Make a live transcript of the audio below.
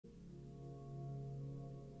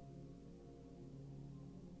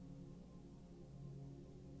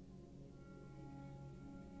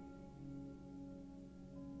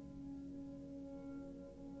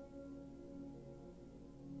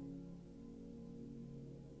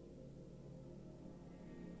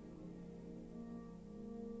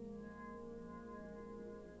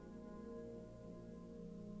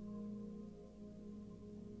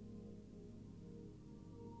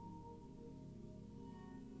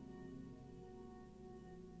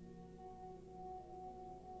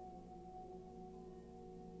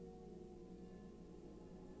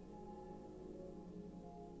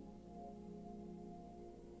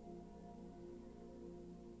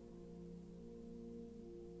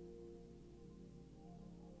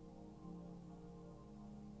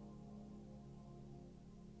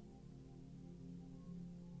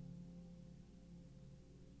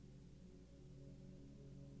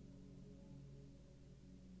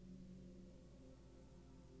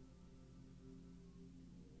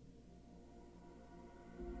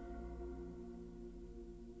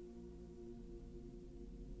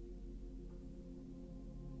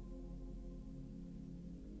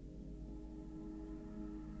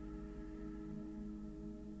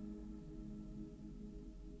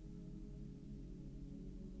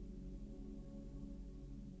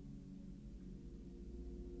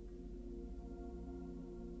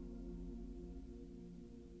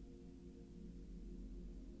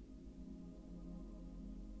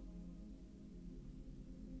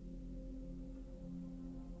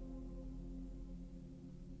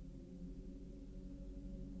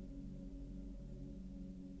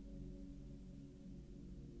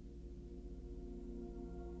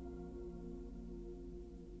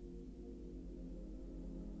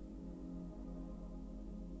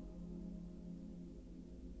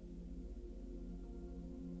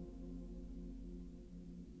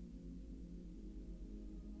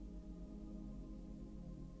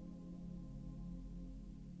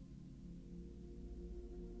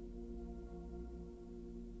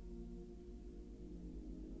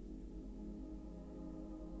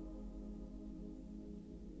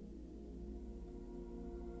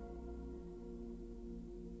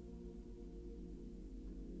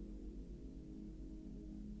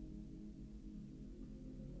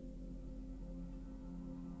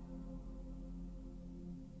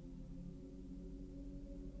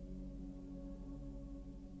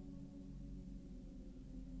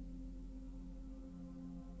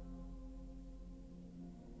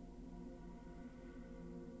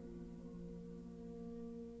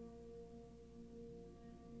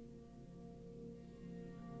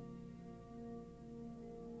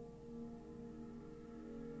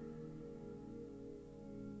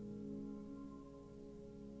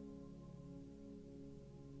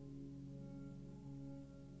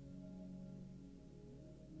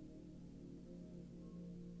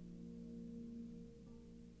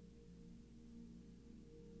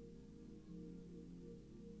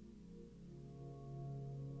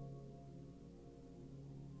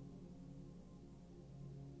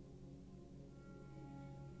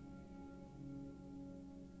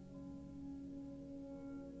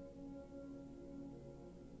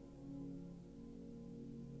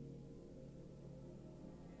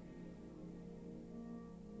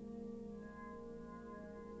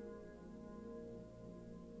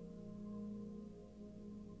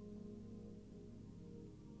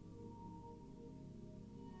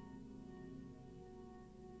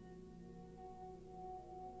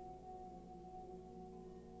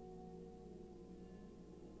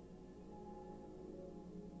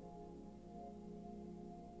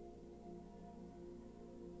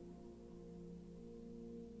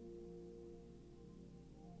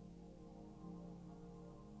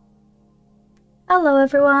Hello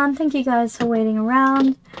everyone, thank you guys for waiting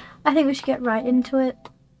around. I think we should get right into it.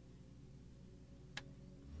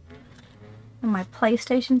 And my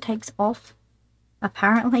PlayStation takes off,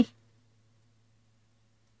 apparently.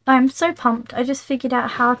 I'm so pumped, I just figured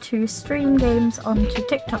out how to stream games onto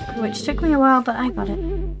TikTok, which took me a while, but I got it.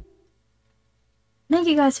 Thank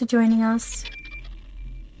you guys for joining us.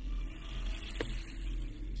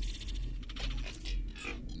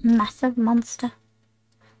 Massive monster.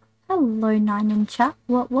 Hello, 9 in chat.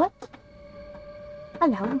 What?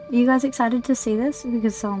 Hello. Are you guys excited to see this?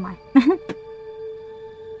 Because so am I.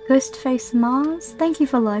 Ghostface Mars, thank you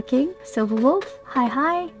for lurking. Silver Wolf, hi.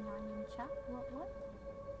 Are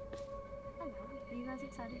you guys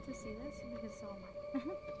excited to see this? Because so am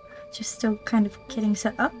I. Just still kind of getting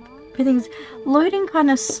set up. Everything's loading kind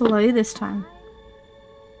of slow this time.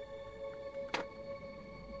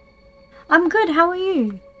 I'm good, how are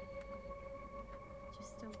you?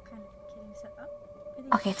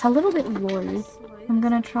 Okay, it's a little bit low. I'm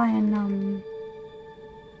gonna try and I'm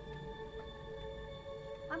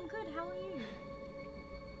good, how are you?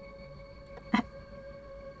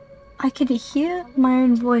 I can hear my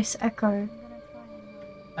own voice echo.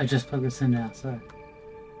 I just plugged this in now, so...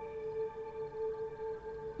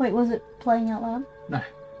 Wait, was it playing out loud? No.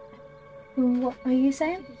 What are you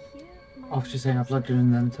saying? I was just saying I plugged it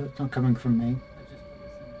in then, so it's not coming from me.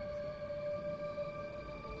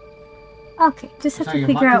 Okay, just have to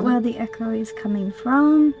figure out where the echo is coming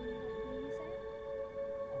from.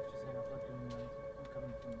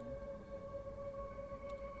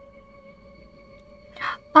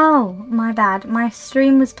 Oh, my bad. My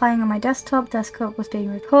stream was playing on my desktop. Desktop was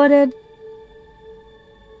being recorded.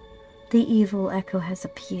 The evil echo has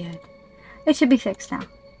appeared. It should be fixed now.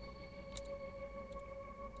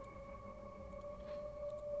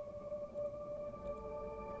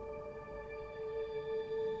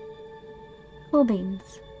 Cool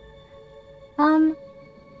beans.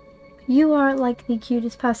 You are like the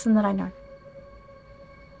cutest person that I know.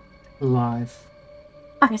 Live.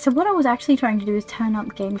 Okay, so what I was actually trying to do is turn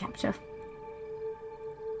up game capture.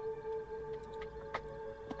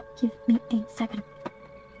 Give me a second.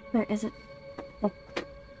 Where is it? Oh.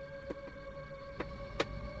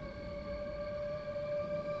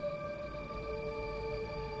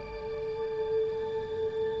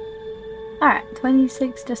 Alright,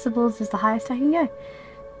 26 decibels is the highest I can go.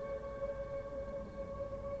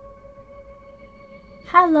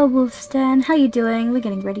 Hello Wolfstan, how you doing? We're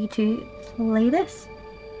getting ready to play this.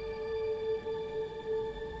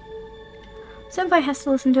 Senpai has to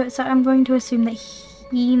listen to it, so I'm going to assume that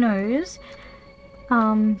he knows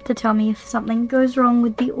to tell me if something goes wrong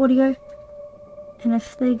with the audio and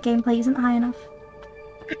if the gameplay isn't high enough.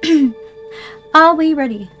 Are we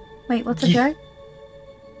ready? Wait, what's a Joe?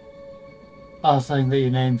 I was saying that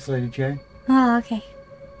your name's Lady Joe. Oh, okay.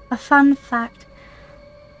 A fun fact.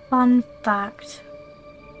 Fun fact.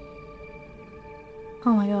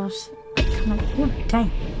 Oh my gosh. Oh,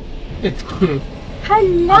 dang. It's cute.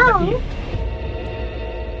 Hello!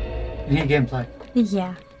 New gameplay.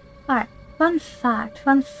 Yeah. Alright. Fun fact.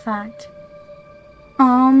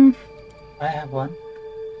 I have one.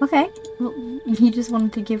 Okay. Well, you just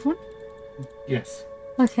wanted to give one? Yes.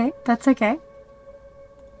 Okay, that's okay.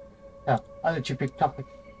 Oh, I'll let you pick topic.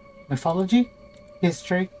 Mythology?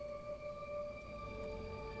 History?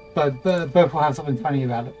 But both will have something funny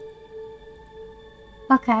about it.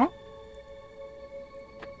 Okay.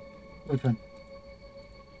 Which one?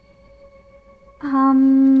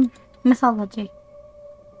 Mythology.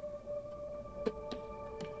 I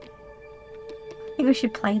think we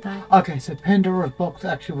should play that. Okay, so Pandora's box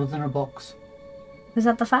actually wasn't a box. Was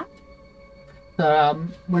that the fact? So,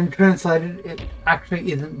 when translated, it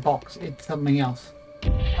actually isn't box, it's something else.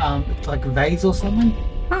 It's like a vase or something.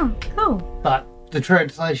 Oh, cool. But the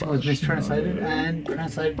translation was mistranslated and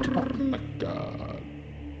translated to box.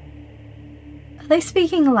 Are they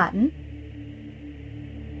speaking Latin?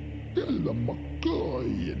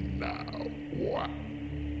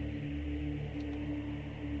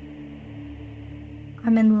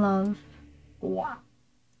 I'm in love. What?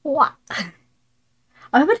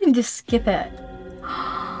 I hope I didn't just skip it.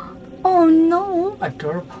 Oh no!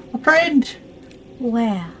 Adorable friend!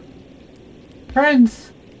 Where?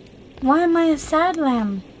 Friends! Why am I a sad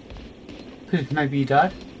lamb? Because maybe you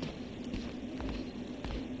died.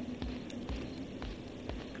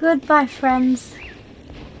 Goodbye, friends.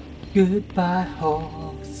 Goodbye,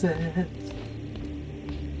 horses.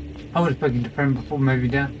 I was speaking to friend before moving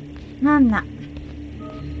down. No, I'm not.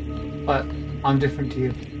 But I'm different to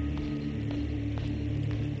you.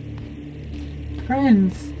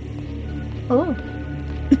 Friends. Oh.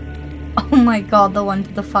 Oh my god, the one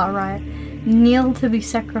to the far right. Kneel to be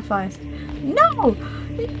sacrificed. No!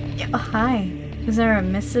 Oh, hi. Is there a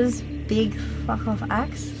Mrs. Big Fuck Off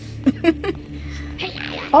Axe?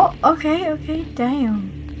 Oh, okay,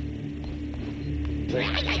 damn.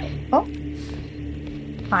 Oh.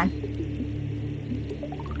 Fine.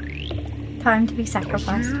 Time to be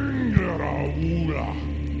sacrificed.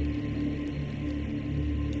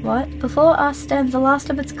 What? Before us stands the last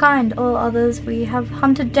of its kind. All others we have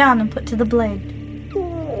hunted down and put to the blade.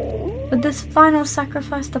 With this final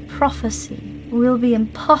sacrifice, the prophecy will be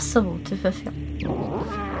impossible to fulfill.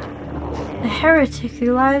 The heretic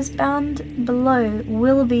who lies bound below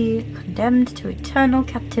will be condemned to eternal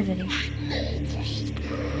captivity.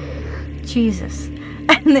 Jesus,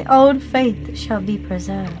 and the old faith shall be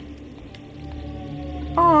preserved.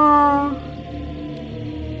 Aww.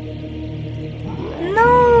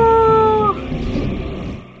 No!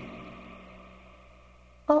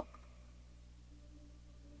 Oh.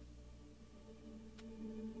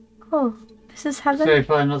 Oh, this is heaven? Saved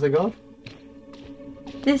by another god?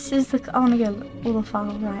 This is the... I want to go all the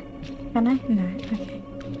file, right. Can I? No, okay.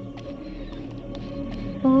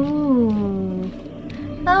 Ooh.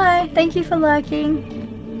 Hi, thank you for lurking.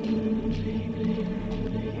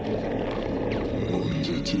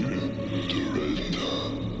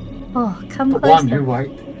 Oh, come The closer. one who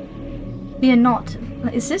wait. You're not.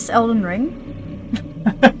 Is this Elden Ring?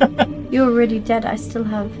 You're already dead. I still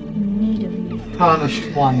have need of you.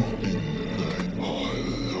 Tarnished one.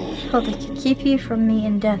 Oh, they could keep you from me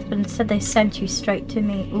in death, but instead they sent you straight to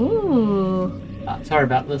me. Ooh. Sorry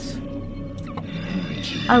about this.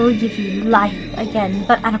 I will give you life again,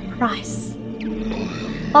 but at a price.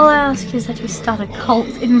 All I ask is that you start a cult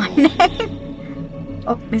in my name.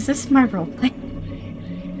 Oh, is this my roleplay?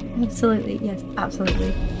 Absolutely, yes,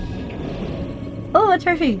 absolutely. Oh, a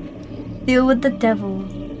trophy! Deal with the devil.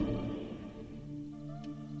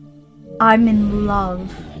 I'm in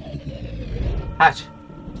love. Hat.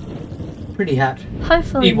 Pretty hat.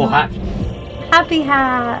 Hopefully Evil not. hat. Happy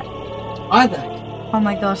hat! Isaac. Oh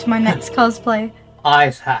my gosh, my next cosplay.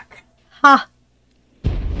 Isaac. Ha!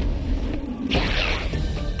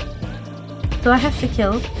 Do I have to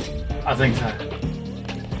kill? I think so.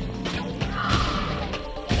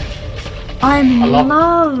 I'm in I love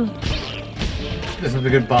love! This is a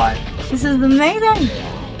goodbye. This is amazing!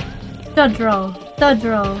 Dodge roll. Dodge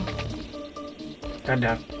roll. Go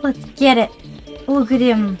down. Let's get it. Look at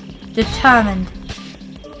him. Determined.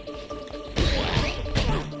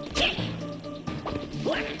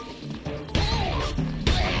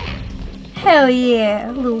 Hell yeah,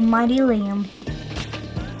 little mighty lamb.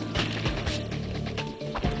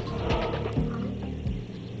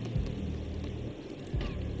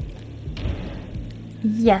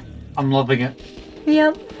 Yeah. I'm loving it.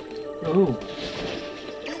 Yep. Ooh.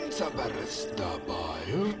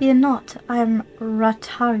 Fear not, I'm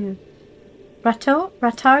Rataru.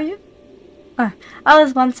 Rataru? Oh, I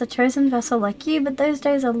was once a chosen vessel like you, but those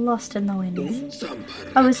days are lost in the winds.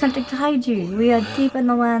 I was sent to guide you. We are deep in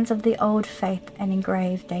the lands of the old faith and in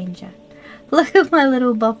grave danger. Look at my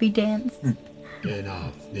little boppy dance.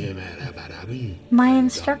 My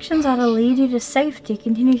instructions are to lead you to safety.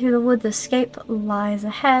 Continue through the woods. Escape lies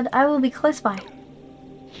ahead. I will be close by.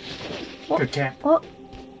 Good cat. What?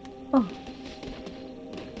 Oh.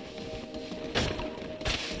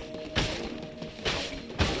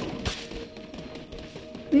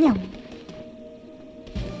 No.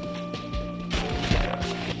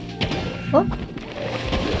 Oh.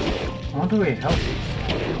 How do we help?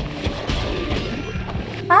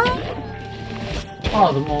 Ah.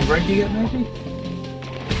 Oh, the more red you get, maybe?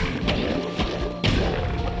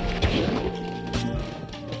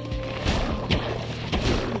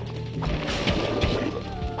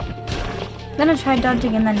 I'm gonna try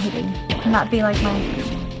dodging and then hitting. And that'd be like my...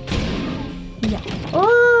 Yeah.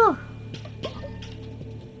 Oh!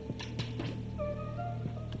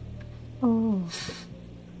 Oh.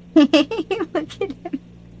 Look at him.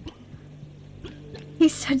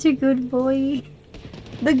 He's such a good boy.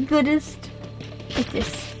 The goodest. Like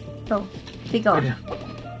this. Oh, be gone. Yeah.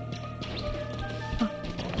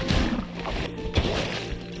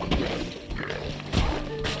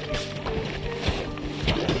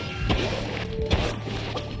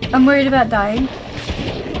 I'm worried about dying.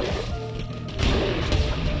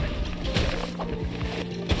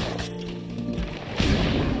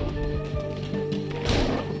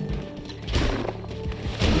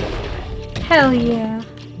 Hell yeah.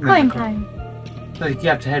 Coin time. So you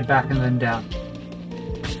have to head back and then down.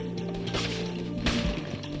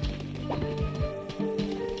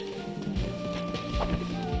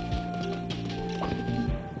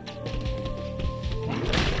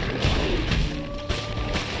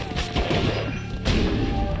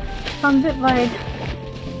 I'm a bit worried.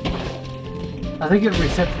 I think it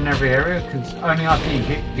resets in every area because only after you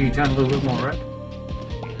hit do you turn a little bit more red.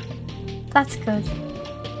 That's good.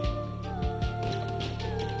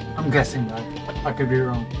 I'm guessing though. I could be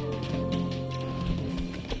wrong.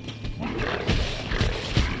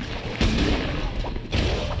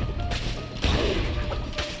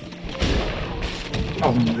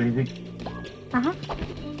 Oh, easy. Uh-huh.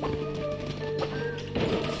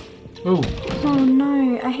 Ooh. Oh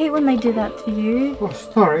no, I hate when they do that to you. Oh,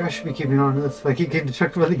 sorry, I should be keeping on this. I keep getting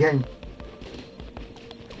distracted by the game.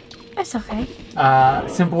 It's okay.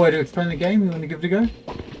 Simple way to explain the game. You want to give it a go?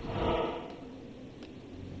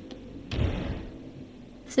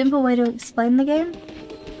 Simple way to explain the game?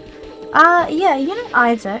 Yeah, you know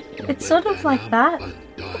Isaac. It's sort of like that.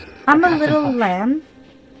 I'm a little lamb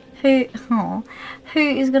who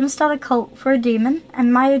is going to start a cult for a demon,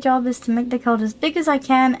 and my job is to make the cult as big as I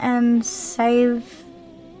can and save,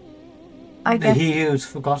 I guess, He who is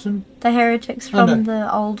forgotten? the heretics from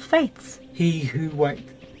the old faiths. He who wait.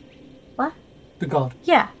 What? The god.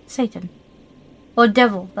 Yeah, Satan. Or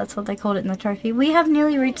devil, that's what they called it in the trophy. We have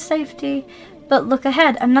nearly reached safety, but look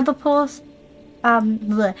ahead, another poor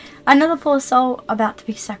soul about to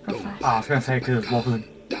be sacrificed. I was going to say because it's wobbling.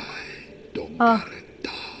 Oh,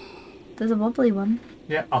 there's a wobbly one.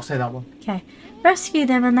 Yeah, I'll say that one. Okay. Rescue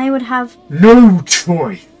them and they would have No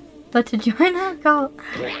choice! but to join our cult.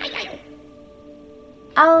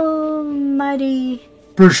 Almighty,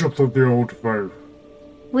 Bishop of the old faith.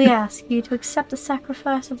 we ask you to accept the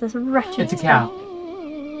sacrifice of this wretched It's a cow.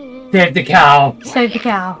 Save the cow! Save the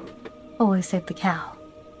cow. Always save the cow.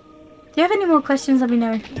 Do you have any more questions? Let me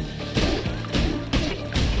know.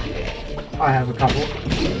 I have a couple.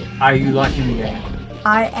 Are you liking the game?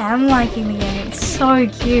 I am liking the game. It's so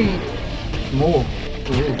cute. More.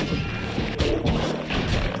 Ooh.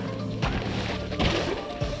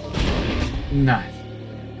 Nice.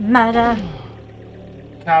 Matter.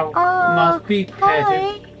 Cow Oh, must be petted.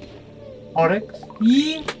 hi. Oryx?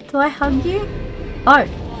 Yeah. Do I hug you? Oh.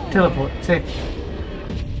 Teleport. Safe.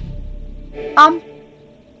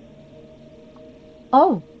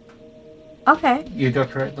 Oh. Okay. You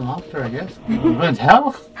decorate them after, I guess. But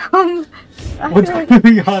how? I What's feel like-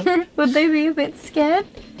 going on? Would they be a bit scared?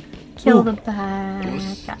 Kill Ooh. the bad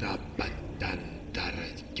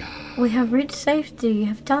guy. We have reached safety. You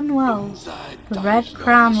have done well. The red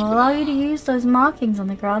crown will allow you to use those markings on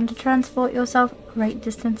the ground to transport yourself great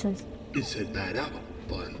distances.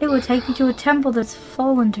 It will take you to a temple that's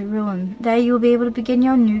fallen to ruin. There you will be able to begin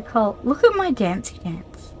your new cult. Look at my dancey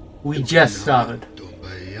dance. We just started.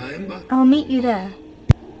 I'll meet you there.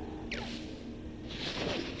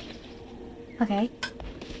 Okay.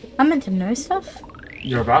 I'm meant to know stuff?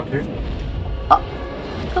 You're about to. Oh,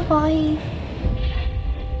 goodbye.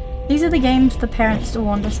 These are the games the parents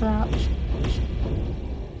warned us about.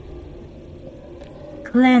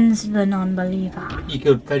 Cleanse the non-believer. You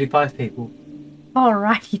killed 35 people.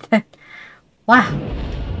 Alrighty then. Wow.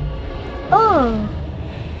 Oh.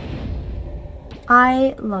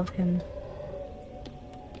 I love him.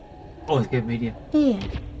 Always good medium. Yeah.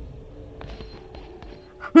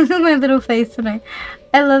 Look at my little face tonight.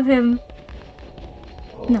 I love him.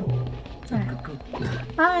 No. Alright.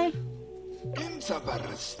 Hi.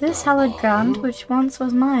 This hallowed ground, which once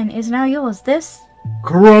was mine, is now yours. This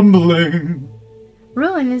Crumbling.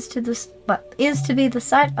 ruin is to be the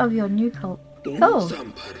site of your new cult. Cool.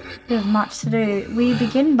 We have much to do. We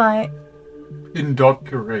begin by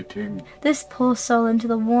Indoctrinating. this poor soul into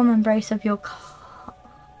the warm embrace of your cult.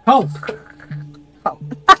 Help.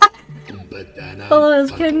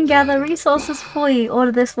 Followers can gather resources for you.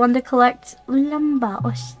 Order this one to collect lumber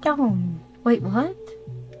or stone. Wait, what?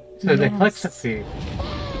 So they collect Yes. stuff for you.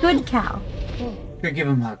 Good cow. Go give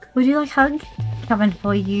him a hug. Would you like a hug? Coming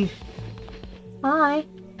for you. Hi.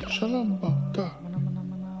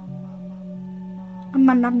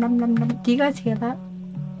 Do you guys hear that?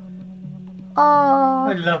 I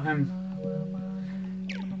Oh, love him.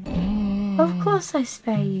 of course I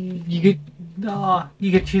spare you. You get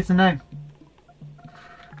you get to choose the name.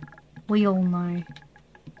 We all know.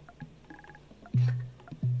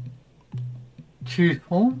 Choose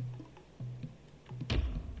form.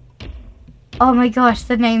 Oh my gosh,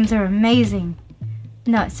 the names are amazing.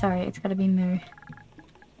 No, sorry, it's gotta be Moo.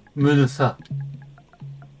 Melissa.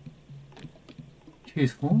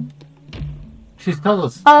 Choose form. Choose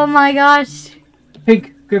colours. Oh my gosh,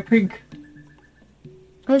 Pink. Go pink.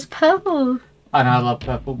 there's purple. I know I love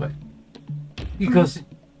purple, but because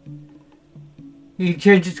you can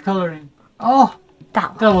change its colouring. Oh,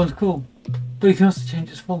 That one. that one's cool. But you can also change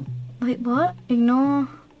its form. Wait, what? Ignore.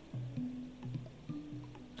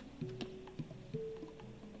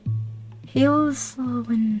 Heals slow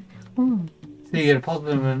when... Ooh. So you get a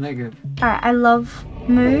positive and a negative. Alright, I love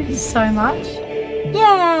Moo so much.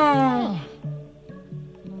 Yeah!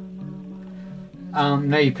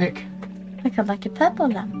 Now you pick. I could like a purple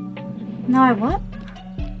lamb. No, I what?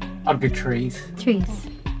 I'll go trees. Trees.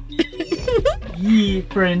 Yeah,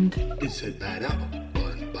 friend.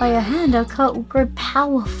 By your hand, our cult will grow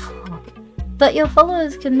powerful. But your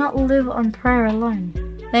followers cannot live on prayer alone.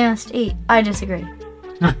 They must eat. I disagree.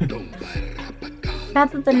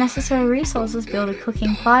 Gather the necessary resources, build a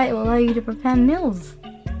cooking fire, it will allow you to prepare meals.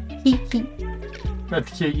 Heat.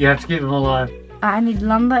 That's cute. You have to keep them alive. I need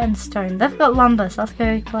lumber and stone. They've got lumber, so let's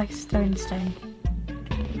go collect stone.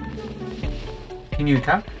 Can you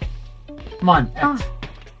attack? Come on, X. Oh.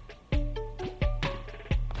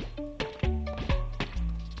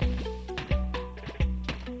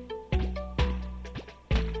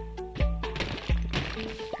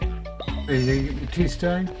 There you get your 2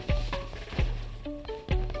 stone.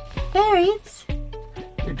 Berries?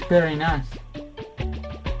 It's very nice.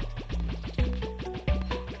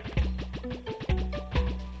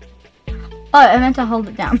 Oh, I meant to hold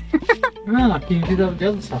it down. Ah, can you do that with the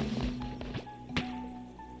other stuff?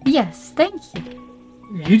 Yes, thank you.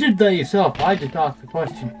 You did that yourself. I just asked the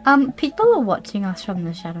question. People are watching us from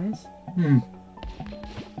the shadows.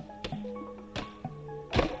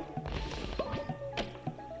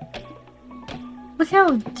 Look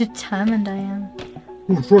how determined I am.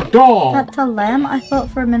 For a dog! That's a lamb? I thought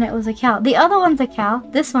for a minute it was a cow. The other one's a cow.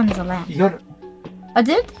 This one's a lamb. You got it. I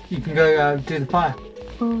did? You can go do the fire.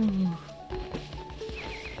 Ooh.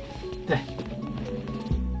 There.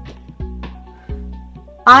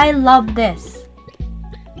 I love this.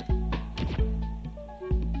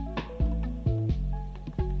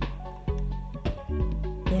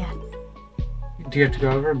 Yeah, Do you have to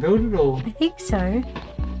go over and build it, or? I think so.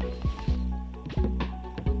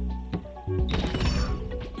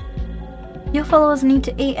 Your followers need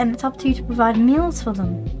to eat, and it's up to you to provide meals for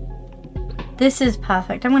them. This is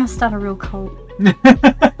perfect. I'm going to start a real cult.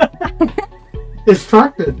 It's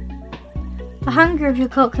tracted. The hunger of your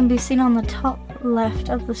cult can be seen on the top left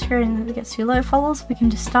of the screen. If it gets too low, followers, we can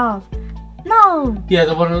just starve. No! Yeah,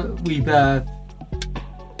 the one we've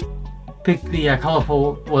picked the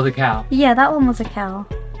colourful was a cow. Yeah, that one was a cow.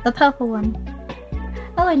 The purple one.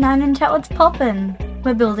 Hello, Nine in chat, what's poppin'?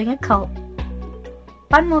 We're building a cult.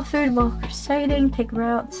 Find more food while crusading, pick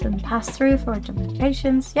routes, and pass through for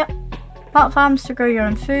locations. Yep. Plant farms to grow your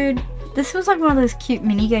own food. This was like one of those cute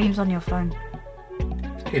mini games on your phone.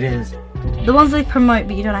 It is. The ones they promote,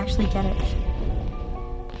 but you don't actually get it.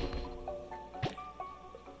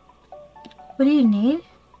 What do you need?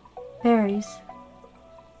 Berries.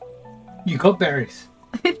 You got berries.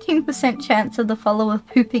 A 15% chance of the follower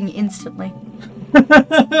pooping instantly.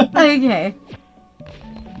 Okay.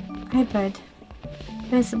 Hey, bird.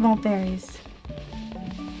 Where's some more berries?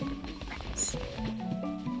 Berries.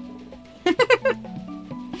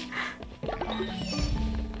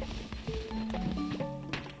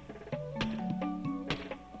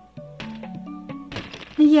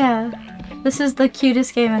 Yeah. This is the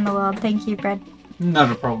cutest game in the world. Thank you, Bread.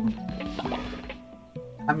 Not a problem.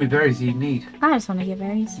 How many berries do you need? I just want to get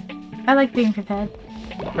berries. I like being prepared.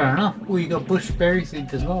 Fair enough. Well, you got bush berry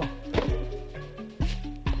seeds as well.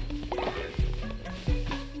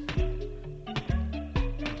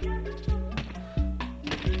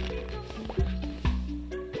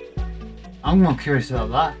 I'm more curious about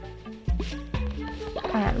that.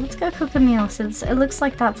 Alright, let's go cook a meal since it looks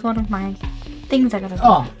like that's one of my things I gotta do.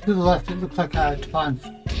 Oh, to the left, it looks like Defiance.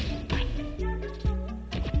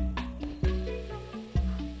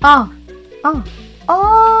 Oh! Oh!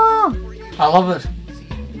 Oh! I love it.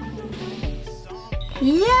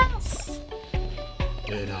 Yes!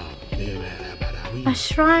 A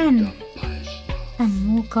shrine! And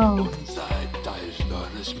more gold.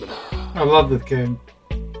 I love this game.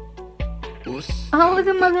 Oh, look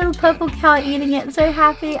at my little purple cow eating it. So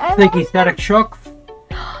happy. I Thank you, love Static Shock.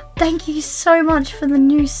 Thank you so much for the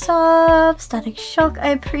new sub, Static Shock. I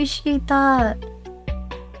appreciate that.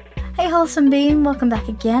 Hey, Wholesome Beam. Welcome back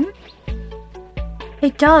again.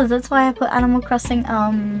 It does. That's why I put Animal Crossing,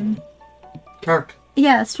 Kirk.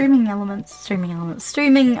 yeah, streaming avatars.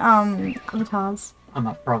 I'm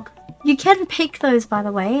a frog. You can pick those, by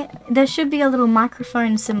the way. There should be a little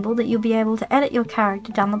microphone symbol that you'll be able to edit your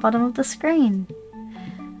character down the bottom of the screen.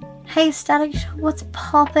 Hey, Static, what's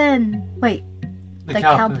poppin'? Wait, the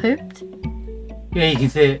cow pooped? Yeah, you can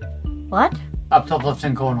see it. What? Up top left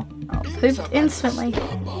hand corner. Oh, pooped instantly.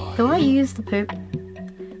 Do I use the poop?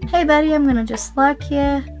 Hey, buddy, I'm gonna just lurk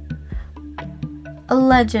here. A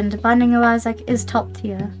legend. Binding of Isaac is top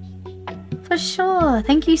tier. For sure.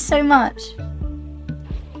 Thank you so much.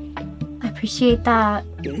 I appreciate that.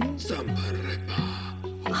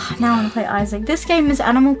 Now I want to play Isaac. This game is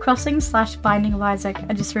Animal Crossing / Binding of Isaac.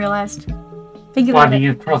 I just realised. Think about Binding it.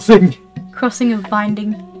 and crossing. Crossing of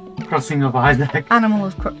Binding. Crossing of Isaac. Animal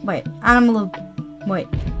of...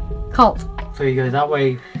 Cult. So you go that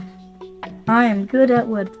way. I am good at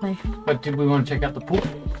wordplay. But did we want to check out the pool?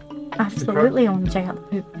 Absolutely, I want to check out the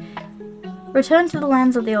poop. Return to the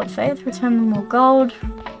lands of the old faith. Return them more gold.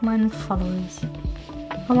 When followers.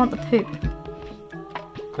 I want the poop.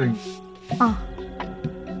 Clean. Oh.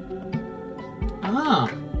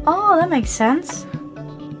 Ah. Oh, that makes sense.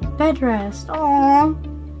 Bed rest. Oh.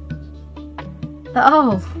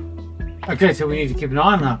 Oh. Okay, so we need to keep an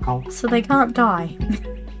eye on alcohol. So they can't die.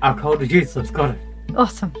 Alcohol is useless, got it.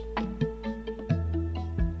 Awesome.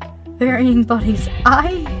 Varying bodies.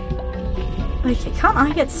 Okay, can't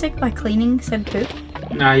I get sick by cleaning said poop?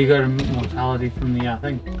 No, you got a mortality from the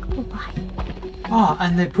thing. Oh, why? Oh,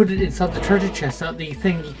 and they put it inside the treasure chest. The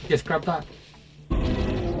thing, you can just grab that.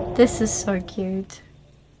 This is so cute.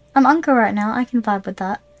 I'm Unca right now. I can vibe with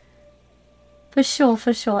that. For sure,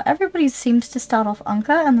 for sure. Everybody seems to start off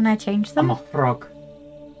Unca and then I change them. I'm a frog.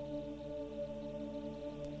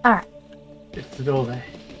 Alright. It's the door there.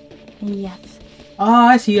 Yes. Oh,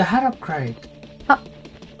 I see a hat upgrade. What?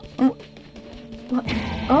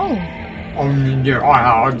 Oh.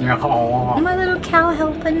 My little cow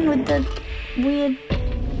helping with the weird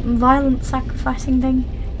violent sacrificing thing.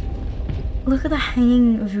 Look at the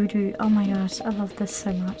hanging voodoo. Oh my gosh, I love this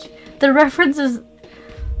so much. The references.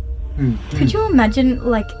 Could you imagine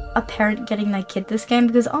like a parent getting their kid this game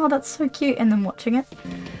because oh that's so cute and then watching it?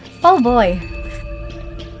 Oh boy.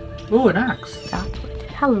 Oh, an axe. Darkwood.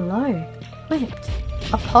 Hello. Wait.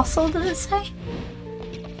 Apostle did it say?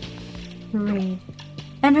 Read.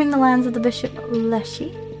 Entering the lands of the Bishop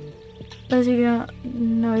Leshy. Those who do not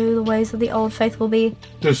know the ways of the old faith will be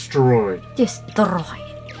Destroyed. destroyed.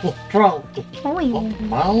 Alright.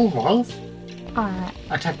 Alright.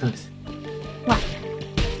 Attack this. What?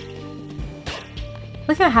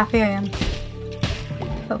 Look how happy I am.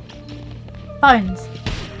 Oh. Bones.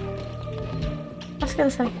 Let's go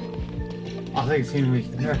this way. I think it's in we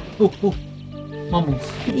can go. Oh, oh. Mumbles.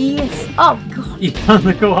 Yes. Oh god. You can't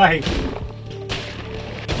look away.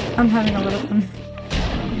 I'm having a little fun.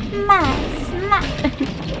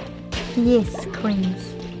 Yes, queens.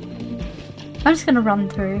 I'm just gonna run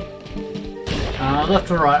through.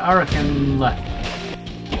 Left or right? I reckon left.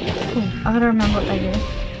 Ooh, I gotta remember what they do.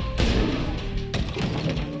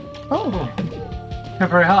 Oh,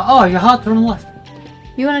 Temporary heart. Oh, your heart's on the left.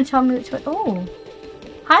 you wanna tell me which way? Oh,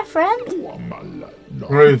 hi friend.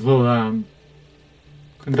 Praise the Lamb.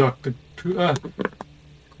 Conduct the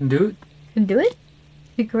can do it. Can do it.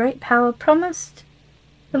 The great power promised.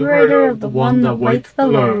 Liberator of the one that waits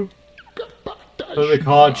below. So the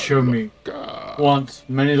cards show me. Once,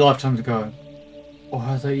 many lifetimes ago. Or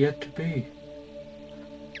has that yet to be?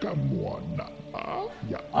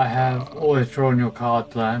 I have always drawn your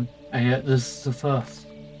cards, Lamb, and yet this is the first.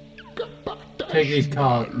 Take these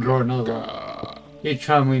cards and draw another one. Each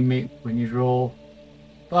time we meet, when you draw...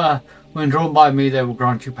 when drawn by me, they will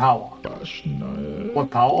grant you power. What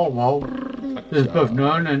power? Well, this is both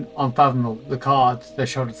known and unfathomable. The cards, they're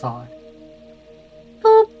shot aside.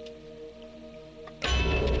 Boop.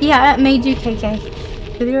 Yeah, it made you KK.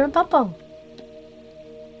 Because you're a bubble.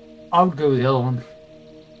 I would go with the other one.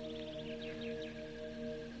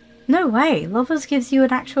 No way. Lovers gives you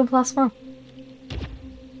an actual +1.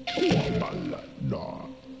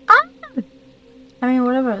 Ah! I mean,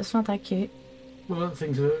 whatever. It's not that cute. Well,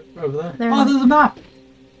 things are over there. They're Oh, on- there's a map!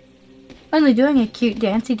 Only doing a cute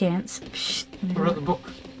dancey dance. Psst. I read the book.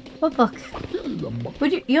 What book?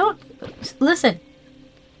 Would you're... Listen.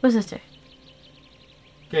 What's this do?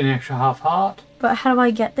 Get an extra half heart. But how do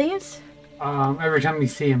I get these? Every time you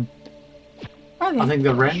see him. Okay. I think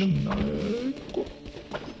they're random.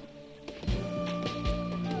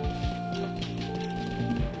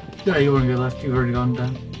 Yeah, you want to go left, you've already gone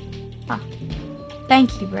down.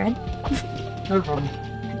 Thank you, Brad. No problem.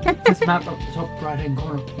 This map up the top right hand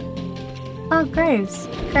corner. Oh, graves.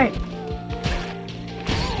 Great.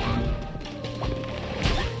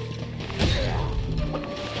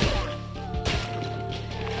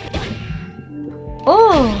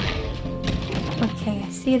 Oh! Okay, I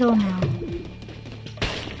see it all now.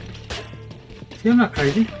 See, I'm not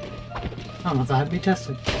crazy. I must have me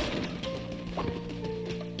tested.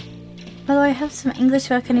 By the way, I have some English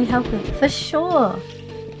work I need help with. For sure!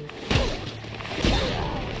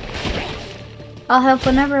 I'll help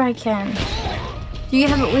whenever I can. Do you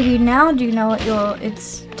have it with you now? Do you know what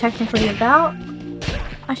it's technically about?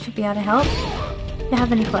 I should be able to help. Do you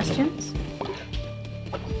have any questions?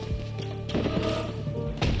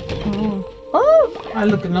 Oh. Oh! I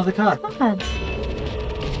look, another card. God.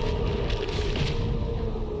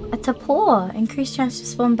 It's a paw. Increased chance to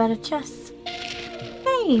spawn better chests.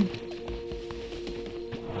 Hey!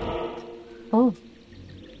 Oh.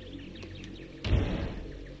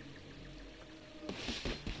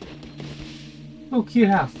 Oh, cute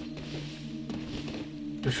house.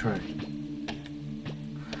 Destroy.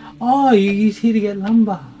 Oh, you use here to get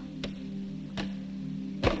lumber.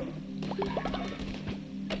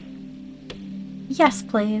 Yes,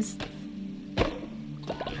 please.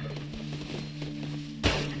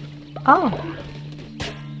 Oh.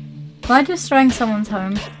 Am I destroying someone's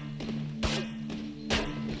home?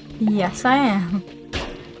 Yes, I am.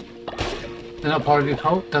 They're not part of your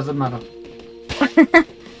cult, doesn't matter.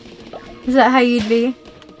 Is that how you'd be?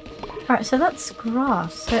 Alright, so that's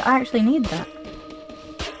grass, so I actually need that.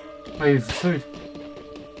 Wait, food.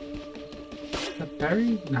 Is that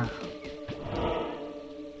berry? Nah.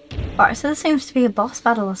 Alright, so this seems to be a boss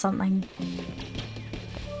battle or something.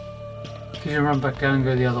 Could you run back down and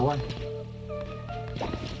go the other way?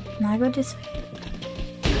 Now I go this way.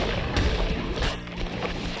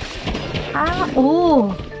 Ah!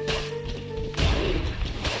 Oh!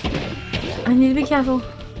 I need to be careful.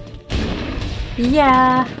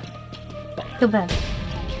 Yeah! Feel bad.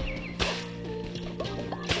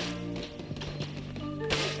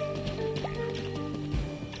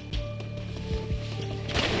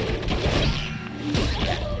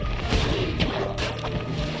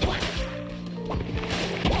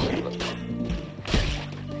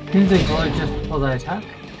 Didn't they glow just before they attack?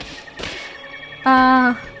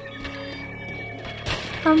 I'm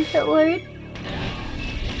a bit worried.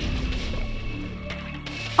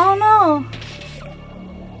 Oh no!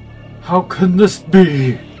 How can this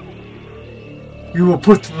be? You were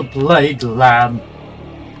put to the blade, Lamb,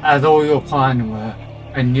 as all your plan were,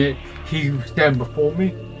 and yet he who stand before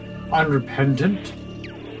me, unrepentant.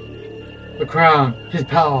 The crown, his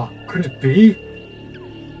power, could it be?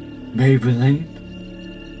 Maybelline?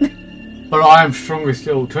 But I am stronger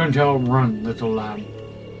still. Turn tail and run, little lamb.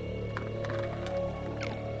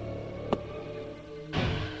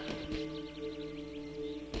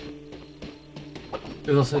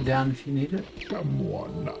 There's also down if you need it.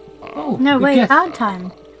 Oh, No, good wait, guess. ad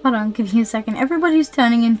time. Hold on, give me a second. Everybody's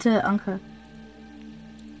turning into Uncle.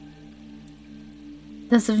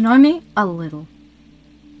 Does it annoy me? A little.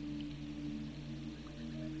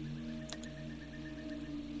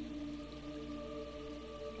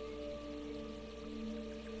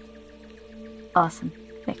 Awesome.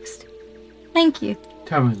 Fixed. Thank you.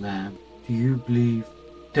 Tell me, Lamb, do you believe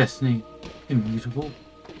destiny immutable?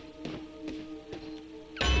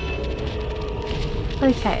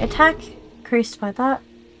 Okay, attack. Increased by that.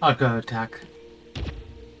 I'll go attack.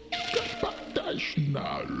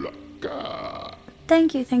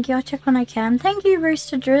 Thank you, I'll check when I can. Thank you,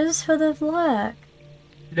 Rooster Drizz, for the lurk.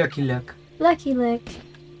 Lucky luck. Lucky lick.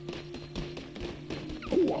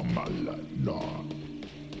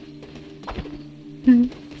 Hmm.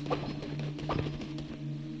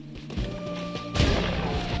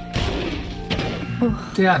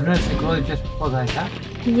 Oh, Yeah, I noticed the glow just before they attack.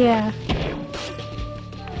 yeah.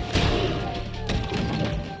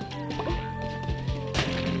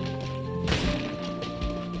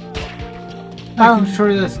 I can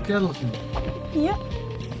destroy the skeleton. Yep.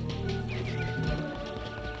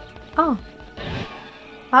 Oh.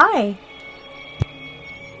 Hi.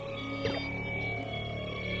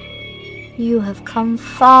 You have come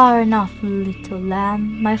far enough, little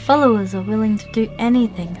lamb. My followers are willing to do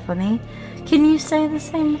anything for me. Can you say the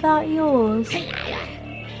same about yours?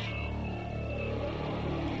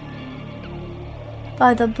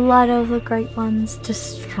 By the blood of the great ones,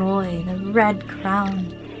 destroy the red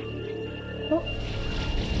crown. Oh,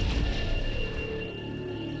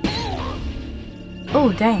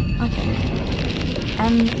 oh dang, okay.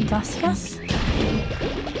 And Gracias?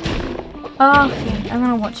 Oh, okay, I'm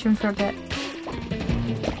gonna watch him for a bit.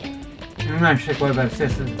 I'm not sure what about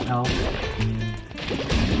sisters and help.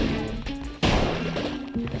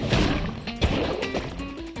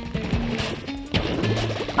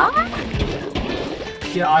 Ah!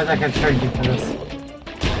 Yeah, Isaac has turned you for this.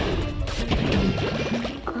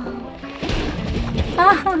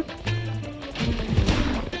 Ah!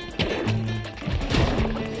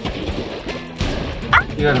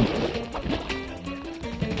 You got him.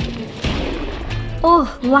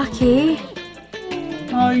 Oh, lucky.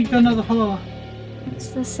 Oh, you got another follower. What's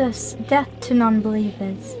this? Death to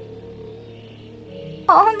non-believers.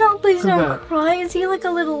 Oh no, please Who's don't that? cry. Is he like a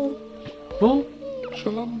little... Bull?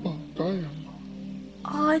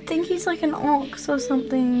 Oh, I think he's like an ox or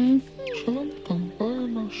something.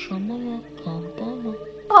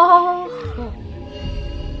 Oh.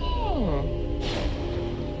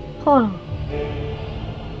 Hold on.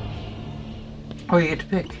 Oh, you get to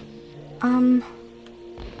pick.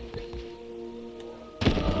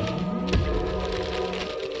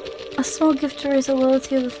 A small gift to raise the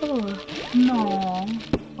loyalty of the follower. No.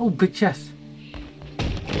 Oh, big chest.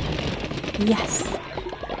 Yes.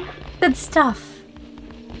 Good stuff.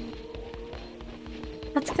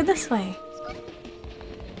 Let's go this way.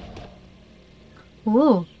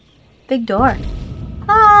 Ooh. Big door.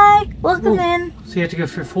 Hi! Welcome in. So you have to go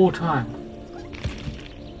through 4 times.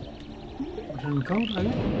 Gold,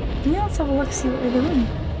 Yeah, let's have a look, see what we're doing.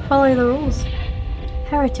 Follow the rules.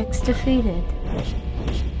 Heretics defeated.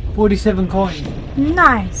 47 coins.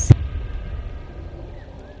 Nice.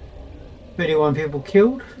 31 people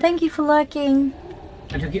killed. Thank you for lurking.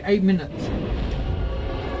 It took you 8 minutes.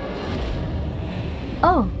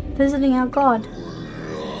 Oh, visiting our god.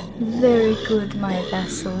 Very good, my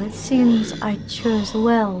vassal. It seems I chose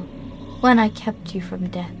well when I kept you from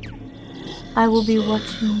death. I will be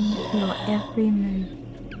watching your every move.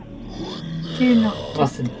 Do not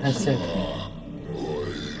Nothing has said.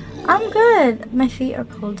 I'm good. My feet are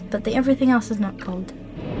cold, but everything else is not cold.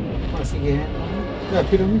 Want to see your hand on me? Yeah,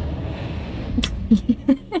 put on me.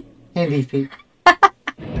 Handy feet.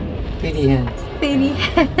 Feety hands. Baby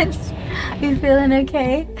hands. You feeling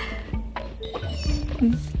okay?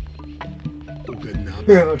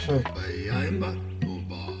 Very much so.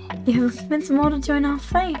 You have been more to join our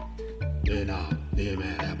fight.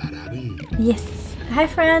 Yes. Hi,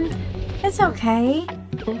 friend. It's okay.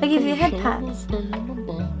 I give you head pats.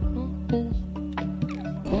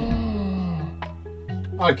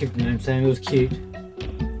 I'd give the name saying it was cute.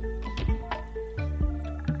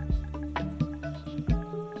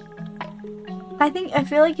 I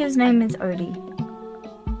feel like his name is Odie.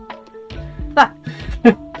 But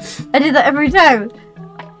I do that every time.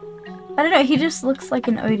 I don't know, he just looks like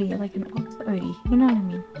an Odie, like an ox Odie. You know what I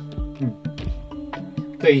mean?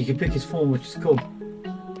 So you can pick his form, which is cool.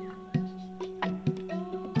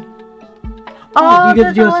 Oh, you get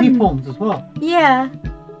to do your the sea one. forms as well. Yeah.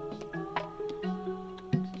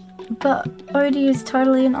 But Odie is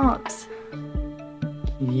totally an ox.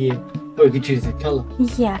 Yeah. Or you can choose the colour.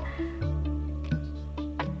 Yeah.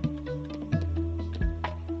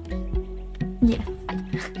 Yeah.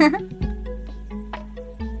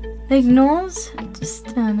 Ignores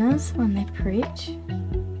discerners when they preach.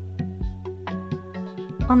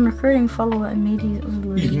 On recruiting follower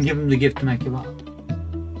immediately. You can give him the gift to make him up.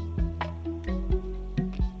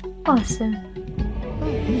 Awesome.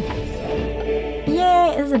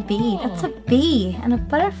 Yay, it's a bee. That's a bee and a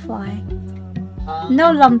butterfly.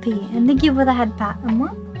 No lumpy. And thank you for the head pat. And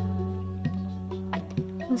what?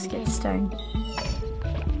 Let's get stoned.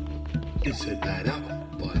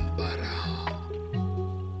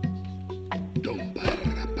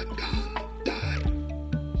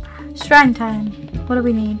 Shrine time. What do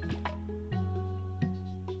we need?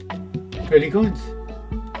 30 coins.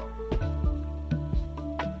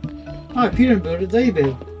 Oh, if you don't build it, they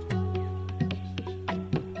build.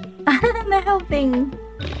 They're helping.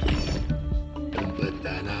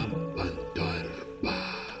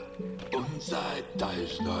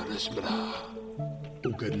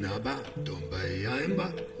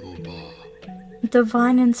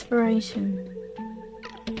 Divine inspiration.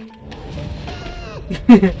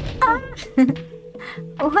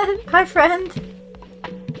 What? Hi, friend.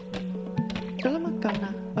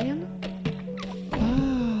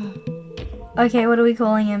 Okay, what are we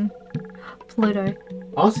calling him? Pluto.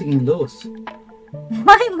 I was thinking Lewis.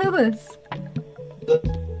 Why Lewis? The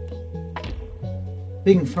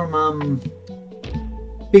thing from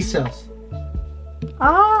Beast House.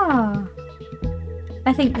 Ah.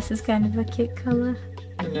 I think this is kind of a cute color.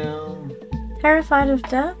 No. Terrified of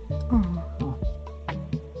death? Oh.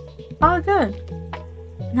 Oh, good.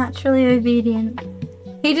 Naturally obedient.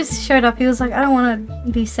 He just showed up. He was like, I don't want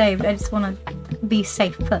to be saved. I just want to be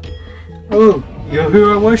safe put. Oh, you're who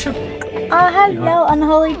I worship? Oh, hello,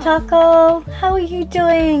 Unholy Taco. How are you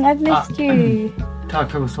doing? I've missed you.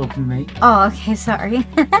 Taco was talking to me. Oh, okay, sorry.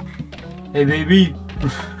 Hey, baby.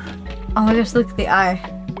 Oh my gosh, look at the eye.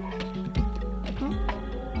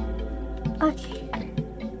 Okay.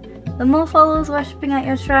 The more followers worshipping at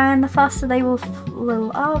your shrine, the faster they will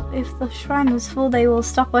fill up. If the shrine is full, they will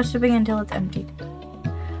stop worshipping until it's emptied.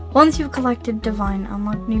 Once you've collected divine,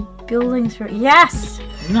 unlock new buildings for— Yes!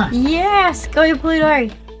 Nice. Yes! Go Pluto!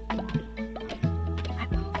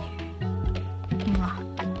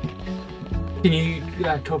 Can you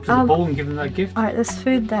talk to the ball and give him that gift? Alright, there's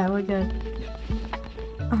food there, we're good.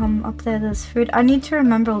 up there there's food. I need to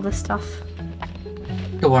remember all this stuff.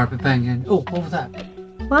 Don't worry, I'll be paying in. Oh, what was that?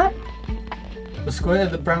 What? The square,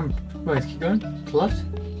 the brown. Wait, keep going. To the left.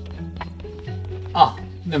 Ah,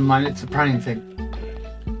 never mind. It's a prying thing.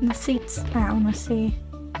 The seats. I want to see.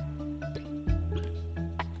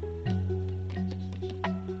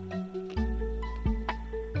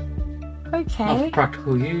 Okay. Of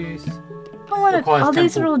practical use. Oh, Requires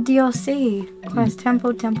these are temple. all DLC. Requires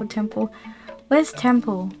temple. Where's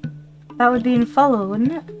temple? That would be in follow,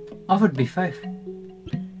 wouldn't it? I would be faith.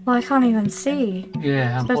 Well, I can't even see.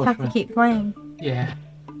 Yeah, So I just have to unfortunately. keep playing. Yeah.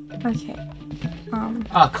 Okay.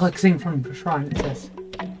 Collecting from the shrine, it says.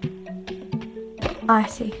 I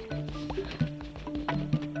see.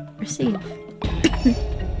 Receive.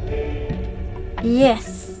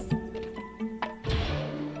 Yes.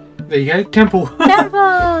 There you go, temple.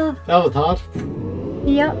 Temple! That was hard.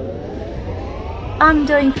 Yep. I'm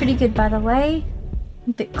doing pretty good, by the way.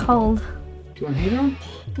 A bit cold. Do you want heater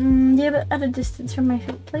on? Yeah, but at a distance from my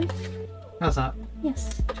feet, please. How's that?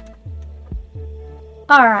 Yes.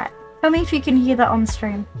 Alright. Tell me if you can hear that on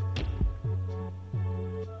stream.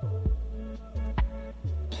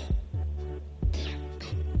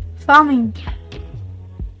 Farming.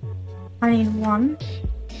 I need one.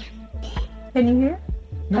 Can you hear?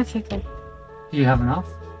 No. Okay, good. Do you have enough?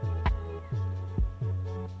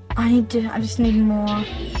 I just need more.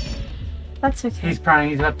 That's okay. He's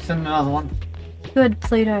praying, he's about to send another one. Good,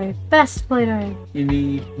 Pluto. Best Pluto. You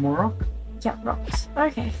need more rock? Yeah, rocks.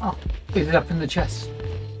 Okay. Oh, is it up in the chest?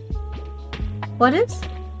 What is?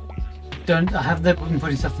 Don't I have the been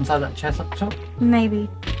putting stuff inside that chest up top? Maybe.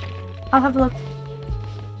 I'll have a look.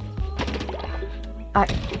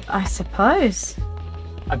 I suppose.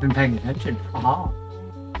 I've been paying attention. Aha.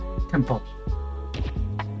 Temple.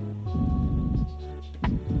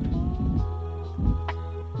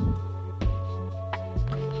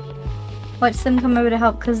 Watch them come over to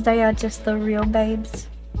help because they are just the real babes.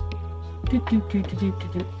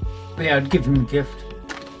 But yeah, I'd give him a gift.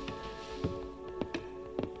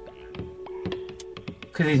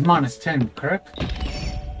 Because he's minus 10, correct?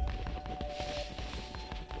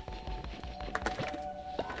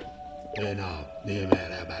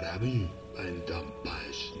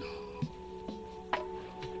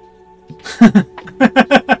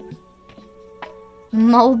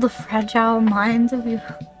 Mold the fragile minds of you.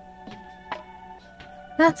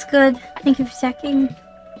 That's good. Thank you for checking.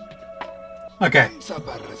 Okay.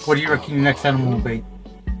 What do you reckon your next animal will be?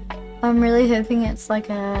 I'm really hoping it's like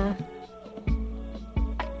a...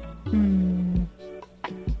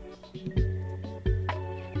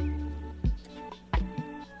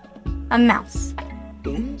 A mouse.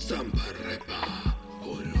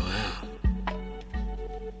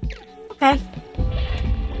 Okay.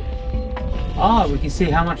 Ah, we can see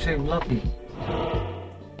how much they love you.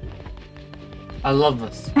 I love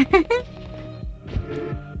this.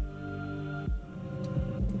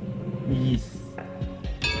 Yes.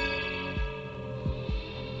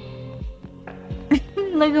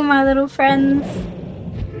 Look at my little friends.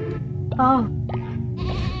 Oh.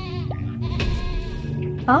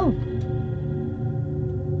 Oh.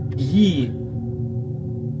 Yeah.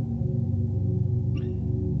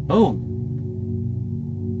 Oh.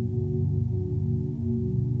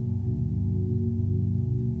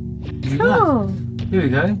 Cool. Here we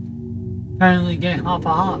go. Apparently getting half a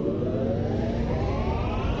heart.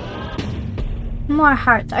 More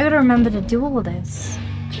hearts. I gotta remember to do all this.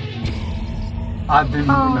 I've been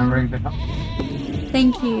remembering that.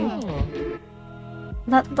 Thank you.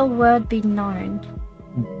 Let the word be known.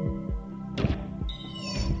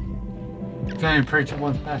 Go and preach it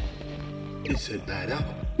once back.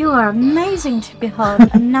 You are amazing to behold,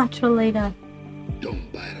 a natural leader.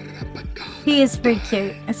 He is pretty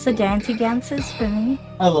cute. It's the dancey dances for me.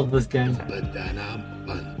 I love this game.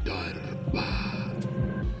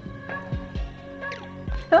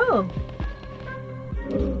 Oh.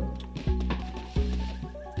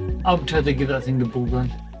 I would totally give that thing to Bull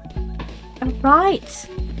then. Right.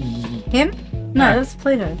 Him? No, No. that's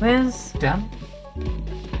Pluto. Where's... Down.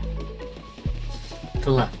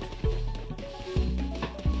 To left.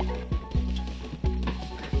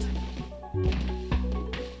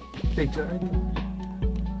 Big dragon.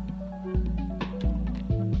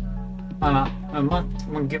 I'm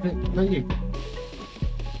gonna give it to you.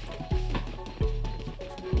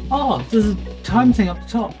 Oh, there's a time thing up the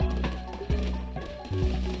top.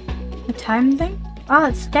 the time thing? Oh,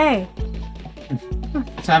 it's day.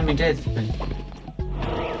 So how many days it's been?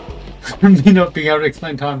 Me not being able to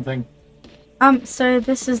explain time thing. So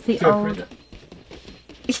this is the Go for old... it.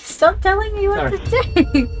 Stop telling me what to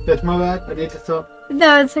do! That's my bad. I need to stop.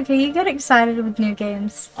 No, it's okay. You get excited with new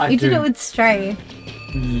games. You did do. it with Stray.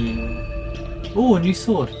 Yeah. Oh, a new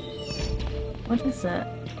sword. What is it?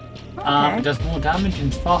 Okay. It does more damage and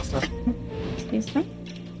it's faster. Excuse me?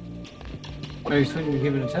 Maybe swing to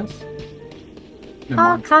give it a test? Never Oh,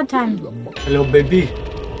 mind. card time. Hello, baby.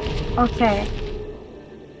 Okay.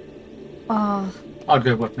 Oh, I'll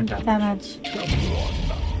go weapon damage.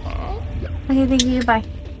 Okay, thank you. Bye.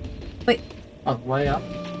 Wait. Oh, way up,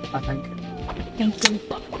 I think. Thank you.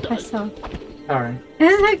 Press so. Sorry.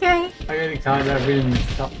 It's okay. I really can't that really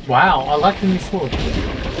mixed up. Wow, I like the new sword.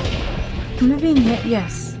 Moving it,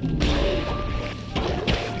 yes.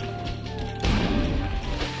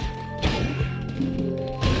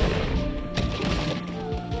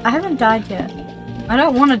 I haven't died yet. I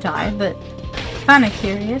don't want to die, but kind of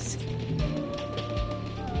curious.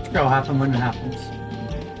 It'll happen when it happens.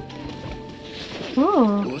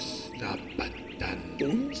 Ooh.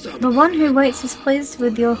 The one who waits is pleased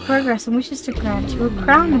with your progress and wishes to grant you a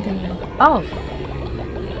crown ability. Oh.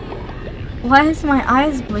 Why is my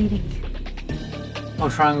eyes bleeding? Oh,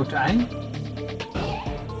 triangle to aim?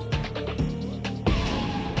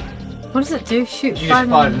 What does it do? Shoot You five just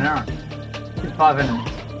fired an enemies. arrow. Shoot 5 enemies.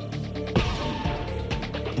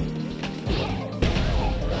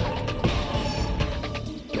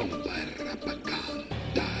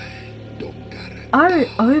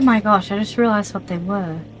 Oh my gosh, I just realised what they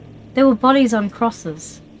were. They were bodies on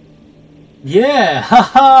crosses. Yeah!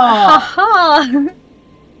 Haha! Haha!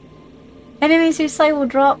 Enemies who slay will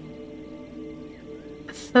drop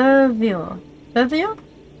Fervor. Fervor?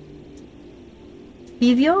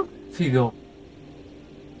 Fervor? Figure.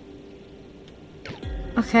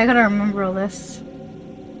 Okay, I gotta remember all this.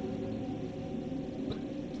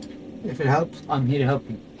 If it helps, I'm here to help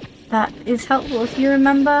you. That is helpful if you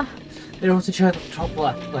remember. It also shows at the top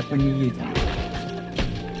left, like when you use it.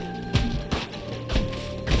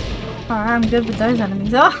 Alright, I'm good with those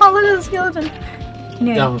enemies. Oh, look at the skeleton!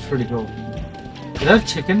 Anyway. That was pretty cool. Is that a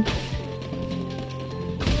chicken?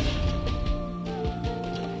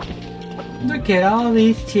 Look at all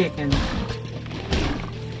these chickens.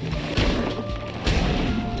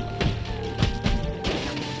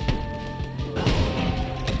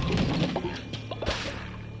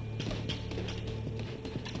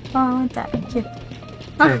 Oh, thank you.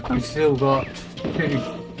 Okay, you still got 2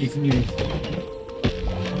 you can use.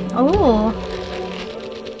 Oh.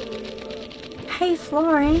 Hey,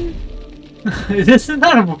 Florine. Is this an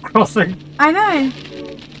Animal Crossing? I know.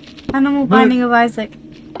 Animal Binding of Isaac.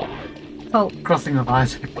 Oh. Crossing of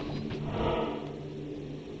Isaac.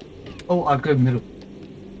 Oh, I'll go middle.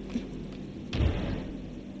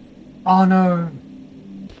 Oh no.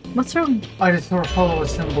 What's wrong? I just saw a follower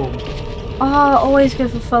symbol. Oh, always go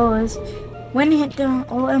for followers. When hit down,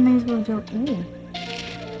 all enemies will do. Ooh.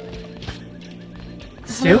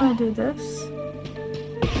 Still? How do I do this?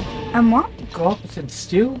 And what? Go opposite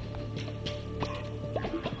steal?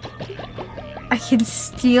 I can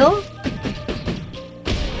steal?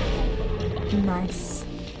 Nice.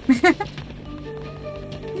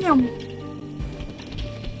 Yum.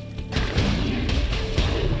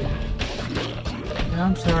 Yeah,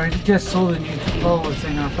 I'm sorry, I just saw the new follower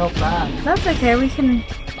thing and I felt bad. That's okay, we can...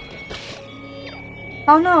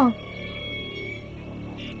 Oh no.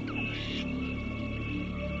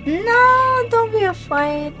 No, don't be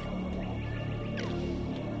afraid.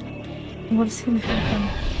 What's gonna happen?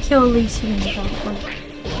 Kill Lisa in the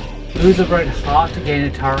dark. Lose a red heart to gain a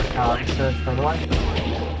turret card first, by the way.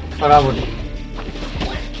 But I wouldn't.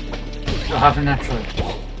 It'll happen naturally.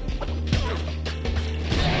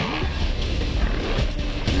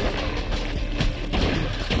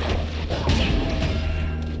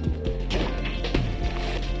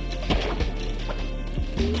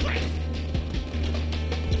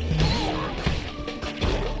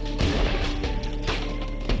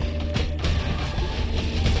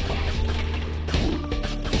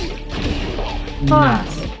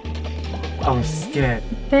 Nice. I was scared.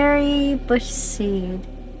 Berry bush seed.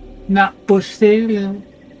 Not bush seed.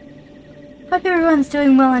 Hope everyone's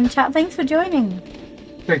doing well in chat. Thanks for joining.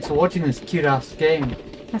 Thanks for watching this cute ass game.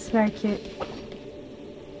 That's very cute.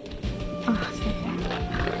 Oh, okay.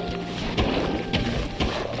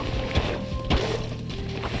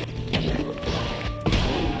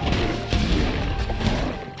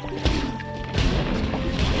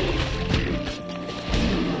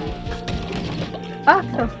 Ah,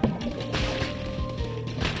 cool.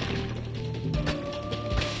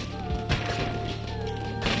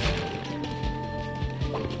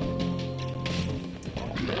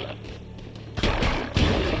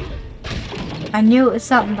 I knew it was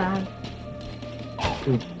something bad.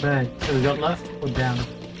 Good bad. So we got left or down?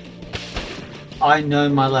 I know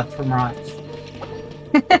my left from right.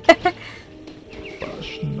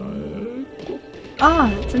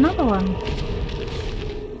 Oh, it's another one.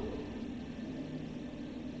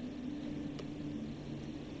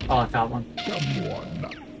 I like that one.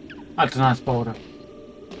 That's a nice boulder.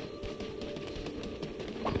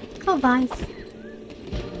 Cool vibes.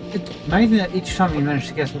 It's amazing that each time you manage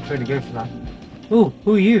to guess which way to go for that. Ooh,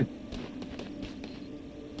 who are you?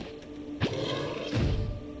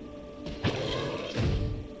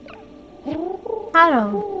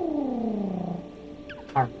 Hello.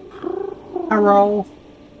 Hello.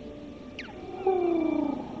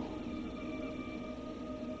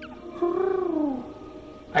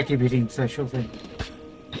 I keep eating social thing.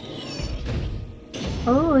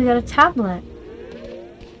 Oh, we got a tablet.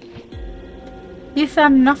 You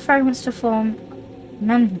found enough fragments to form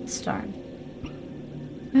amendment stone.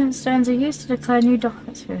 Amendment stones are used to declare new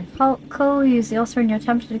documents. Cool. Use the author in your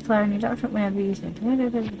attempt to declare a new document whenever you use it.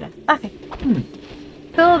 Okay.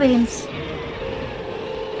 Cool beans.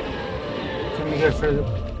 Can we go further?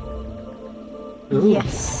 Ooh.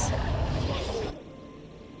 Yes.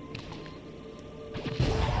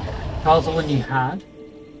 That was the one you had.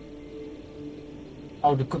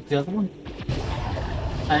 I'll equip the other one.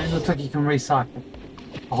 And it looks like you can recycle.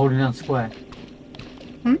 Holding down square.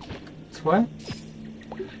 Square?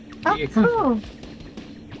 Oh, Yeah, cool.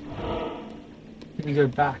 Can you go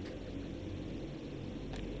back?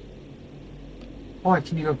 Oh,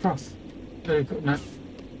 can you go across? No.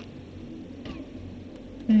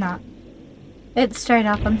 Nah. It's straight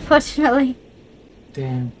up, unfortunately.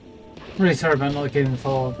 Damn. I'm really sorry about not getting the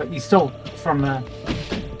follow, but you stole from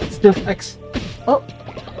Stiff X. Oh.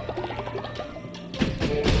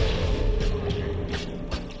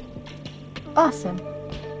 Awesome.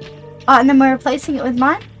 Oh, and then we're replacing it with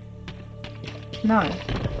mine? No.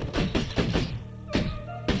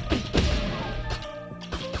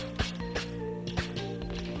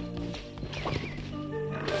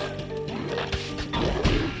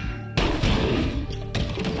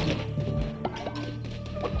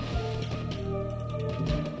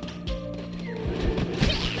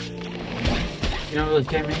 You know what this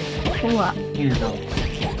game is? What? Unidos.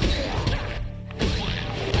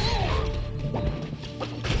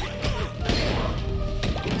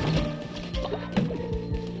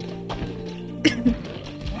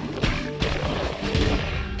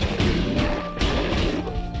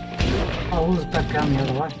 Oh, we'll just back down the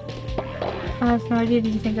other way. I have no idea.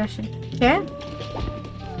 Did you think I should? Yeah?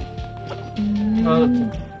 Oh,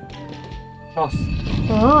 look. Cross.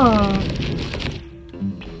 Oh.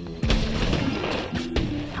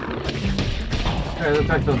 Hey, it looks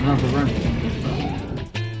like there's another room.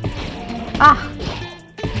 Ah.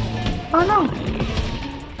 Oh no.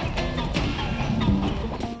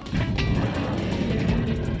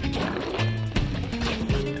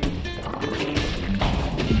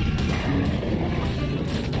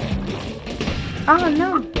 Oh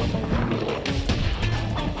no.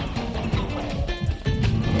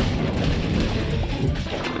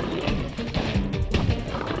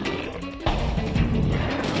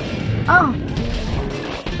 Oh.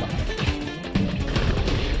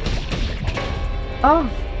 Oh.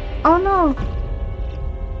 Oh no.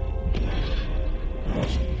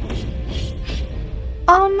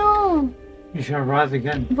 Oh no. You should rise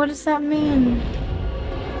again. What does that mean?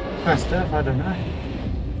 Press F, I don't know.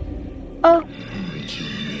 Oh.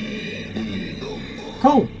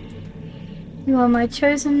 Cool! You are my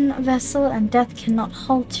chosen vessel, and death cannot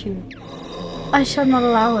halt you. I shall not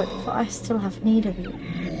allow it, for I still have need of you.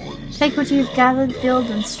 Take what you've gathered, build,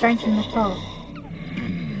 and strengthen the cult.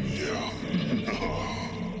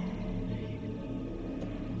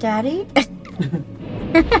 Daddy?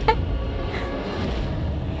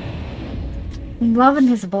 I'm loving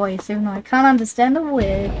his voice, even though I can't understand a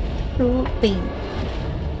word. Cool bean.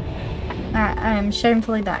 Alright, I am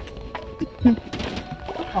shamefully back.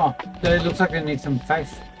 Oh, it looks like I need some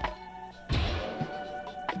faith.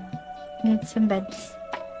 Need some beds.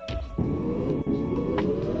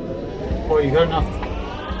 Oh, you got enough.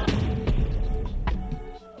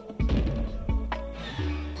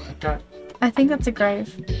 Okay. I think that's a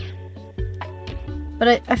grave.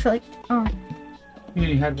 But I feel like... Oh. You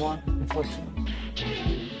only had one, unfortunately.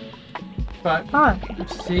 But, Oh.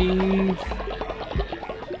 see...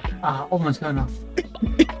 Ah, almost got enough.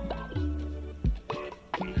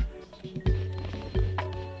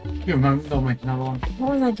 Give a moment, they'll make another one.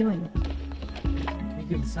 What was I doing? Can you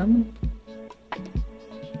give the salmon?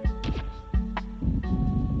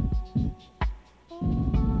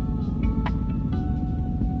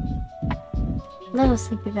 Little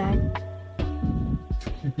sleepy bag.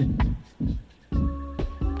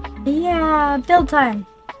 Eee. Yeah, build time.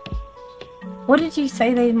 What did you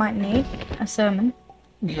say they might need? A sermon?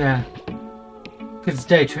 Yeah. Because it's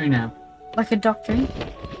day 2 now. Like a doctrine?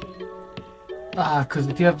 Because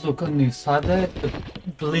if you have to look on the side there, the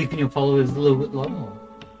belief in your followers is a little bit low.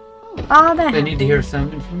 Oh, they're They need to hear a happy.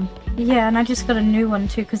 sermon from you. Yeah, and I just got a new one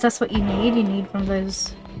too, because that's what you need. You need one of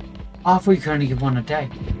those. I thought you could only give one a day.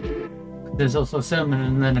 There's also a sermon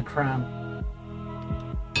and then a crown.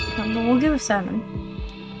 But we'll give a sermon.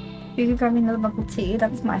 You can grab me another bubble tea.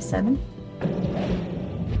 That's my sermon.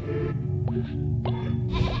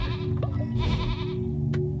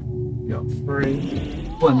 You got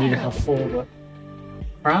 3. Well, need to have 4, but...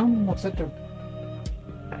 Crown? What's that do?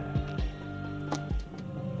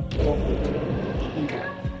 Okay.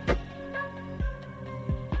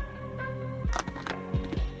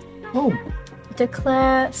 Oh!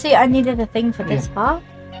 Declare. See, I needed a thing for this part.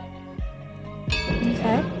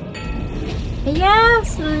 Okay.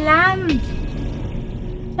 Yes, lamb!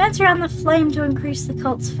 Dance around the flame to increase the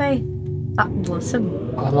cult's faith. That's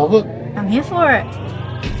awesome. I love it. I'm here for it.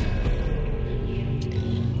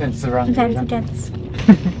 Dance around. Fancy dance.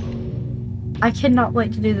 I cannot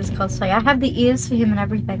wait to do this cosplay. I have the ears for him and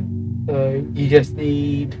everything. So you just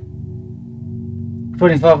need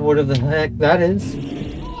 25 whatever the heck that is.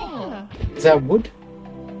 Is that wood?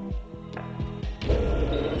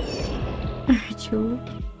 Ritual.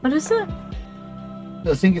 What is it?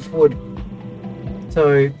 I think it's wood.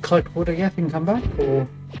 So collect wood, I guess, and come back, or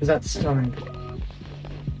is that stone?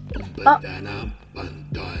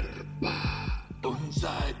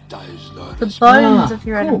 The bones of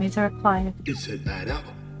your enemies are required.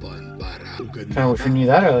 I wish I knew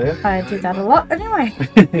that earlier. I do that a lot anyway.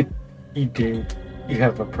 You do. You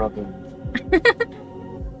have a problem.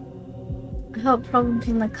 Help problems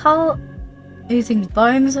in the cult. Using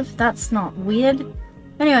bones if that's not weird.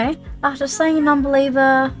 Anyway, after slaying a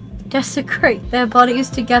non-believer, desecrate their bodies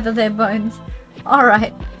to gather their bones.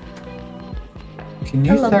 Alright. Can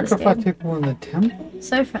you I love this sacrifice game. people in the temple?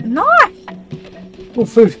 So fun. No! Oh,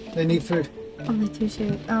 food. They need food. Oh, they do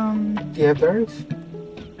too. Do you have berries?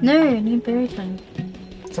 No, I need berry time.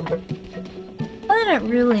 Something. Well, they don't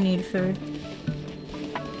really need food.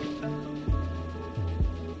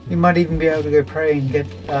 You might even be able to go pray and get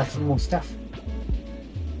some more stuff.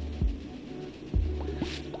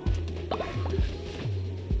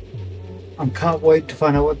 I can't wait to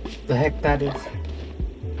find out what the heck that is.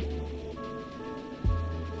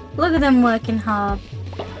 Look at them working hard.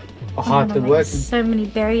 How hard they're working. So many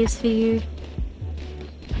berries for you.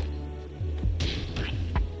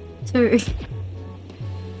 2.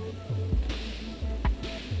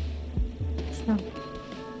 So.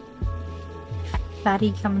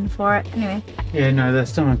 Fatty coming for it. Anyway, Yeah, no, their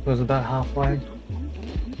stomach was about halfway.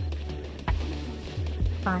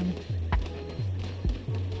 fine.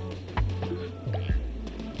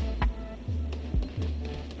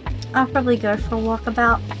 I'll probably go for a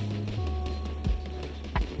walkabout.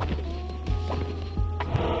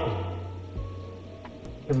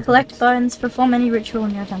 Collect bones, perform any ritual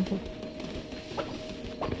in your temple.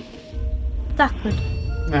 That good.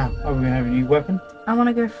 Now, are we going to have a new weapon? I want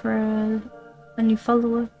to go for a new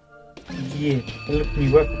follower. Yeah, a little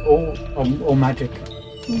new weapon. Or magic.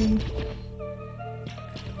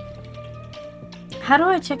 How do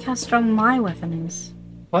I check how strong my weapon is?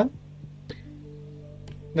 What?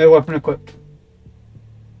 No weapon equipped.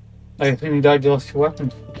 I assume you died, you lost your weapon.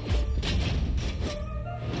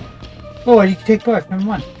 Oh, and you can take both, never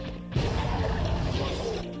mind.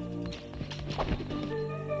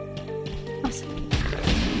 Awesome.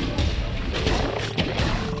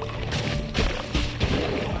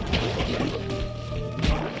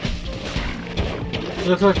 It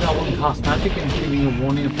looks like that one cast magic and giving you a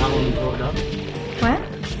warning of how long brought it up. Where?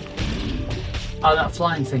 Oh, that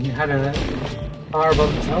flying thing, you had a fire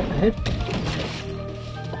above itself ahead.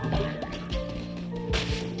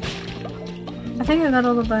 I think I got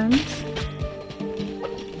all the bones.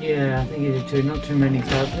 Yeah, I think you did too. Not too many,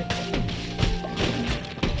 sadly.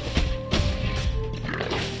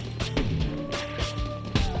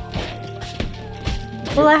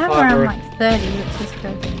 Well, I have around Fiber. like 30, which is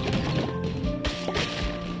good.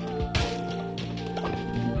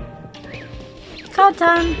 Card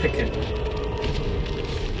time! Pick it.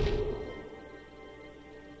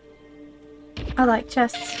 I like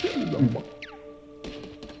chests.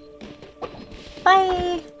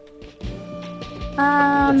 Bye!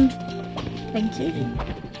 Thank you.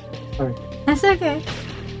 Sorry. That's okay.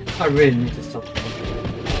 I really need to stop.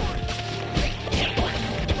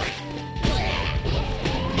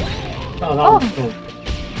 Oh, that was cool.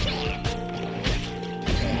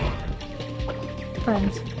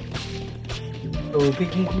 Friends. Oh,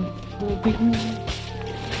 biggie.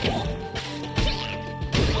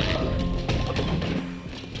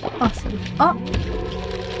 Awesome. Oh!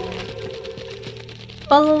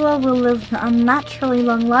 Follower will live an unnaturally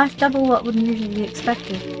long life, double what would usually be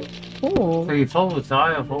expected. Ooh. So your followers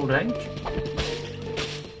die of old age?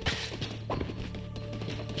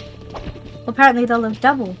 Well, apparently they'll live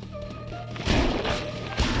double.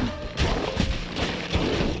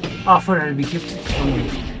 I thought it'd be gifted to me.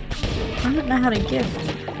 I don't know how to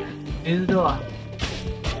gift. Neither do I.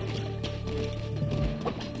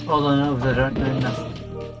 All I know is I don't know nothing.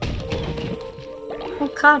 Oh,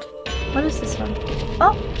 card. What is this one?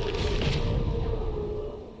 Oh!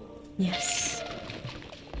 Yes.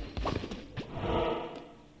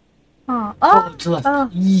 Oh, Follow to left. oh!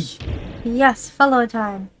 Yee. Yes, follow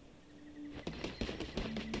time.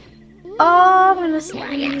 Oh, I'm gonna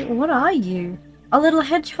see. What are you? A little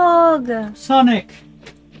hedgehog! Sonic!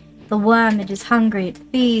 The worm, it is hungry, it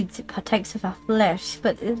feeds, it partakes of our flesh,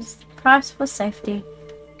 but it is the price for safety.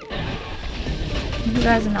 You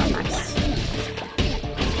guys are not nice.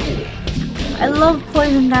 I love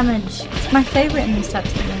poison damage. It's my favourite in these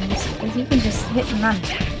types of games, because you can just hit and run.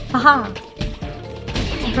 Haha!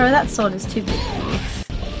 Bro, that sword is too big for you.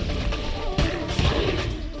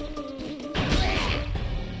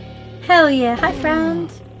 Hell yeah, hi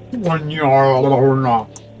friend! You're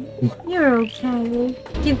You're okay.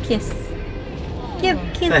 Give kiss. Give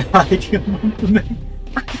kiss. Say hi to your mum for me.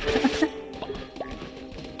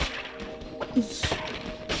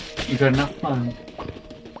 You got enough fun,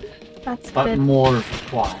 That's but good. more is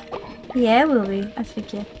required. Yeah, will we? I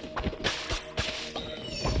figure.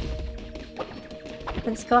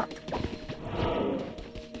 Let's go up.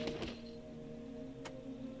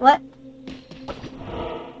 What?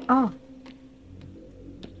 Oh.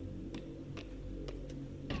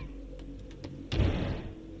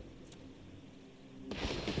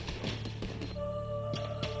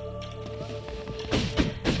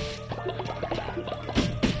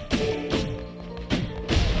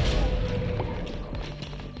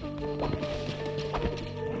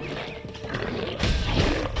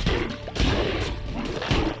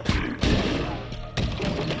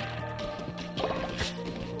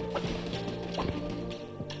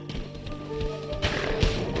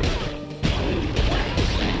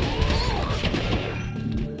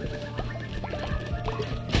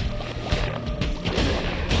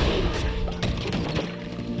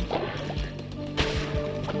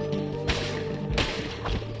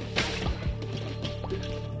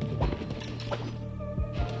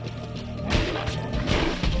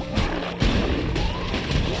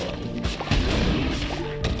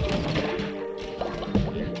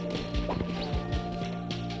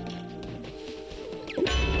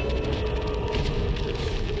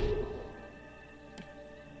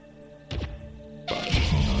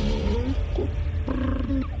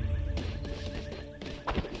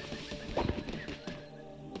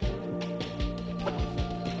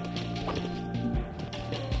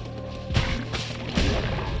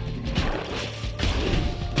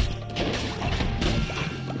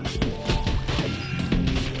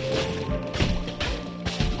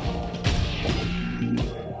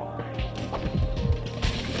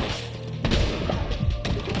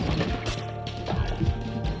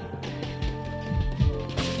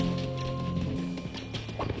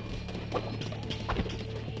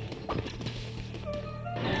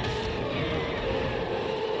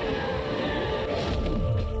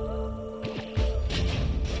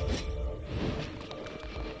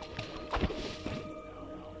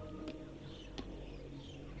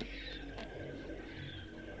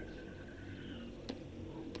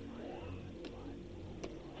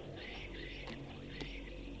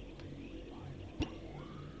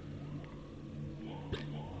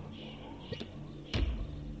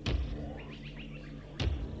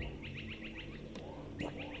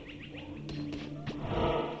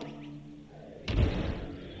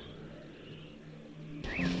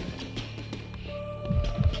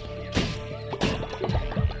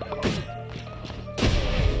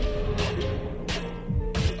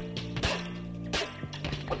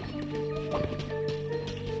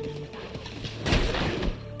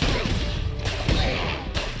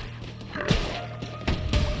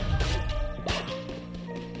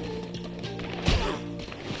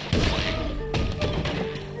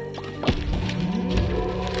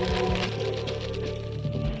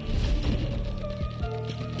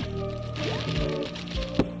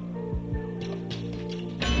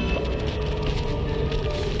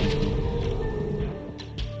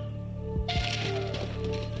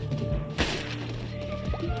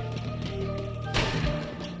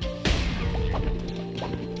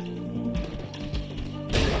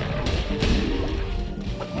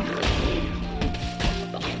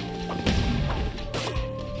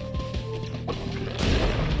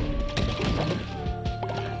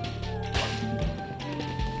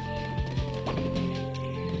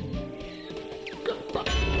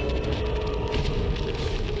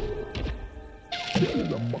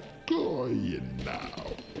 I'm going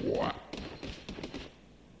now. What?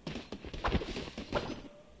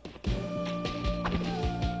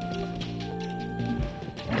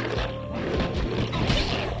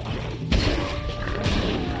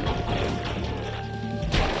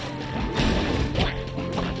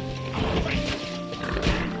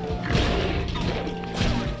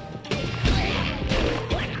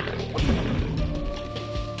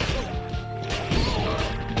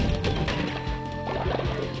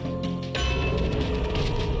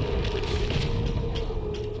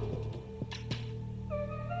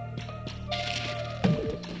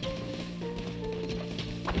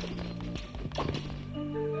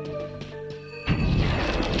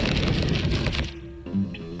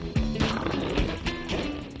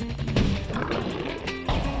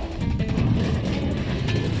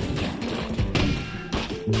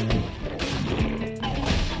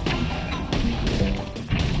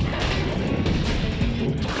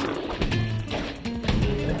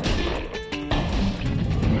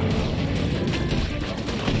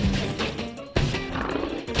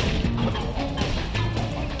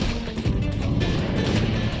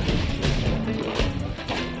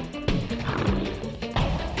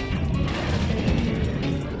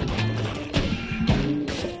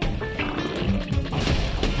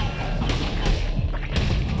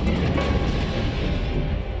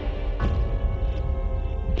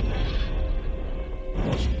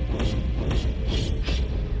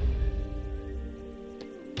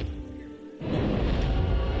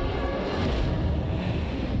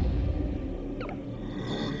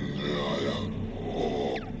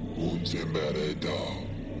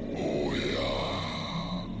 Oh yeah.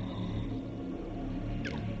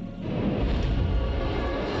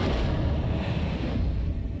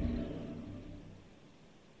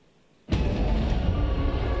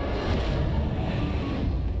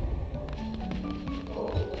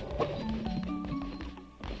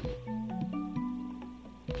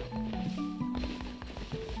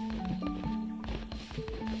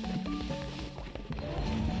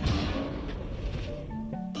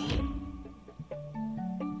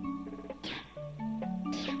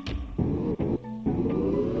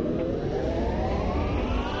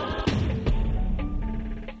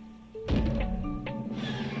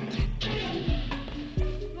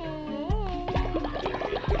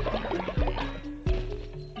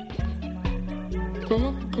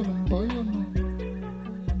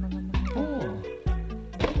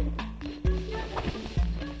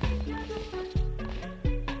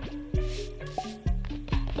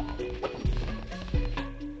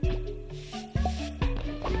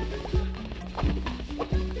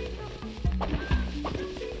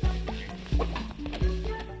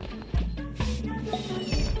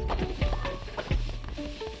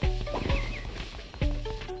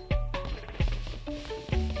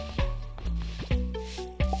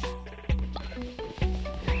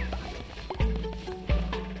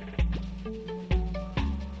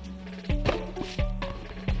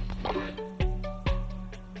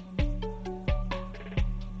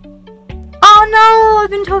 Oh no, I've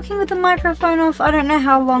been talking with the microphone off. I don't know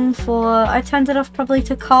how long for. I turned it off probably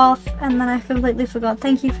to cough and then I completely forgot.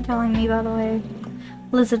 Thank you for telling me, by the way.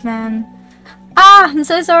 Lizard man. Ah, I'm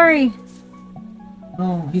so sorry.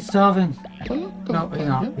 Oh, he's starving. No, he's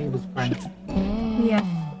not. He was Brent. Yeah.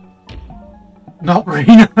 Not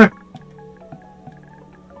Reno.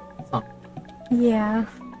 Oh. Yeah.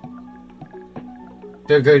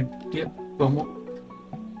 They're good. Yep. One more.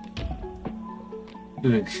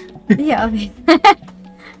 Do it. Yeah, okay.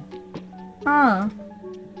 Oh.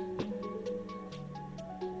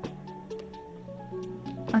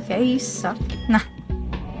 Okay, you suck. Nah.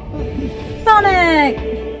 Sonic!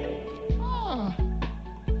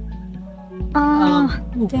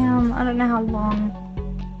 Oh, damn. I don't know how long.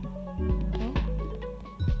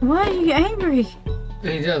 Why are you angry?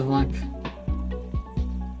 He does like.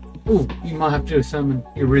 Oh, you might have to do a summon.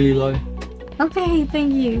 You're really low. Okay,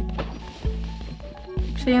 thank you.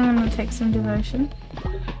 Actually, I'm gonna take some devotion.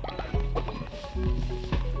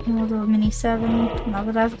 And we'll do a mini 7. Now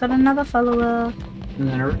that I've got another follower. And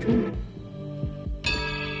then a ritual.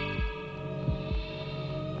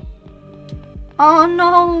 Oh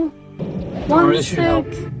no! One really should help.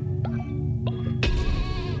 sick.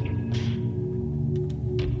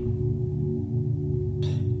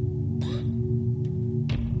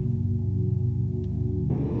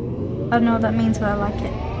 I don't know what that means, but I like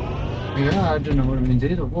it. Yeah, I don't know what it means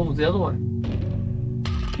either. What was the other one?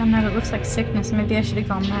 I don't know, it looks like sickness. Maybe I should have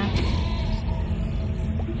gone there.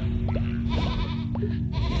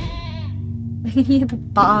 I can hear the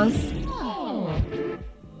bars.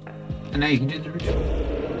 And now you can do the ritual.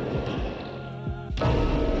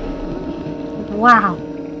 Wow.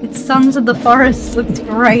 It's Sons of the Forest looks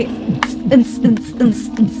great.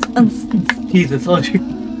 Jesus, aren't you?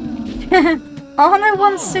 Oh no,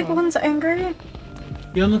 one's sick, one's angry.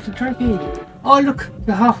 You're not a turkey. Oh look,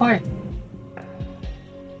 you're halfway.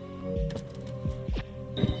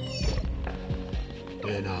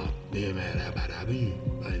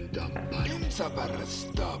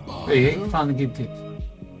 There you go, found the good tips.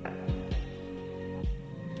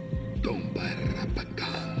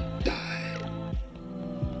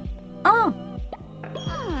 Oh.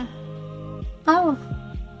 Oh.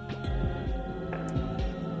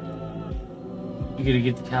 You gotta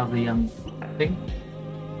get the cow the thing.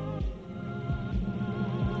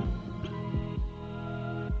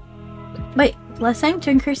 Wait, blessing. To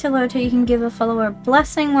increase your loyalty, you can give a follower a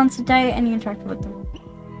blessing once a day and you interact with them.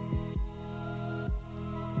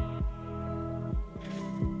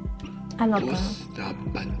 I love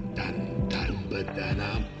that.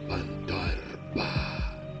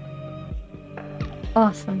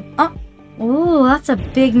 Awesome. Oh, ooh, that's a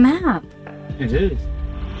big map. It is.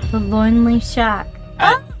 The Lonely Shack.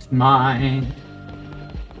 That's mine.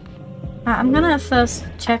 I'm gonna first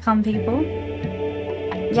check on people.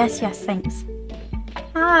 Yes, yes, thanks.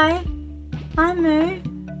 Hi. Hi, Moo.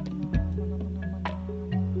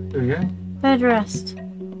 There we go. Bed rest.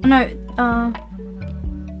 No,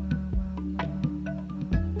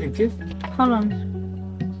 Thank you. hold on.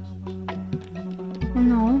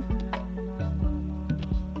 No.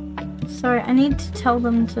 Sorry, I need to tell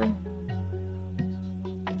them to...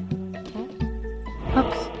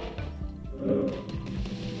 Oops.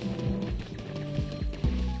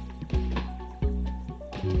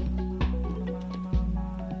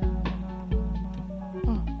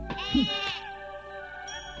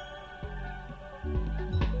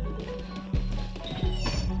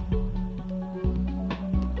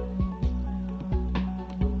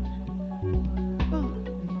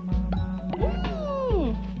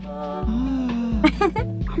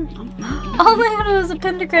 Oh my god, it was a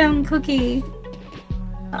pentagram cookie.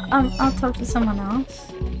 I'll talk to someone else.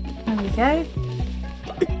 There we go.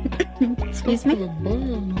 Excuse me.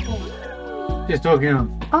 Just talking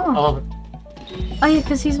on. Oh. Oh, Oh yeah,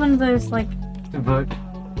 because he's one of those like. the vote.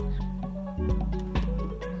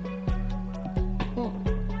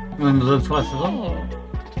 Remember the twice a lot?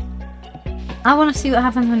 I want to see what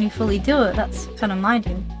happens when you fully do it. That's kind of my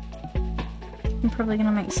deal. I'm probably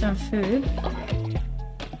gonna make some food.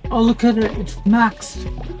 Oh, look at it. It's maxed.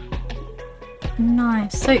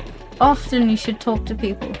 Nice. So often you should talk to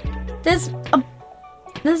people. There's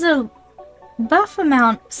a buff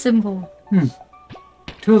amount symbol.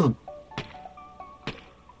 Two of them.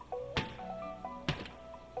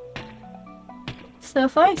 So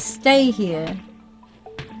if I stay here,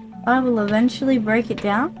 I will eventually break it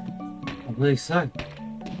down. I believe so.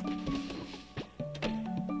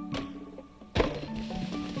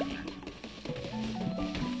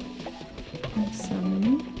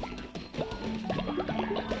 Awesome.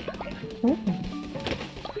 Ooh.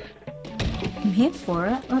 I'm here for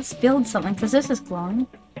it. Let's build something because this is glowing.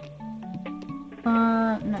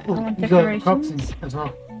 No, I Oh, want you got crops decorations. in as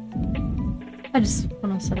well. I just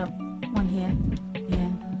want to set up one here.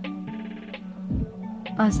 Yeah.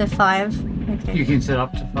 Oh, is there 5? Okay. You can set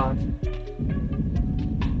up to 5.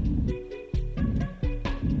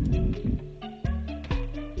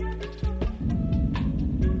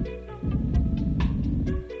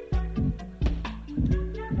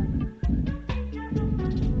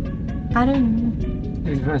 I don't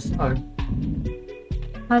know. You press O.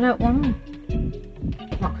 I don't want to.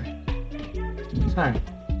 Okay. So,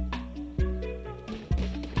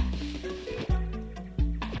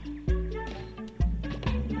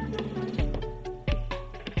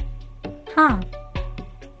 Huh.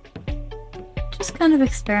 Just kind of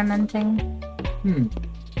experimenting.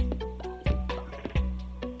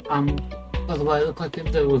 by the way, it looked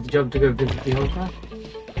like there was a job to go visit the altar.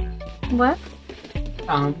 What?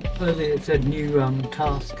 Earlier it said new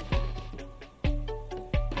task.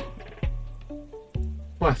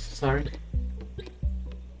 West, sorry.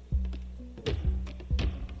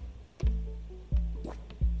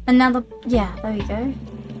 Another. Yeah, there we go.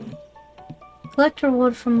 Collect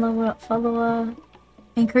reward from lower follower.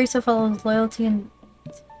 Increase a follower's loyalty and.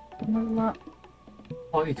 What?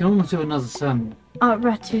 Oh, you can almost do another sermon. Oh,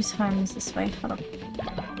 Ratu's home is this way. Hold on.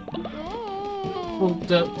 Well,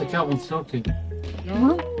 the cat wants to talk to you.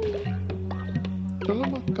 What?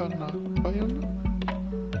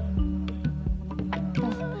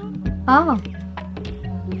 Oh.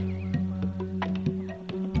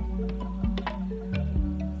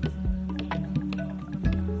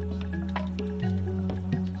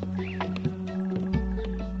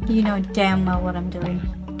 You know damn well what I'm doing.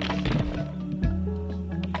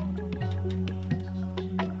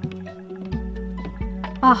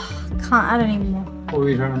 Oh, can't add any more. What were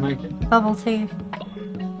you trying to make it? Bubble tea.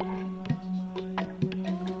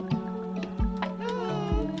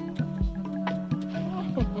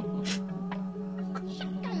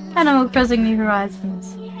 Animal Crossing New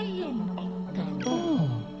Horizons.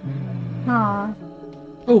 Ah,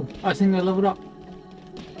 Oh, I think they leveled up.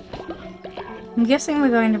 I'm guessing we're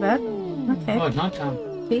going to bed. Okay. Oh, it's night time.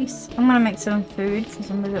 Peace. I'm gonna make some food because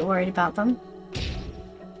I'm a bit worried about them.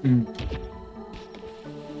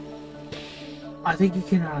 I think you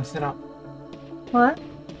can set up What?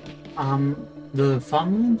 the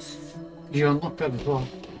fun rooms. You unlock that as well.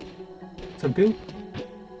 So build.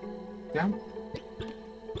 Down.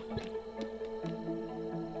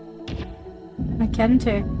 I can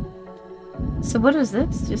too. So what is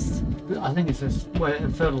this? Just I think it's just where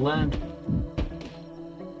further land.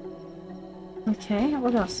 okay.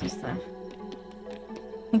 What else is there?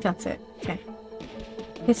 I think that's it. Okay.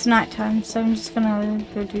 It's nighttime, so I'm just gonna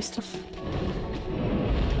go do stuff.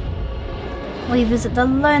 We visit the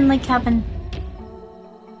lonely cabin.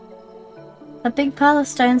 A big pile of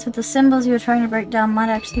stones with the symbols you were trying to break down might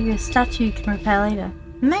actually be a statue you can repair later.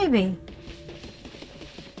 Maybe.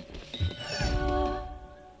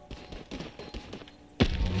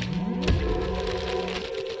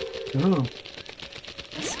 Ooh.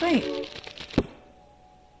 Sweet.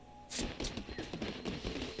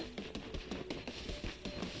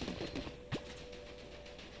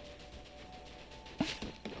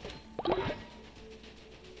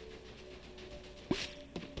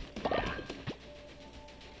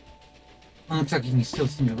 Looks like you can still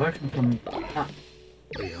see the version from that.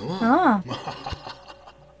 Ah.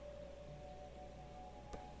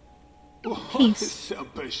 Peace.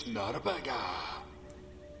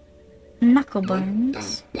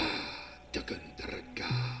 Knucklebones.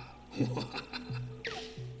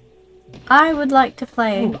 I would like to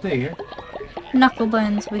play Oh, there you go.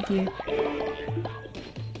 Knucklebones with you.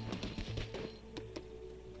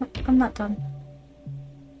 Oh, I'm not done.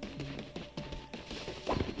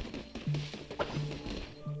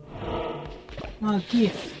 Oh,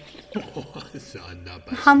 gift.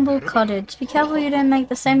 Humble cottage. Be careful you don't make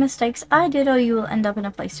the same mistakes I did or you will end up in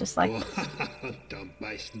a place just like this.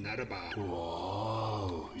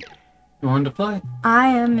 You want to play? I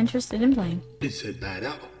am interested in playing. Is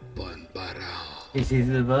he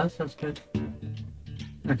the verse? That's good.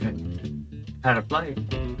 Okay. How to play?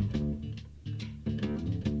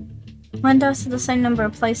 When dice of the same number are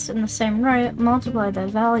placed in the same row, multiply their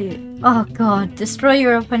value. Oh god, destroy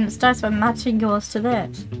your opponent's dice by matching yours to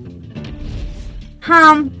theirs.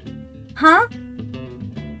 Huh?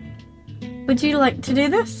 Would you like to do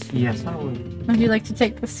this? Yes, I would. Would you like to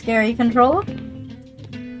take the scary controller?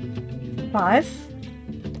 5.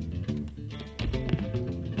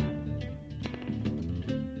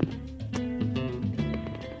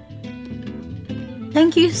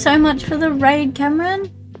 Thank you so much for the raid, Cameron.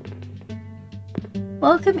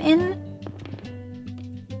 Welcome in.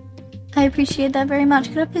 I appreciate that very much.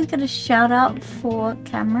 Could I please get a shout out for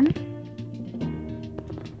Cameron?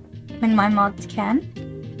 When my mods can.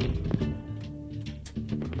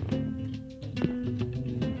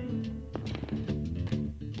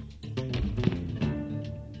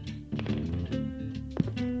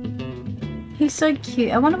 He's so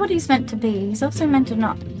cute. I wonder what he's meant to be. He's also meant to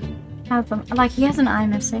not have them. Like, he has an eye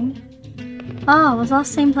missing. Oh, I was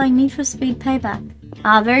last seen playing Need for Speed Payback.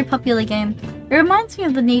 Ah, very popular game. It reminds me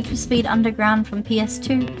of the Need for Speed Underground from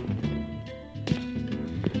PS2.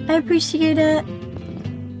 I appreciate it.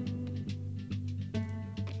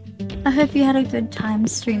 I hope you had a good time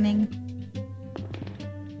streaming.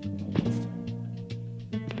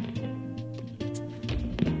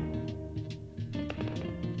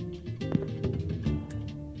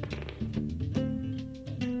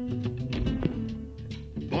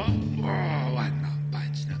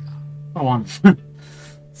 For once.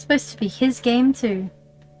 It's supposed to be his game too.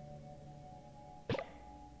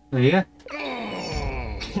 There you go.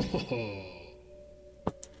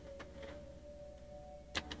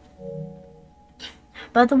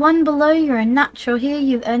 But the one below, you're a natural here,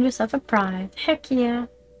 you've earned yourself a prize. Heck yeah.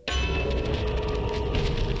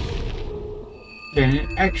 Getting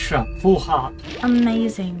an extra full heart.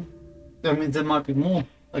 Amazing. That means there might be more.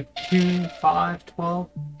 Like 2, 5, 12.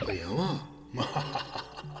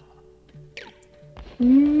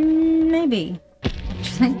 Maybe.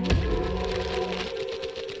 Actually.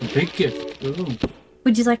 A big gift. Ooh.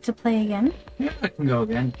 Would you like to play again? Yeah, I can go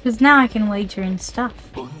again. Because now I can wager in stuff.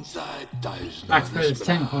 Max is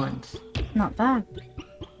 10 points. Not bad.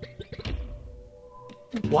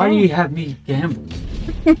 Why do you have me gamble?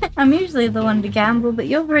 I'm usually the one to gamble, but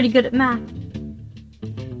you're pretty good at math.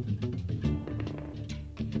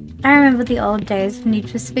 I remember the old days of Need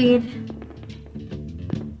for Speed.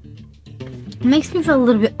 It makes me feel a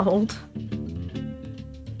little bit old.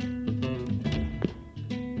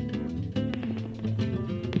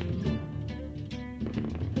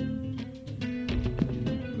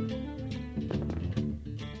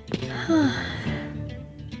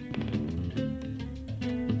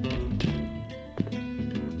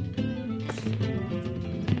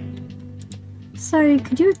 Sorry,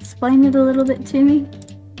 could you explain it a little bit to me?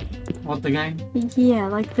 What, the game? Yeah,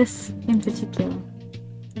 like this in particular.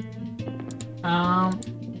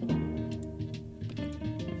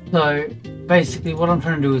 So basically what I'm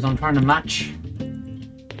trying to do is I'm trying to match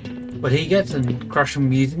what he gets and crush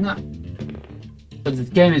him using that. But this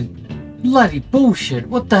game is bloody bullshit.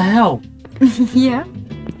 What the hell? Yeah.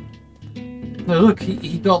 So look,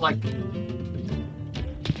 he got like 3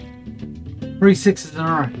 6s in a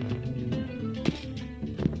row.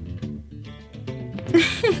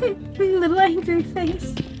 Little angry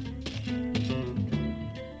face.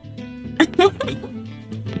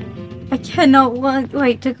 I cannot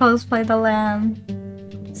wait to cosplay the Lamb.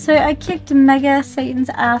 So I kicked Mega Satan's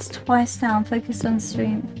ass twice now. I'm focused on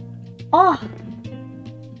stream. Oh!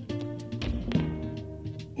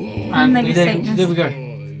 And Mega there Satanist. we go.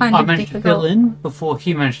 Kind I of managed to difficult. fill in before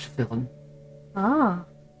he managed to fill in. Ah.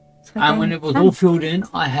 So And when it was all filled in,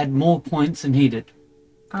 I had more points than he did.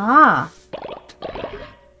 Ah.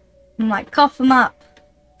 I'm like, cough him up.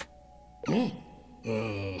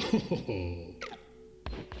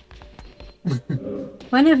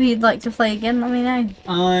 Whenever you'd like to play again, let me know.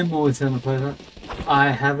 I'm always going to play that. I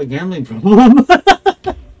have a gambling problem.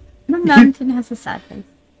 The mountain has a sad face.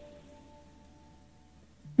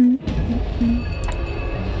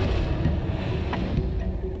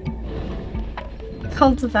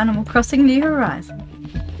 Cult of Animal Crossing New Horizon.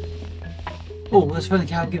 Oh, let's find the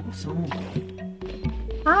cow and give it some more.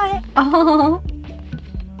 Hi. Oh.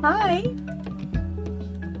 Hi. I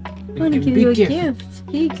want to give you a gift.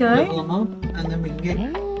 Here you Level go. them up, and then we can get...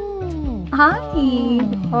 Hi.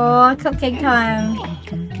 Oh, cupcake time.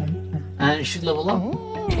 And it should level up.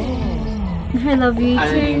 I love you And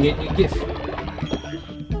then you can too. get your gift.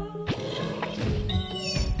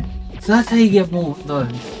 So that's how you get more of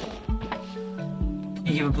those. Can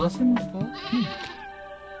you give a blessing? Can you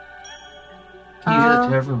do that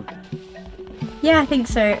to everyone? Yeah, I think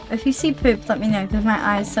so. If you see poop, let me know, because my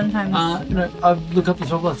eyes sometimes... No, look up the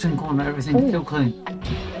top left-hand corner, everything's still clean.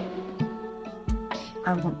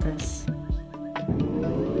 I want this.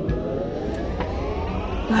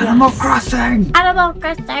 Animal Crossing! Animal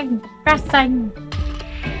Crossing! Crossing!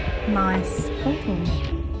 Nice. Oh.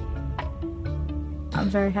 I'm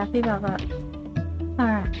very happy about that.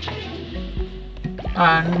 Alright.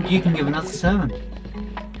 And you can give another sermon.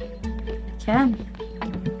 Can.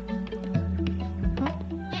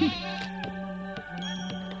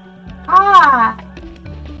 Ah!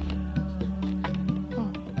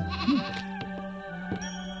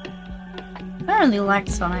 I don't really like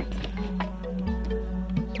Sonic.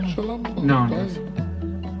 No one does.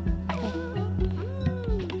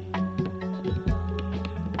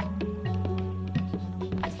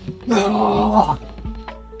 Oh,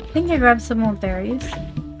 I think I grabbed some more berries.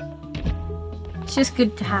 It's just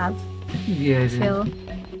good to have. yeah, it is. Feel.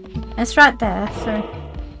 It's right there, so...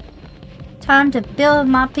 Time to build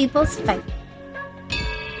my people's faith.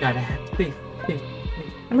 Gotta have beef.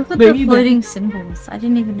 Look at Baby, the floating symbols. I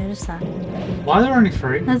didn't even notice that. Why are there only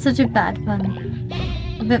 3? That's such a bad pun.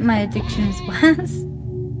 I bet my addiction is worse.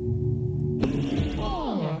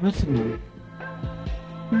 Missing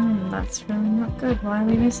one. That's really not good. Why are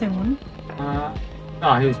we missing one?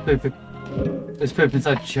 He was pooping. He was pooping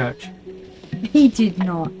inside the church. He did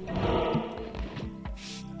not.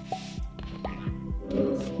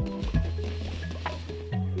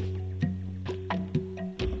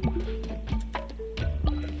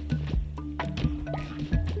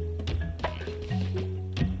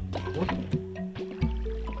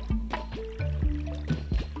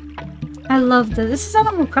 I love this. This is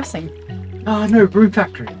Animal Crossing. Oh no, Broom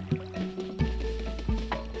Factory.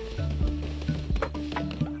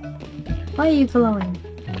 Why are you glowing?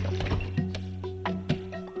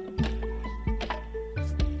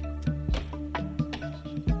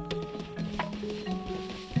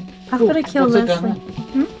 I've got to kill what's it done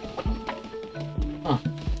Leslie. Oh.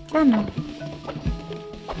 Candle.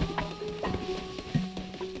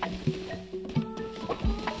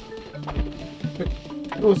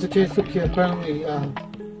 What was the chase took you apparently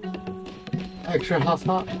extra half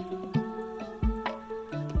heart?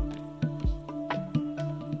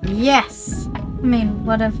 Yes! I mean,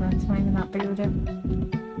 whatever. It's not even that big of a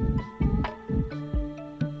deal.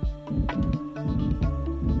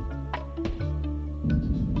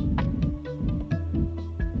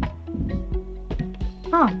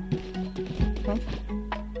 Oh. Okay.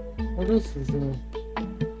 What else is there?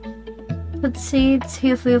 Put seeds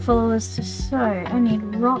here for your followers to sow. I need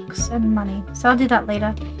rocks and money. So I'll do that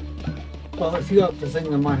later. Well, if you got the thing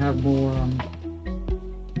that might have more,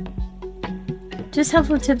 Just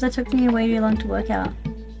helpful tip that took me way too long to work out.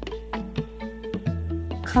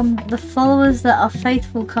 The followers that are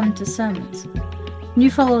faithful come to sermons. New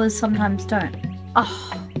followers sometimes don't. Oh.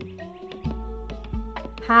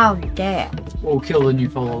 How dare. we'll kill the new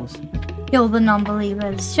followers. Kill the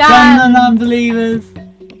non-believers. Damn Shut the non-believers!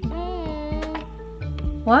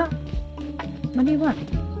 What? What do you want?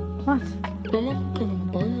 What?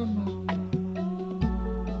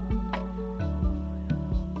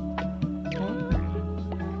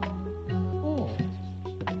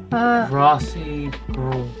 Grassy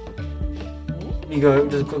grove. You go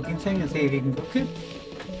to the cooking thing and see if you can cook it.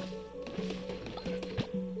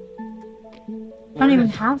 I don't even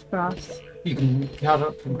have grass. You can cut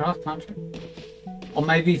up some grass, can't you? Or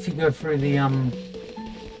maybe if you go through the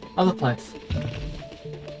other place.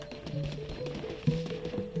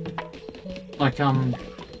 Like come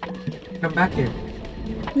back here.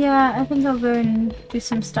 Yeah, I think I'll go and do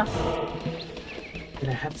some stuff. Did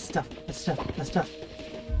I have stuff? The stuff.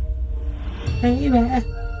 Hey there.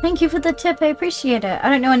 Thank you for the tip, I appreciate it. I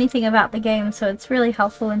don't know anything about the game, so it's really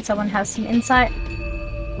helpful when someone has some insight.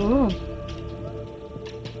 Ooh.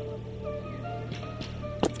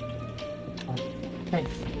 Hey.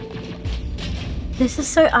 This is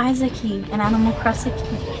so Isaac-y and Animal Crossing.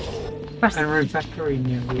 And Room Factory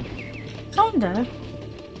near you. Kinda.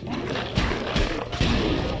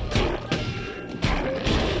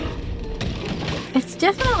 It's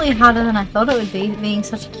definitely harder than I thought it would be, being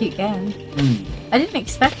such a cute game. I didn't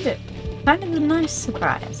expect it. Kind of a nice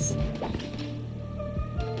surprise.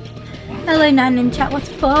 Hello, Nan in chat. What's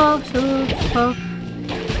for?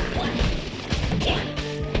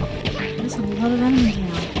 There's a lot of enemies now.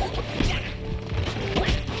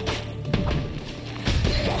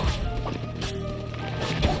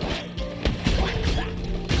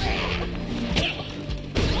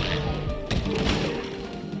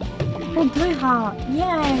 Oh, blue heart!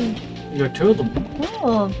 Yay! You got two of them.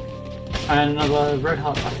 Oh, And another red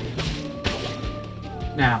heart.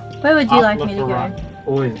 Now. where would you up, like left, me to or go? right.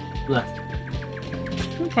 Always left.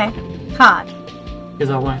 Okay. Card. Because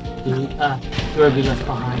I won't you won't be left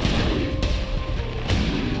behind.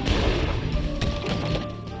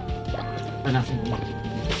 But nothing more.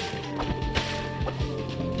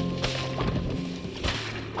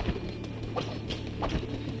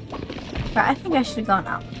 Right, I think I should have gone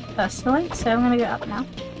up personally, so I'm gonna go up now.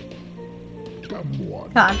 Come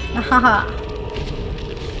on. Card. Haha.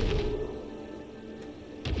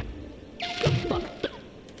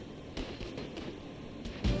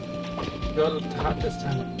 You got to heart this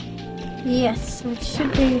time. Yes, it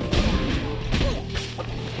should be.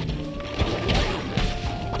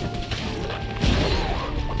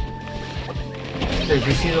 So did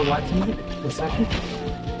you see the white symbol? The second?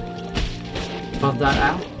 Above that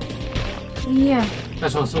out? Yeah.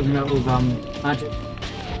 That's what I was talking about with magic.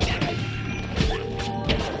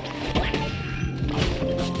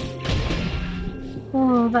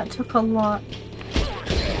 Oh, that took a lot.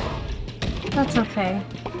 That's okay.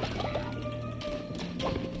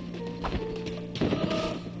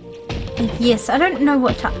 Yes, I don't know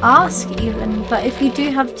what to ask even, but if you do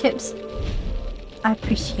have tips, I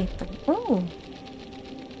appreciate them. Oh,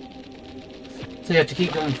 So you have to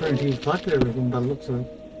keep going through until you've collected everything by the looks of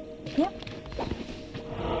it. yep.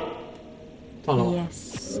 Follow.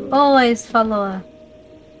 Yes. Always follower.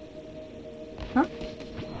 Huh?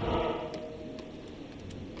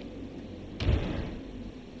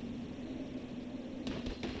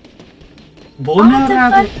 Born out the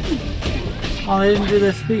rabbit! button. Oh, they didn't do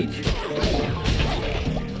their speech.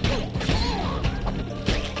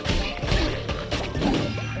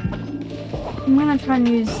 I'm gonna try and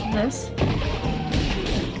use this.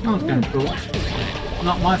 That was kind of cool.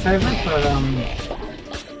 Not my favourite, but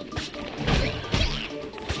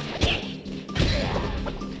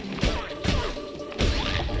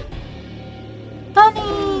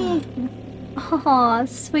Bunny! Oh,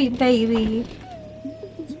 sweet baby.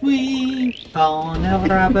 sweet born out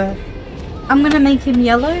rabbit. I'm gonna make him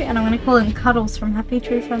yellow and I'm gonna call him Cuddles from Happy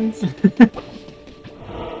Tree Friends.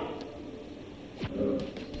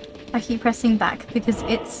 I keep pressing back because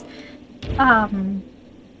it's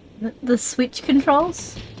the switch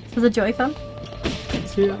controls for the Joy-Con.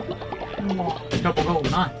 See ya. Double goal,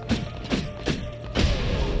 nice.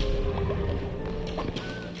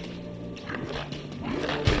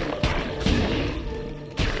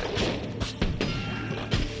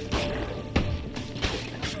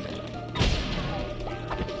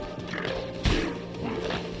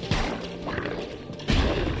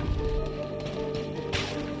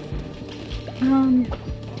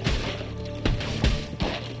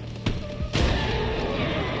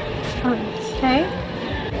 Okay.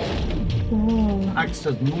 Ooh, Axe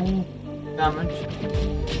does more damage.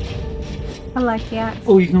 I like the axe.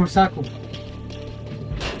 Oh, you can recycle.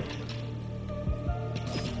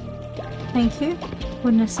 Thank you.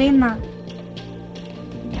 Wouldn't have seen that.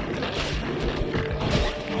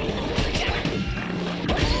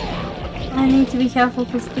 I need to be careful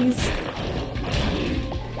because these...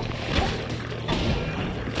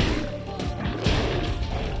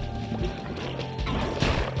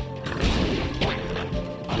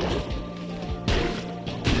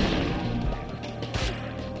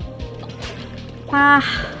 Ah.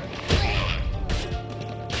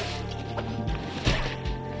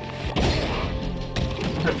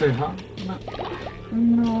 Hopefully, huh?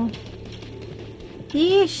 No.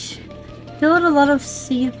 Yeesh. Build a lot of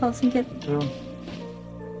seed pots and get... No.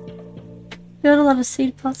 Build a lot of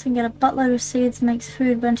seed pots and get a buttload of seeds makes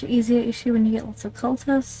food a bunch of easier issue when you get lots of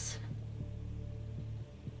cultists.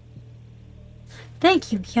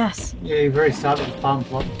 Thank you, yes. Yeah, you've already started the farm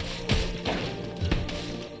plot.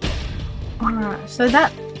 Alright, so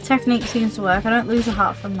that technique seems to work. I don't lose a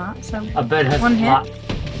heart from that, so A bed has one hit. flat.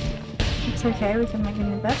 It's okay, we can make a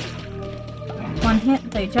new bet. One hit,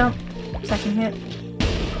 they jump. Second hit.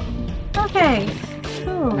 Okay,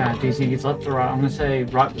 cool. Now, do you think it's left or right? I'm gonna say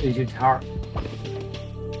right is your turret.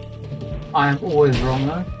 I am always wrong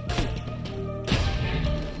though.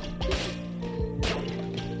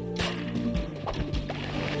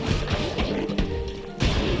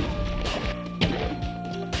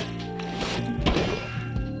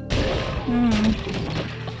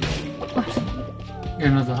 What?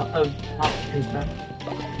 Another half piece back.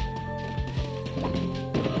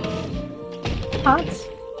 Hearts?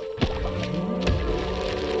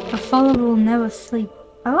 A follower will never sleep.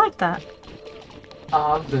 I like that.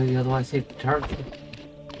 I'll go the other way, see if the turret.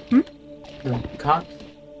 Hmm? The cart.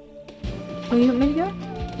 Where you want me to go?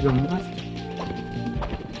 You go left.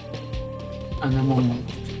 And then one more.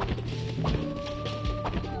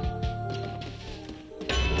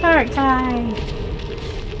 Turret guy!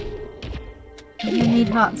 You need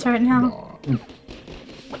hearts right now.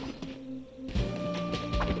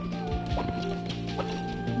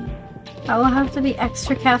 I will have to be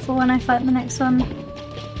extra careful when I fight the next one.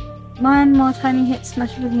 Mine more tiny hits,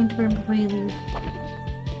 smash everything into room before you leave.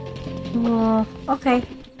 Oh, okay.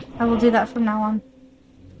 I will do that from now on.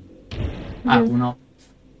 I will not.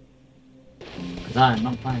 Because I am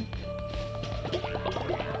not playing.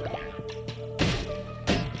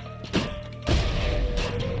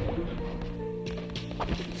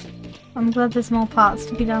 I'm glad there's more parts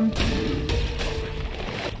to be done.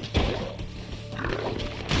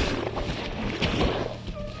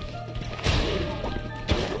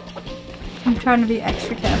 I'm trying to be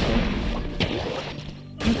extra careful.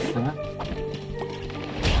 Thanks for that.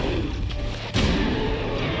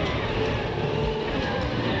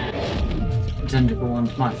 The tentacle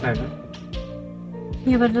one's my favourite.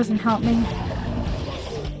 Yeah, but it doesn't help me.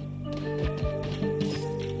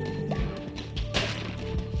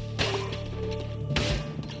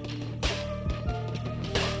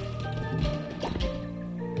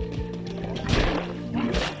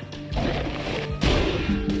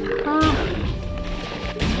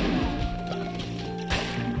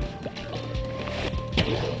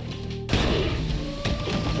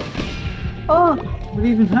 Oh, What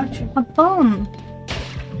even hurt you? a bone!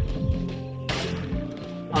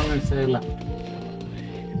 I'm going to say left.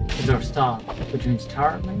 Is there a star between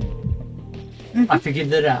star and me? I figured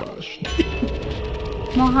that out.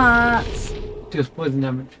 More hearts. Just poison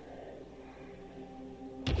damage.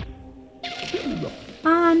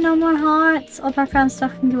 Ah, no more hearts. All background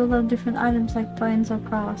stuff can do a lot of different items like bones or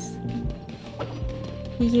grass.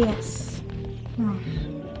 Yes. Oh.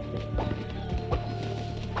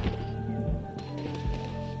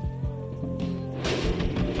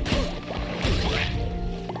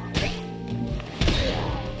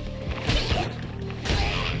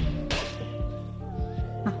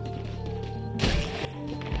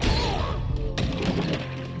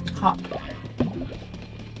 Hop.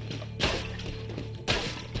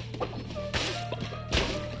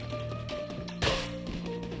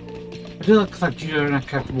 I feel like you don't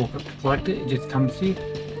have to walk up to collect it, it just comes to you.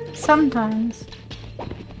 Sometimes.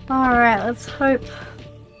 Alright, let's hope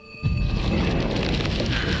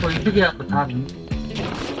you figure out the pattern.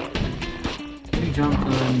 You jump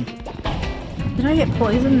and then... Did I get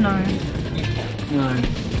poisoned? No. No.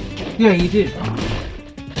 Yeah, you did. I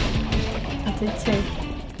did too.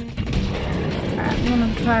 Alright, I'm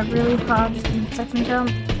gonna try really hard in the second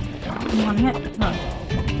jump. One hit. No.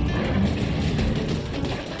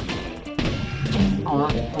 Oh,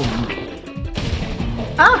 that's cool.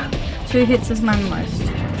 Ah! 2 hits is my most.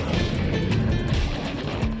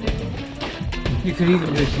 You could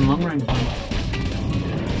even do some long range ones.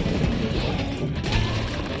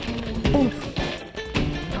 Oof.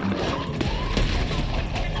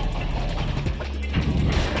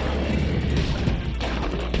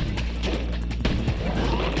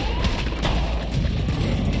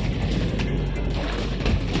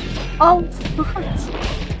 Oh,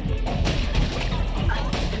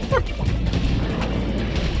 what?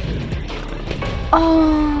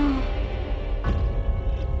 Oh.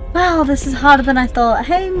 Wow, this is harder than I thought.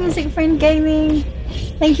 Hey, Music Friend Gaming.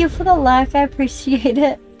 Thank you for the like, I appreciate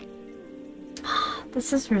it.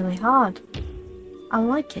 This is really hard. I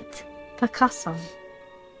like it. Picasso.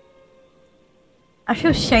 I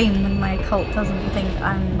feel shame when my cult doesn't think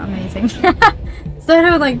I'm amazing. So I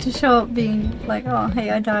don't like to show up being like, oh, hey,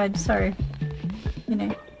 I died, sorry. You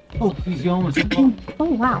know. Oh, he's almost Oh,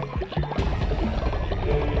 wow.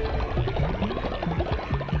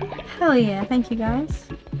 Hell yeah, thank you guys.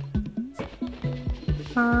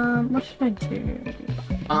 What should I do?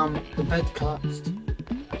 The bed collapsed.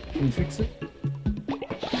 Can you fix it?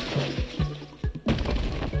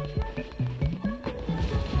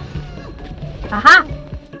 Aha!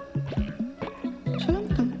 Suena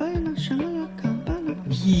la campana, suena la campana.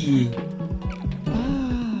 Yeah.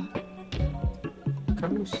 Ah,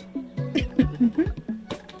 Carlos.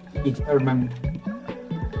 Yes, I remember.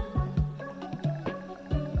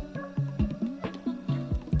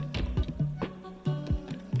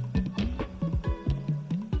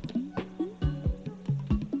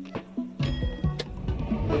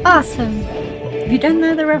 Awesome! If you don't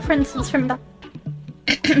know the references from the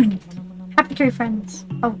Happy Tree Friends.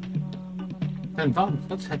 Oh, And fun.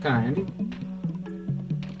 That's heck of handy.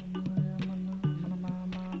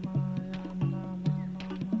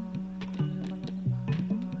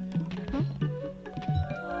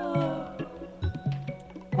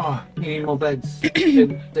 Oh, you need more beds.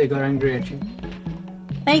 they got angry at you.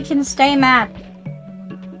 they can stay mad.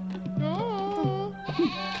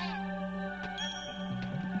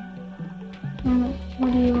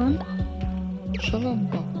 What do you want?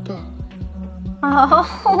 Shalambaka.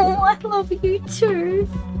 Oh, I love you too.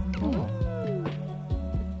 Oh.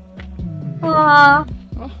 Ah,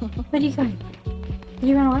 where are you going? Are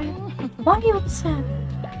you run away? Why are you upset?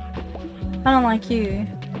 I don't like you.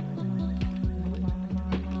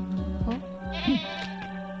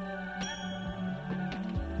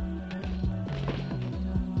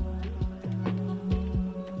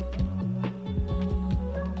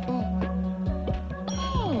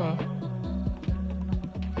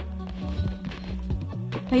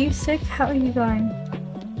 Are you sick? How are you going?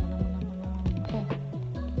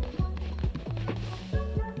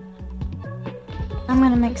 I'm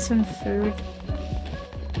gonna make some food.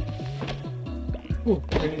 Oh,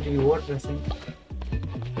 I need to get water, I think.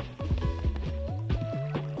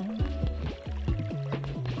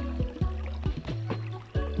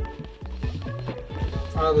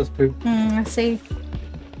 Oh, there's poop. I see.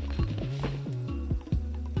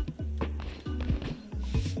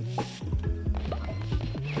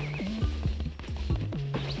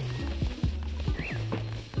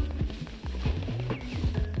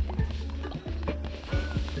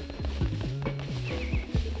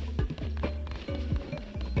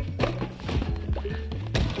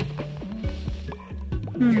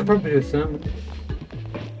 You could probably do some.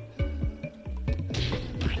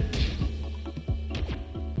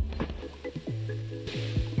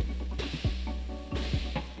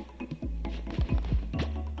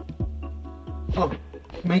 Oh,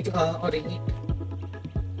 make Oddie eat.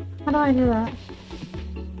 How do I do that?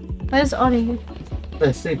 Where's Oddie?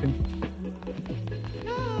 They're sleeping.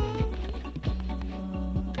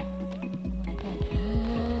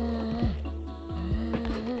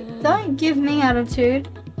 Don't give me attitude.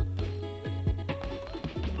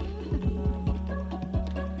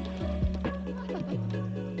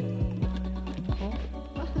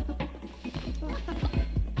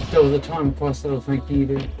 There was a time cost that I was making you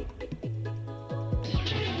do.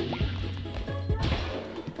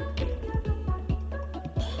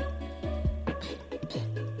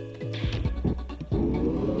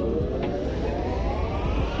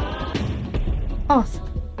 Oh.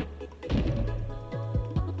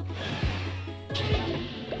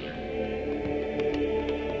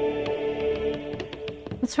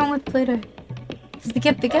 What's wrong with Pluto? Does it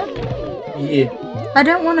get bigger? Yeah. I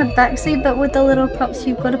don't want a backseat, but with the little cups,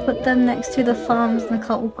 you've got to put them next to the farms and the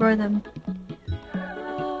cult will grow them.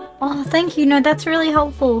 Oh, thank you. No, that's really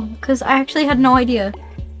helpful because I actually had no idea.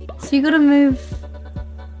 So you got to move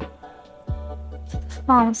to the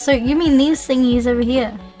farm. So you mean these thingies over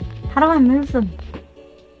here? How do I move them?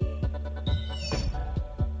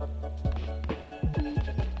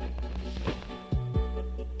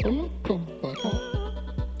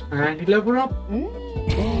 And you level up.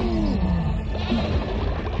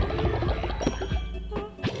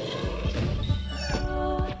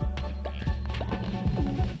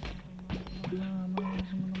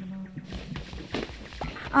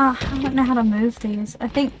 I don't know how to move these. I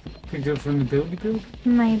think You do it from the build.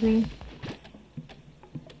 maybe.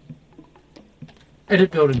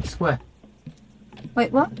 Edit building square.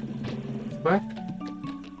 Wait, what? Square.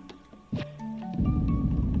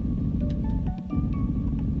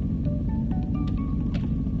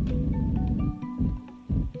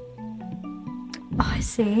 Oh, I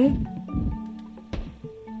see.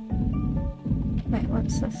 Wait,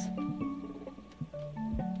 what's this?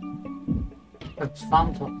 That's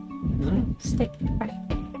farm top, isn't it? Stick. Right.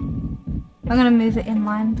 I'm gonna move it in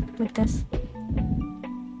line with this.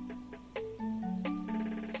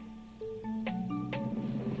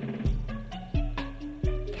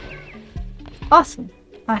 Awesome.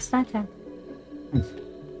 Last night time.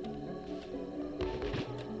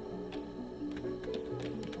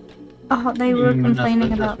 Oh, they were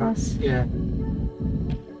complaining about us. Yeah.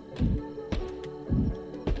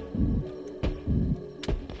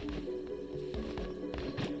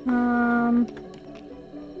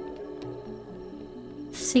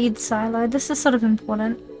 Seed silo. This is sort of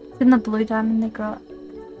important. It's in the blue diamond they got.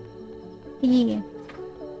 Yeah.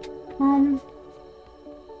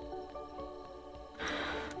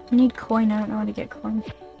 I need coin. I don't know how to get coin.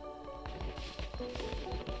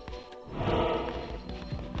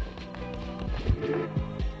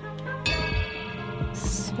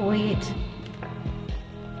 Sweet.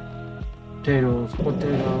 Potatoes,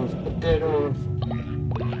 potatoes, potatoes.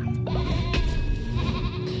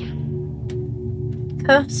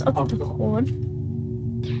 Curse of the Horde.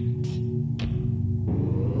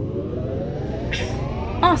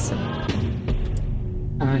 Awesome.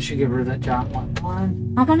 And I should get rid of that giant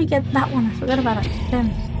one. I want to get that one. I forgot about it.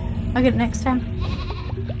 Damn. I'll get it next time.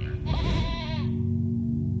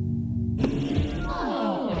 Do you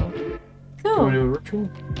want to Cool. do a ritual?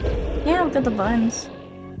 Yeah, I've got the bones.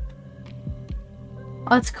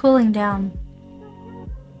 Oh, it's cooling down.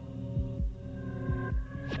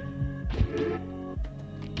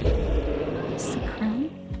 It's the crown.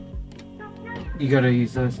 You gotta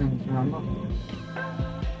use those things, remember?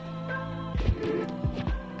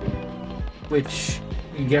 Which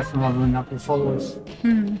you get from leveling up your followers.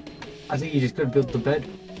 I think you just gotta build the bed.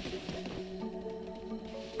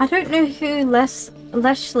 I don't know who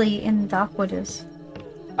Leslie in Darkwood is.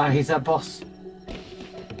 He's that boss.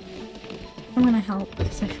 I'm gonna help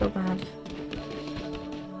because I feel bad.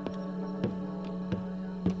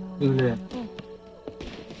 Who there?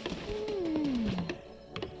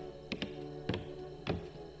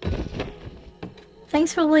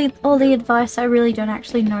 Thanks for all the advice. I really don't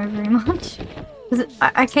actually know very much. 'Cause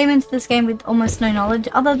I came into this game with almost no knowledge,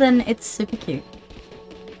 other than it's super cute.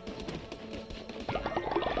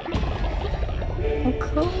 Oh,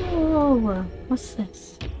 cool. What's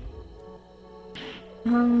this?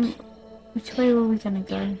 Which way were we gonna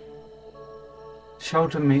go?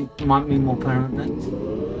 Shelter might mean more permanent things.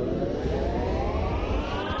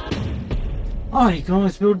 Oh, you can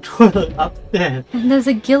always build a toilet up there. And there's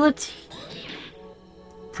a guillotine.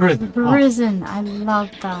 Prison. Prison. I love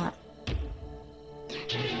that.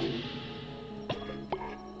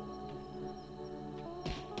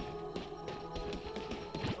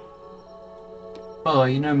 Oh,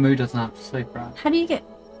 you know Moo doesn't have to sleep, right? How do you get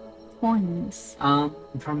coins?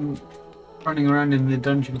 From running around in the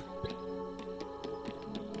dungeon.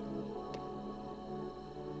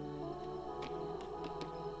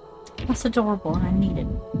 That's adorable and I need it.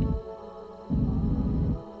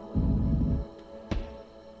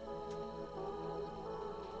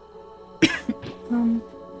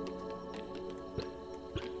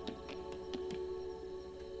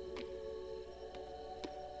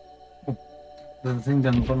 There's a thing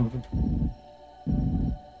down the bottom of it.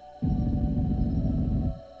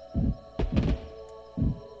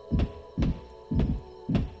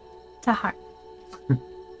 It's a heart.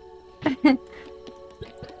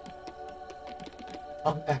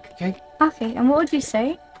 I'll be back, okay? Okay, and what would you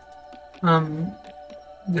say?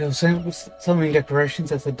 There was so many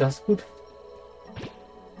decorations as a dustwood.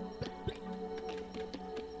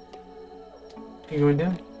 You going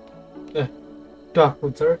down? The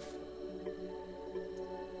Darkwood's Earth.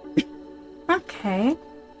 Okay.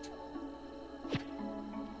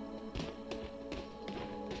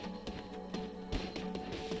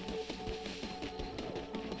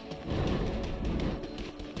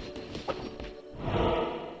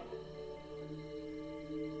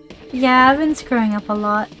 Yeah, I've been screwing up a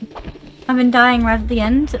lot. I've been dying right at the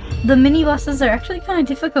end. The mini bosses are actually kind of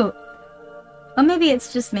difficult. Or maybe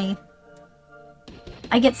it's just me.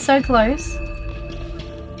 I get so close.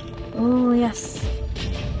 Oh, yes.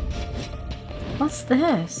 What's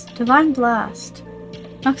this? Divine Blast.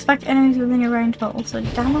 Knocks back enemies within your range while also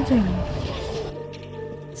damaging.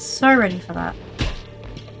 So ready for that.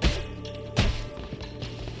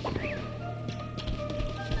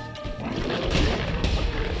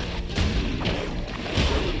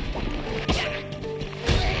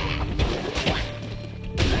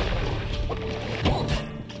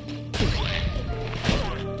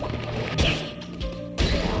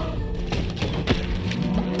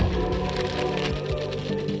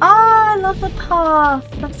 Oh, I love the path.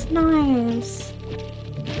 That's nice.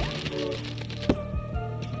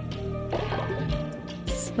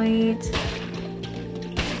 Sweet.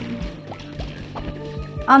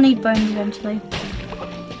 I'll need bones eventually.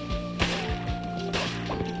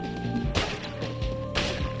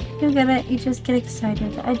 You get it, you just get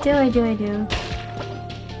excited. I do.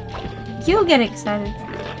 You get excited.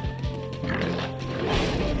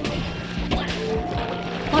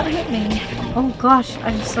 What hit me? Oh gosh,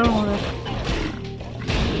 I just saw all of it.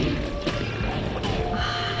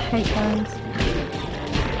 I hate those.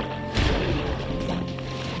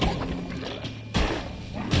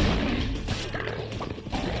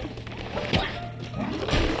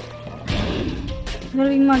 I'm gotta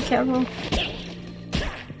be more careful.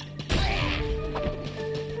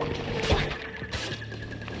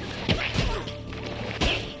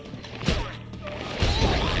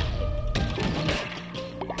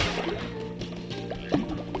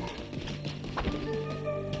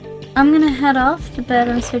 I'm gonna head off to bed,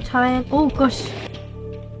 I'm so tired. Oh gosh.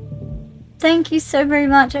 Thank you so very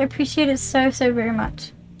much. I appreciate it so very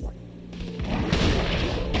much.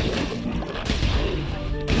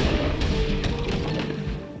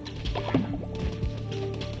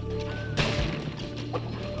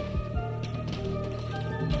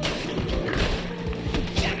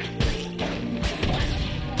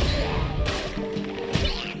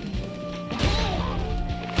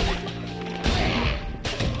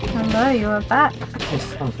 Hello, you are back.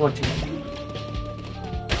 Yes, I was watching.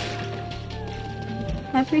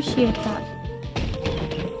 I appreciate that.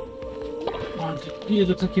 Oh, you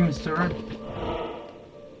look like you missed a run.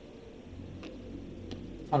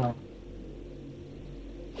 Hello.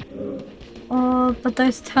 Oh, but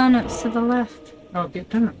those turnips to the left. Oh, get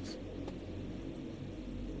turnips.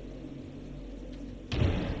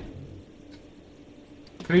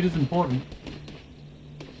 Food is important.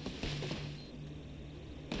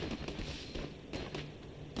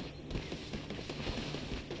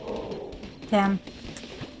 Damn.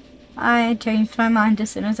 I changed my mind as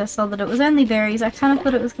soon as I saw that it was only berries. I kind of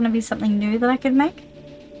thought it was going to be something new that I could make.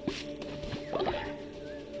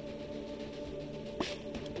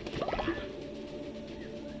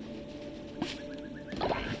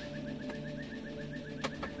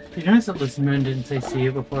 You notice that this moon didn't say see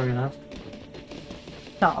you before he left?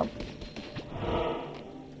 Stop.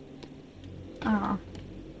 Oh.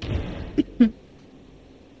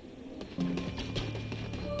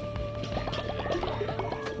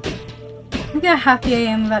 Look how happy I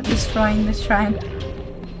am about destroying this shrine.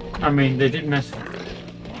 I mean, they did mess with it.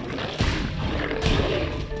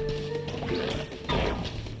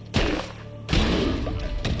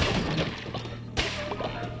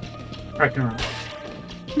 Ragnarok.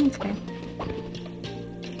 Okay.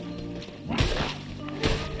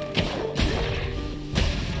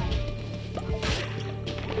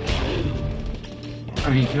 I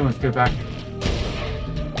mean, you can always go back.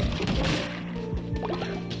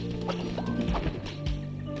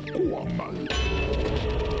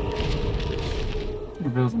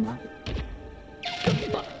 Reveals them that.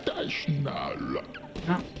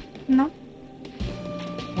 No. No?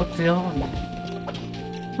 What's the other one?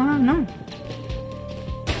 I don't know.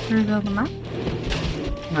 Reveal the map?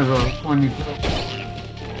 No, the one you could.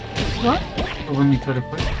 What? The one you could have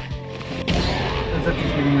put. Is that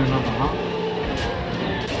just giving you another heart?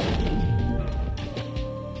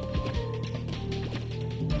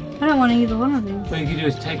 I don't want either one of these. What you can do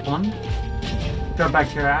is take one, go back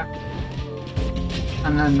to your app,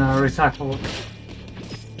 and then recycle it.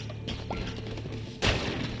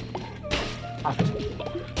 After.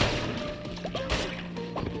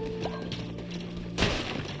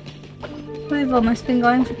 We've almost been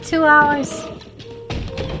going for 2 hours.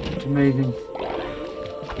 It's amazing.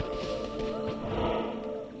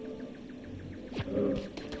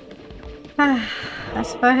 I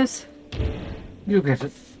suppose. You get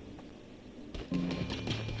it.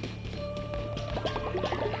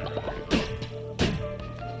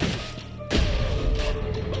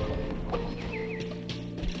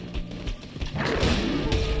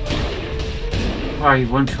 Right,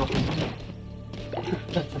 one shot.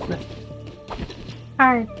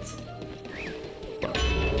 Alright.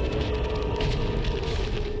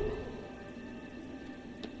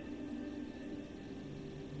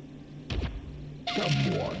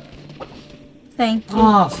 Thank you.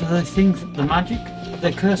 Ah, so those things, the magic,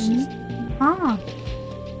 they're curses. Ah.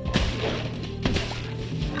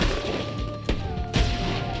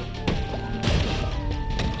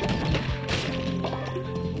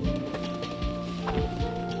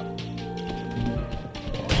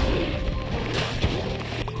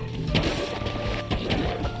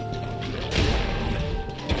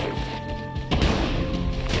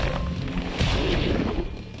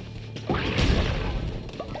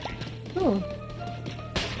 Ooh.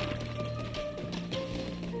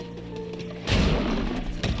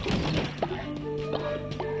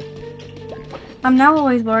 I'm now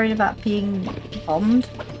always worried about being bombed.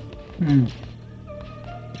 Hmm.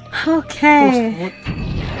 Okay. What?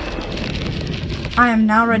 I am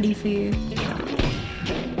now ready for you.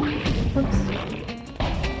 Oops.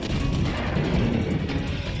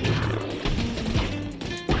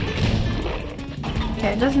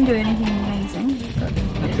 Okay, it doesn't do anything amazing, but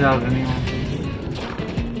Without anyone.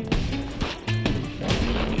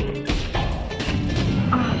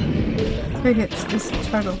 who hits this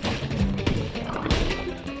turtle?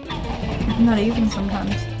 Not even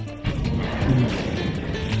sometimes.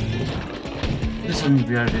 This one will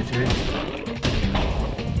be able to do.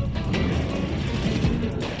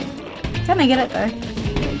 Can I get it though?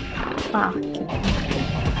 Fuck.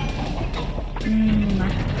 I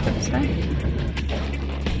hope so.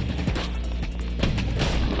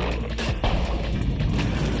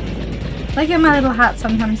 Look at my little hat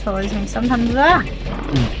sometimes follows me, sometimes No,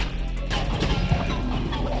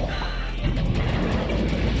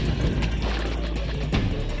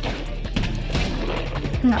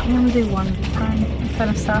 I'm gonna do one this time. I'm kind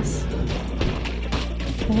of sus.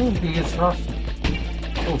 Oh, he gets lost.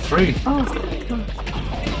 Oh, 3. Oh, God.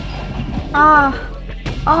 Ah.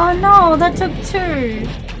 Oh no, that took 2.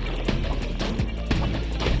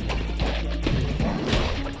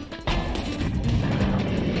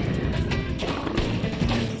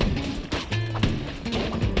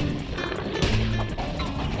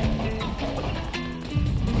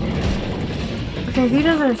 Okay, who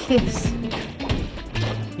does a kiss?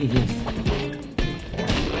 He is.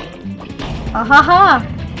 Ah ha ha!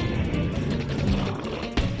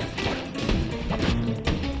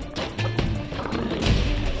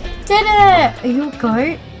 Did it! Are you a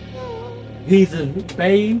goat? He's a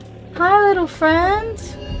babe. Hi, little friend.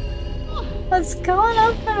 What's going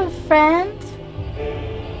on, little friend?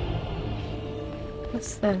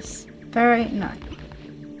 What's this? Very no.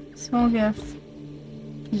 Small gift.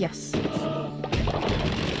 Yes.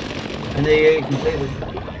 And there you completed.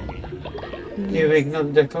 You make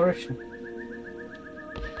another decoration.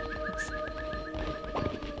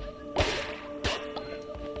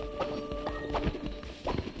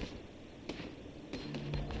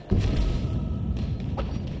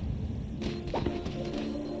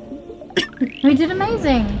 We did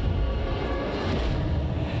amazing.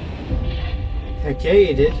 Okay,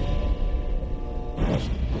 you did.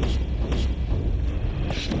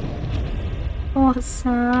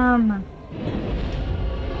 Awesome.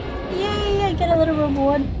 Yay, I get a little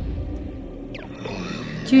reward.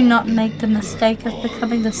 Do not make the mistake of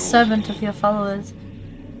becoming the servant of your followers.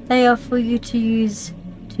 They are for you to use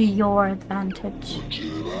to your advantage.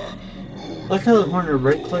 Like how there's one in a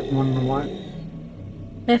red clip and one in the white.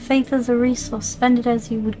 Their faith is a resource. Spend it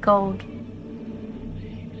as you would gold.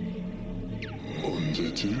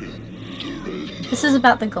 This is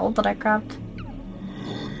about the gold that I grabbed.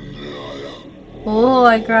 Oh,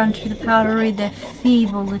 I ground through the power to read their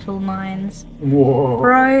feeble little minds. Whoa.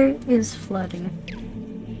 Bro is flirting.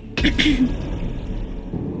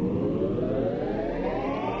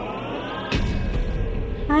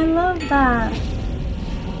 I love that.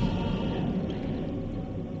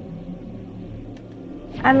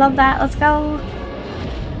 I love that. Let's go.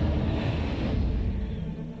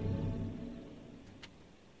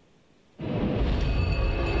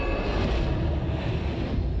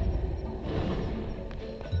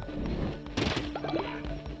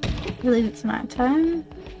 I believe it's night time.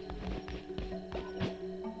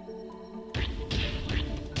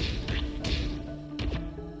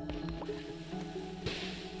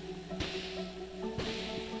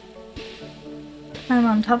 I'm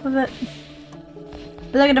on top of it.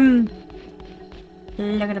 Look at him.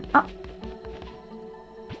 Look at him. Oh.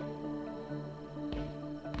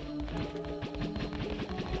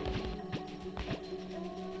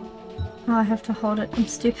 Oh, I have to hold it. I'm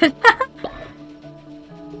stupid.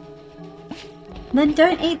 Then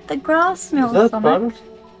don't eat the grass milk. Is that spiders?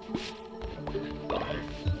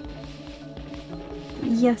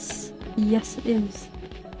 Yes. Yes, it is.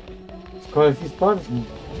 It's quite a few spiders in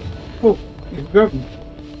there. Oh, you can grab them.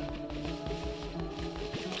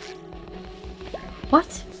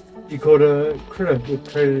 What? You caught a critter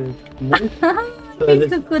with created more. You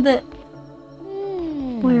cook with it.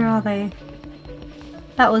 Where are they?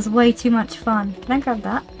 That was way too much fun. Can I grab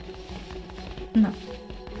that? No.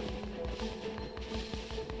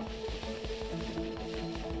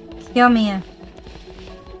 Come here.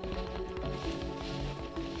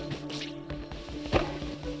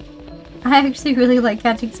 I actually really like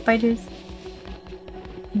catching spiders.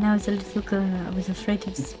 When I was a little girl, I was afraid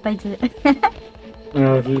of spiders. When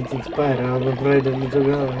I was a little spider, I was afraid of little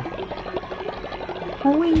girl.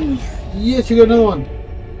 Oh, Yes, you got another one.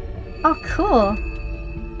 oh, cool.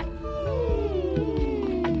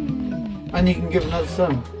 And you can give another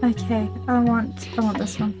son. Okay, I want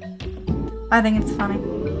this one. I think it's funny.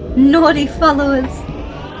 Naughty followers.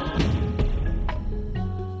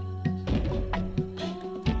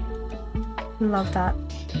 Love that.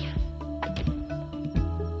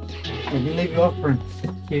 You can leave your offering.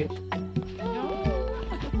 Cute.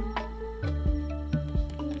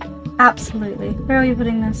 Absolutely. Where are we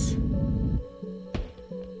putting this?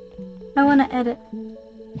 I want to edit.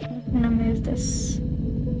 I'm gonna move this.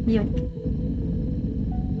 Yoink.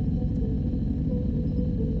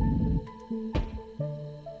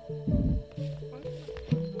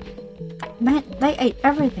 Man, they ate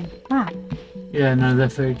everything. Wow. Yeah, no, their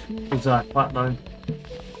food was like quite low.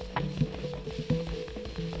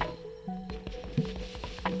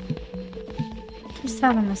 Just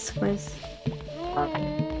having a squiz.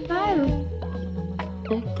 No.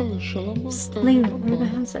 Leave it. Who the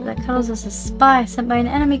hell is it that calls us a spy sent by an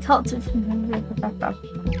enemy cult to...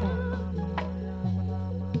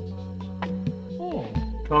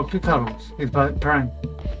 Talk to Cuddles. He's about praying.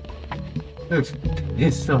 Looks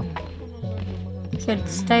pissed off. Should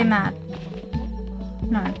stay mad.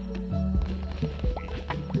 No.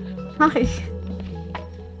 No.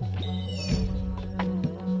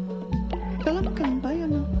 Kailangan ba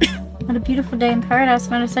yan? What a beautiful day in paradise.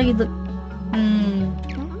 When I say you look...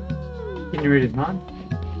 Can you read his mind?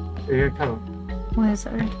 Here you go, Cuddle. Where is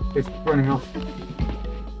it? It's running off.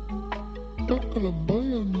 Kailangan ba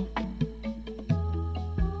yan?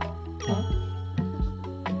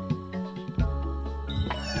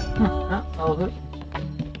 That was it.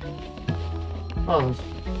 Oh, there's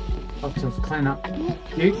lots of clean up.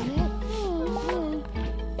 Puke.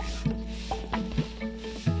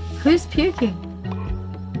 Who's puking?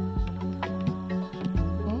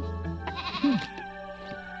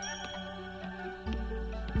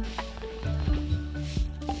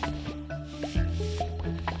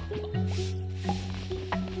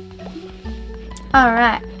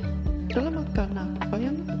 Alright. Kailangan ka na ba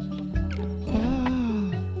yan?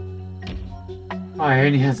 Oh, he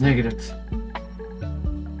only has negatives.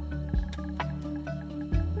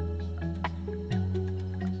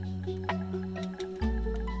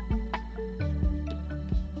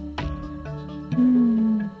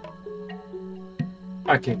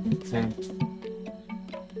 Okay, same.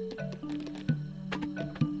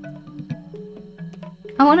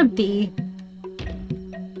 I want a bee.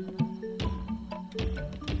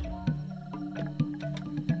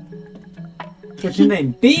 What's your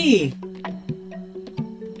name? B!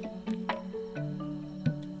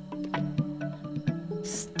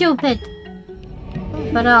 Stupid.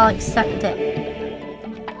 But I'll accept it.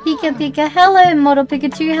 Pika Pika, hello Model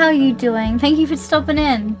Pikachu, how are you doing? Thank you for stopping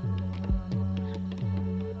in.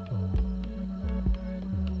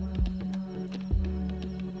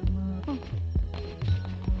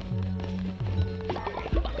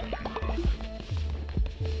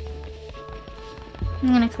 I'm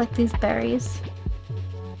gonna collect these berries.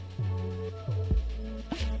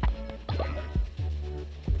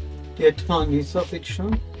 You had to find new stuff each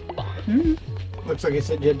time? Looks like I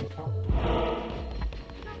said you had to come.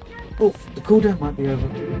 Oh, the cooldown might be over.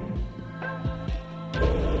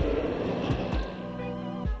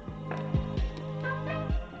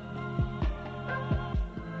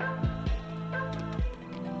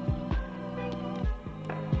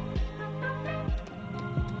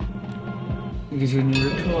 It gives you a new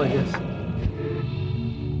ritual, I guess.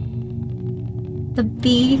 The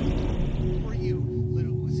bee. For you,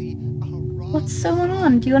 little Uzi, a What's going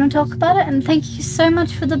on? Do you want to talk about it? And thank you so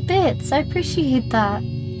much for the bits. I appreciate that.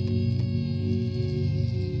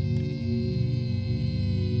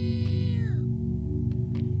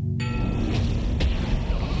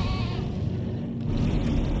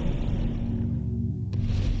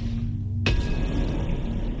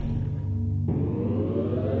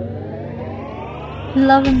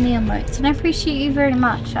 Loving the emotes, and I appreciate you very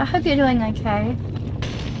much. I hope you're doing okay.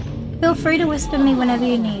 Feel free to whisper me whenever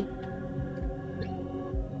you need.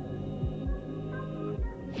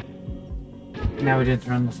 Now we did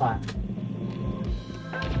run the fire.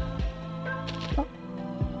 Oh.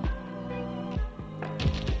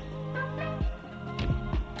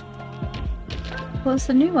 What's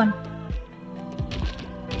the new one?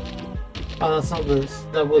 Oh, that's not this.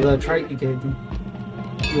 That was a trait you gave me.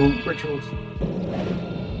 Your rituals.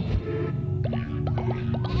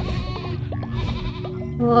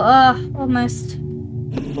 Almost.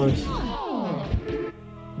 Close.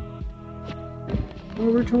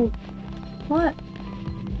 Your ritual. What?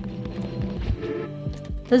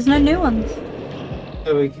 There's no new ones.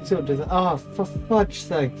 Oh, we can still do that. Ah, for fudge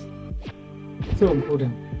sakes. Still on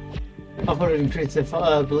cooldown. I thought it increased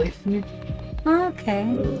their belief in you. Okay.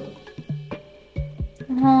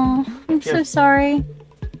 Oh, I'm so sorry.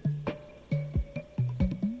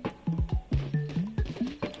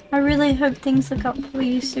 I really hope things look up for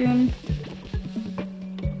you soon.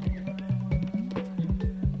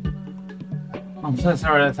 I'm so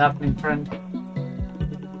sorry that's happening, friend.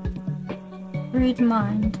 Read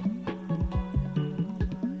mind.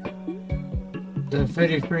 They're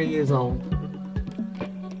 33 years old.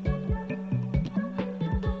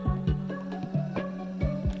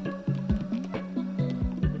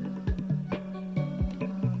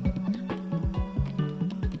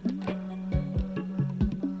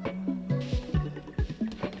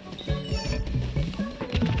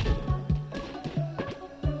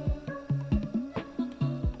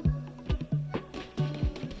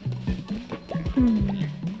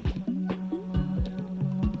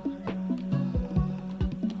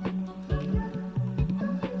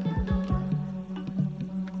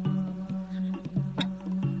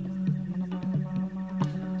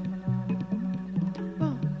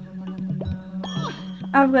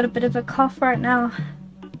 I've got a bit of a cough right now.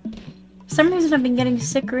 For some reason I've been getting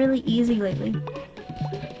sick really easy lately.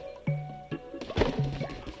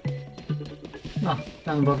 Oh,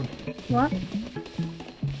 down the bottom. What?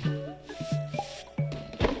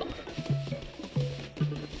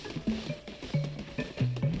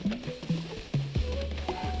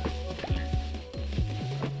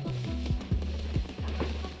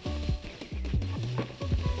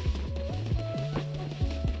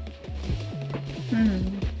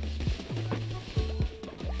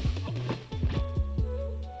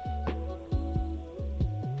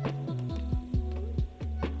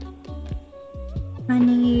 I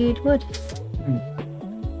need wood. I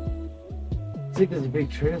think there's a big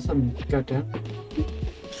tree or something to go down.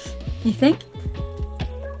 You think?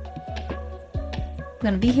 I'm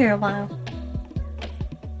gonna be here a while.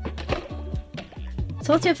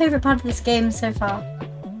 So what's your favorite part of this game so far?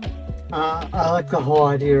 I like the whole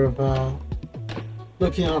idea of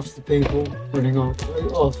looking after the people, running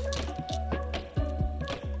off.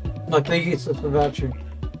 Like they used to about you.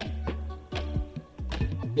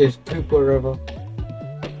 Just poop wherever.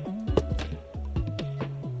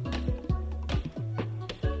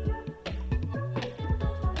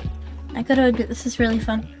 I gotta admit, this is really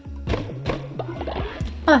fun.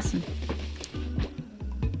 Awesome.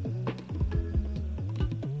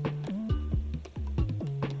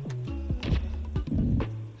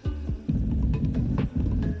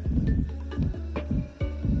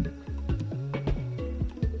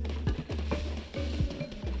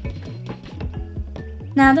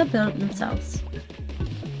 Now they'll build it themselves.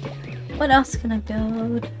 What else can I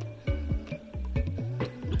build?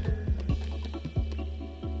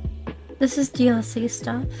 This is DLC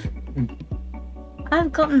stuff.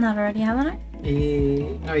 I've gotten that already, haven't I?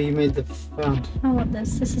 No, you made the found. I want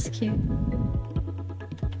this. This is cute.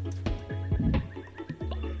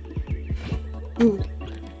 Ooh.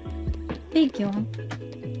 Big yawn.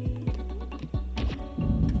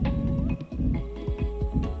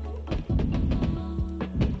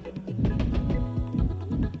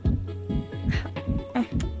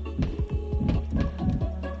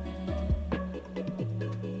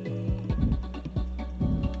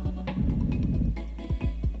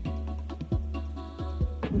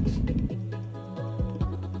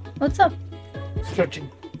 What's up? Stretching.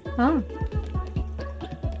 Oh.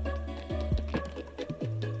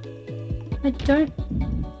 I don't...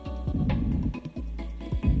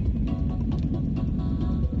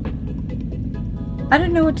 I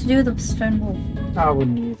don't know what to do with a stone wall. I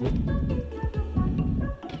wouldn't use it.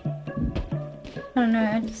 I don't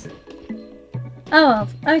know, I just... Oh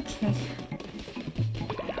well, okay.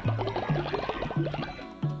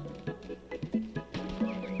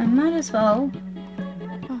 I might as well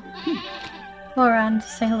go around to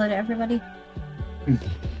say hello to everybody.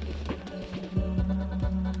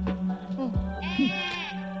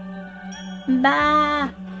 Bye!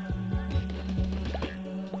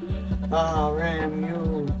 Ah, Ram,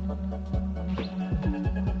 you.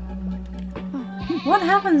 What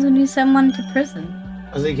happens when you send one to prison?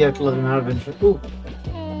 I think you have to let him out eventually. Ooh,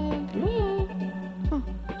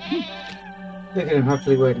 look at him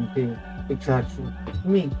happily waiting for you. Exactly.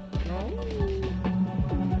 Me.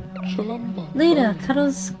 Shalamba. Leader,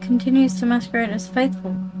 Cuddles continues to masquerade as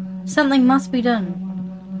faithful. Something must be done.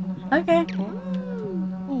 Okay.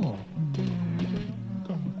 Oh.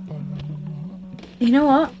 You know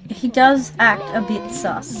what? He does act a bit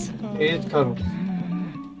sus. It is Cuddles.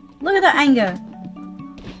 Look at that anger.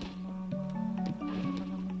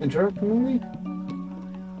 Interrupting me?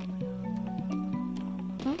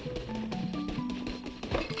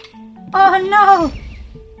 Oh no!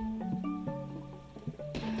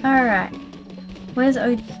 Alright. Where's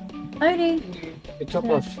Odie? Odie! It's up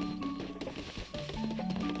Yeah. left.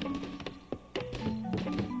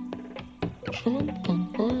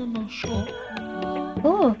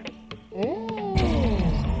 Oh!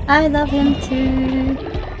 I love him too.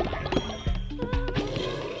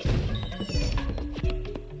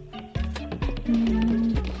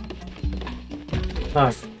 So,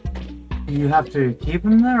 do you have to keep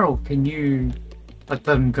him there, or can you let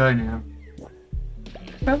them go now?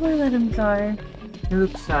 Probably let him go. He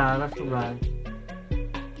looks sad, I feel bad.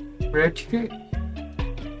 Where'd you go?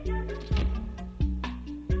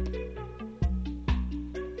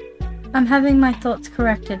 I'm having my thoughts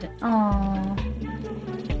corrected. Oh.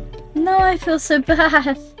 No, I feel so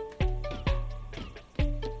bad.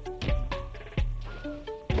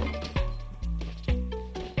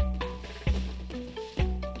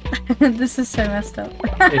 This is so messed up.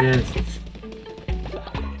 It is.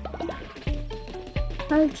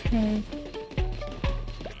 Okay.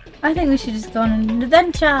 I think we should just go on an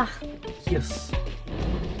adventure. Yes.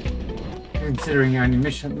 Considering your only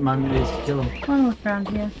mission at the moment is to kill him. I wanna look around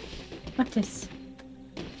here. What's this?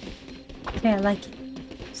 Okay, I like it.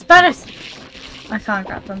 Spiders! I can't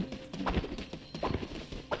grab them.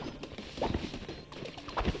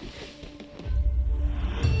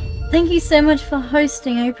 Thank you so much for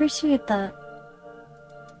hosting. I appreciate that.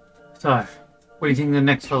 So, what do you think the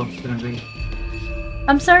next film's gonna be?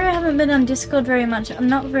 I'm sorry I haven't been on Discord very much. I'm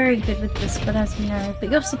not very good with Discord, as you know, but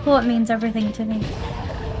your support means everything to me.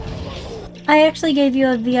 I actually gave you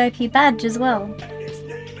a VIP badge as well.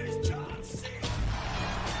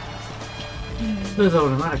 Those are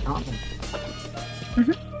automatic, aren't they?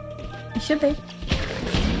 It should be.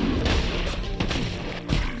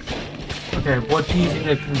 Okay, what do you think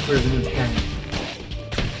they can improve in this game?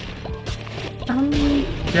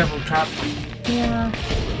 Devil trap. Yeah.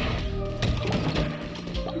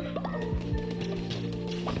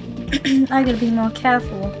 I gotta be more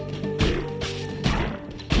careful.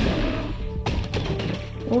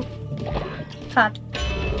 Oh. Fat.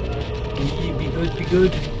 Yeah, be good, be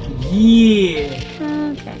good. Yeah!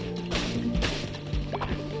 Okay.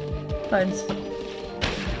 Bones.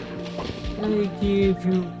 They give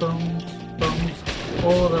you bones, bones,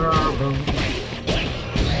 all there are bones.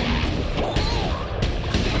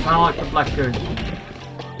 Kinda like the black goat.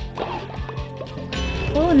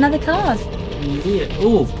 Oh, another card. Yeah.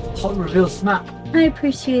 Oh, hot reveal snap. I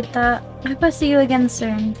appreciate that. I hope I see you again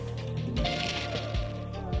soon.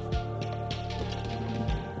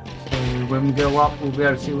 So when we go up, we'll be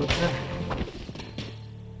able to see what's there.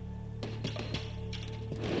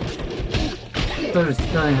 Those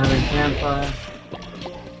don't have a campfire.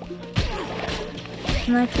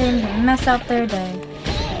 And I can mess up their day.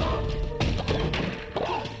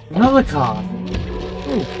 Another card.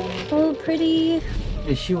 Oh, Oh, pretty.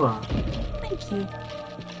 yes you are. Thank you.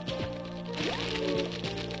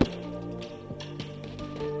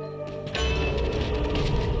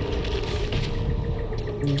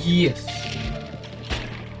 Yes.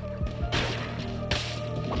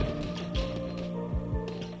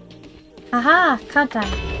 Haha, card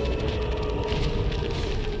time.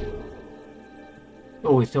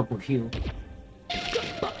 Oh, it's double heal.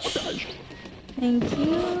 Thank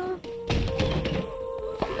you.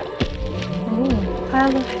 Oh,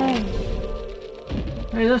 pile of hay.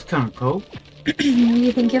 Hey, that's kind of cool.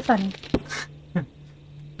 You think you're funny?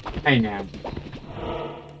 Hey now.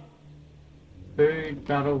 Food,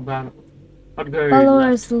 battle, battle. I'd go Follower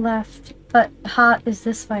left. is left, but heart is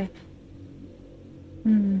this way.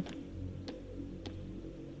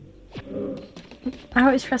 I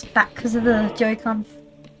always press back because of the Joy-Con.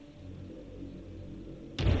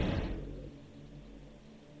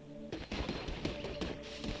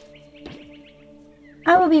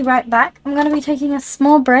 I will be right back. I'm going to be taking a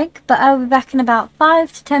small break, but I will be back in about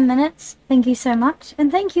 5 to 10 minutes. Thank you so much.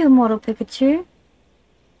 And thank you, Immortal Pikachu.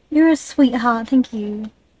 You're a sweetheart. Thank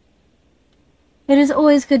you. It is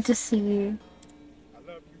always good to see you.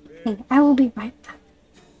 Hey, I will be right back.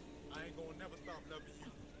 I ain't gonna never stop loving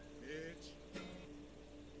you, bitch.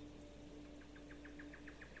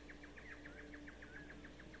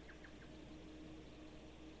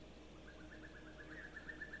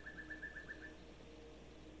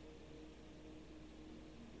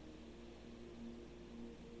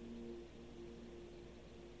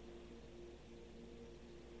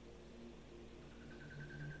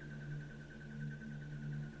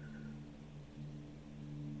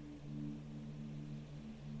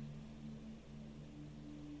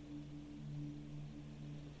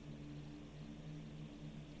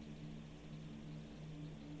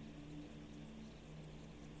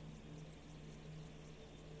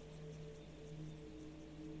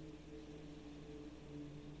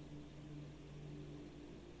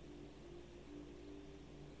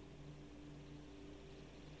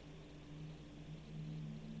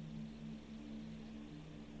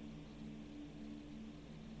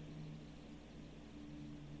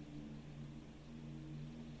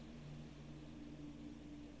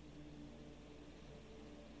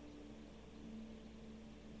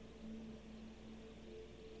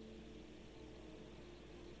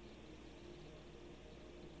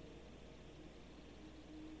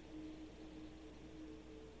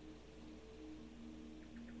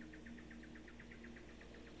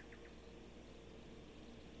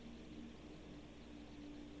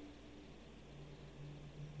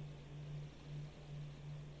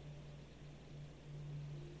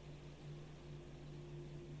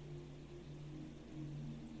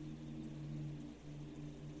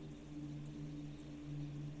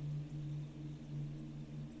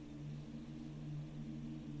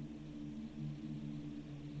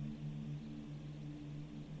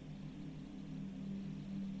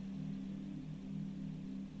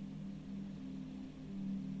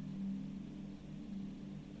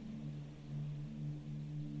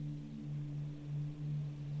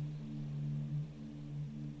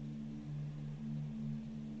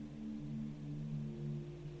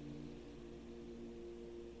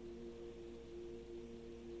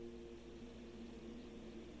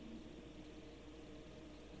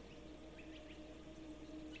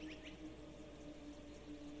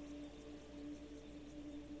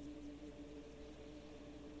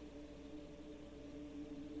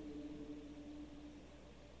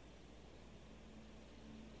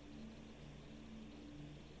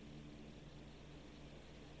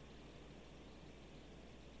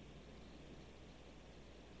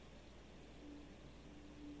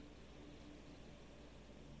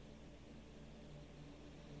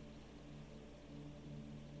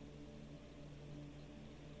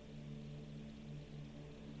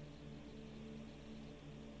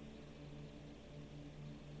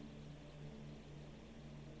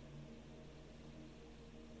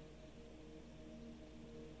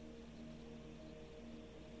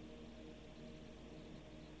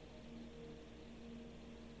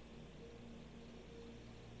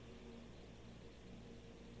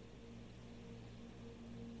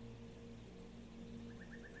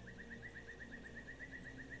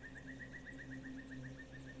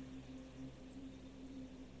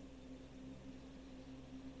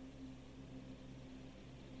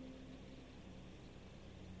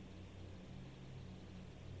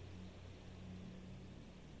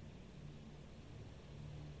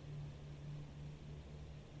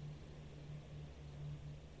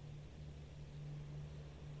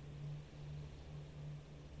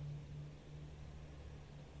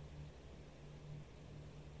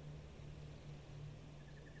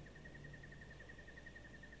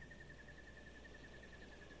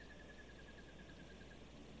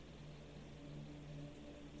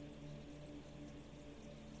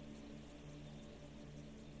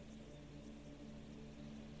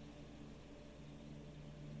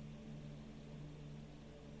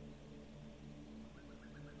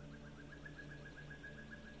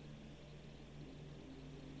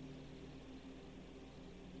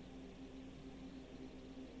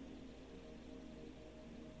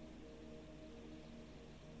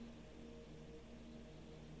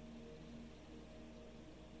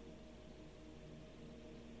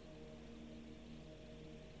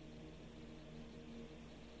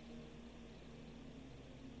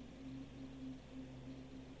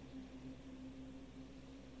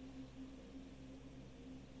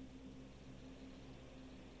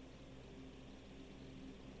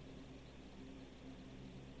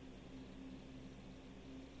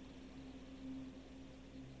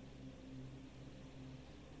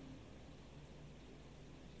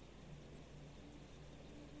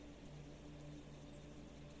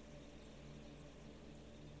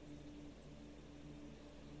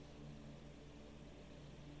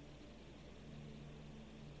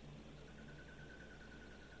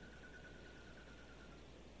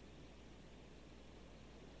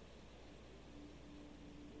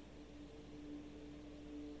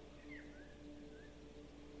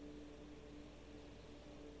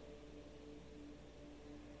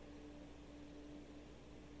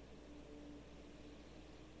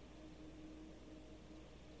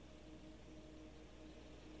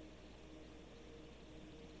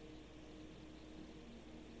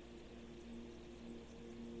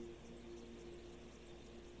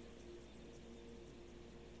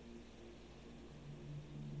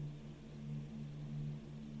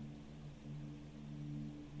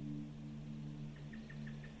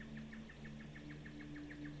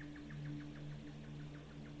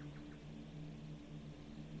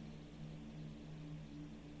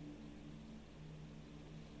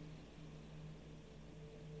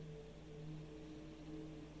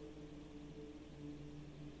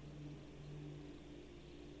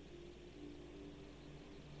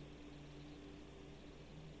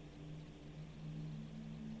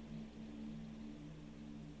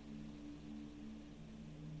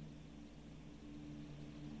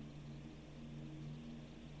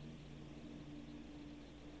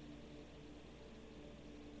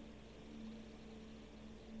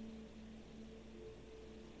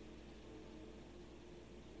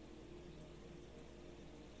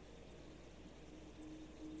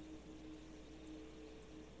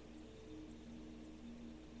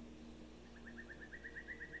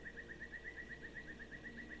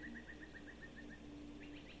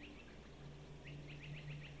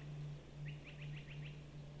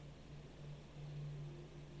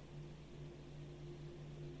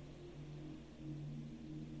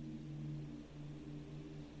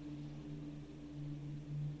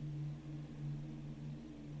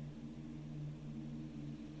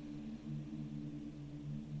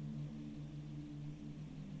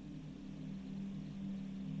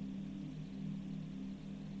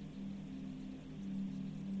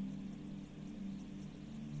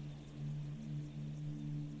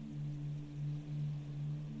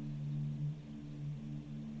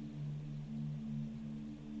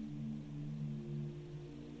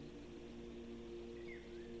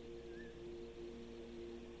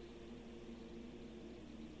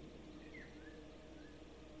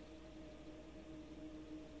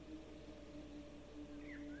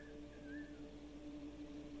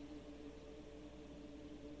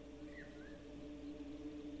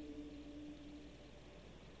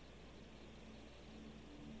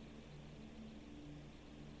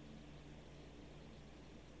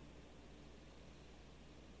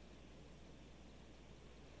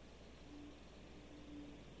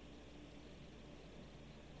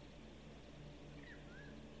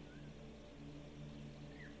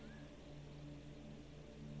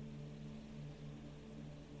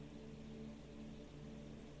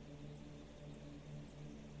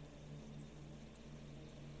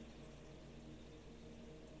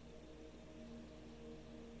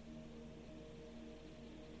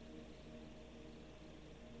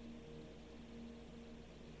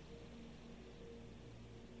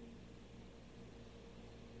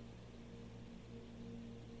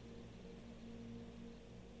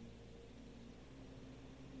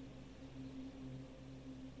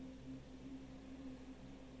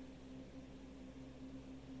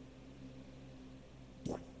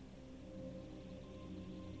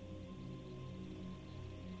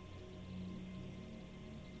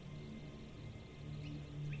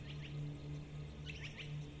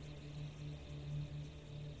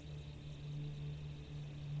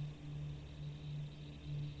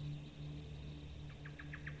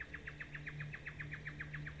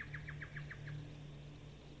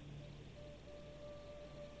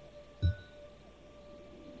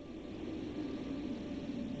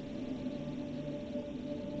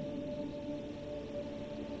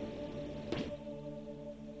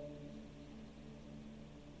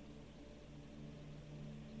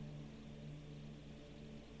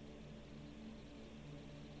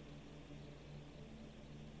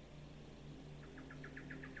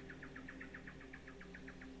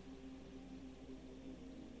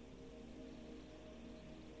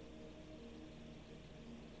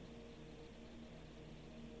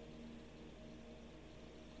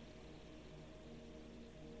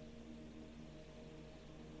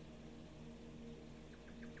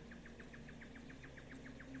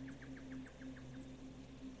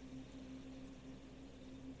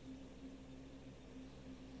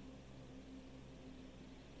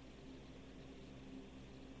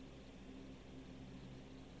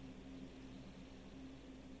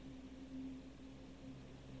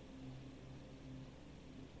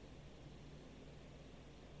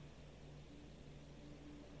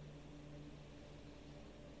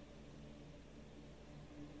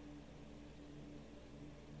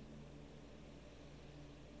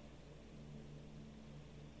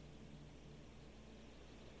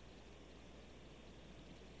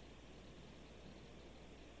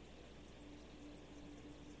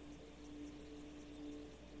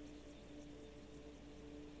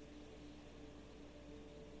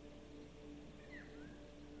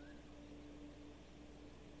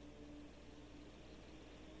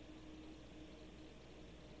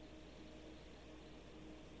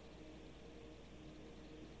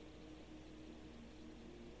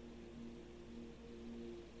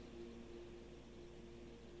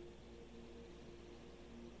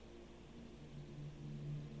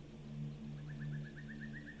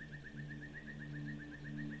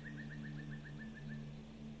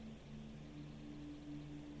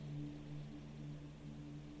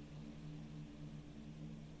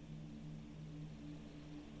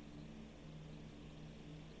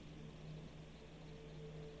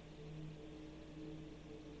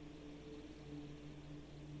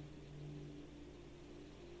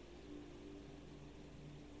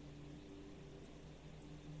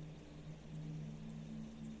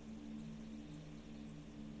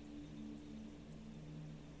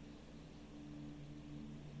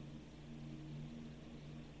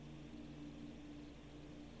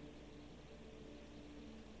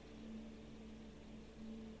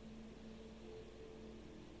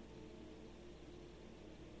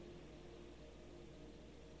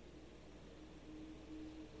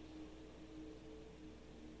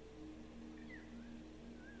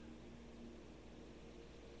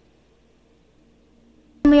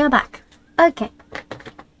 we are back. Okay.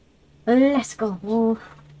 Let's go.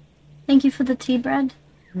 Thank you for the tea bread.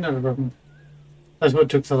 No problem. That's what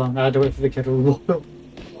took so long. I had to wait for the kettle to boil.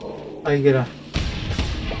 I get a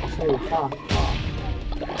full heart.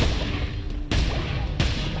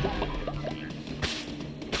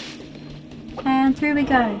 And through we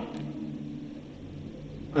go.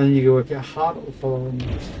 And then you can work out heart or following.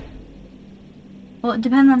 Well, it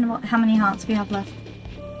depends on how many hearts we have left.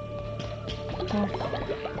 Oh,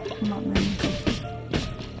 not really.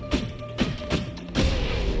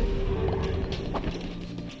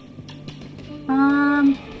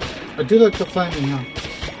 I do like the flaming heart.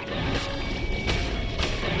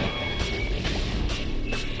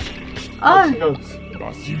 Oh!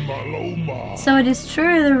 So it is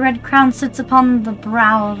true the red crown sits upon the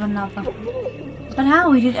brow of another. But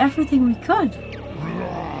how? We did everything we could.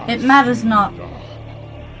 It matters not.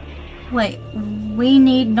 Wait, we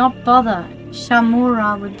need not bother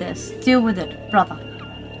Shamura with this. Deal with it, brother.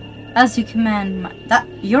 As you command. That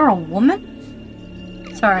you're a woman?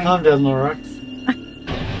 Sorry. Calm down, Lorax.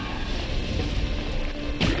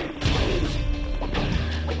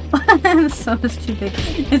 The sword is too big.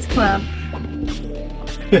 It's Cloud.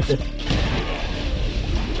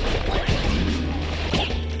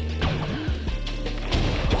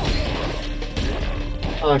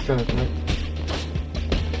 I like that. Right?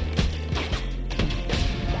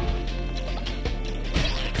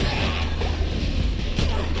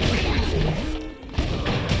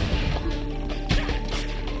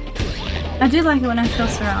 I do like it when I feel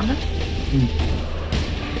surrounded.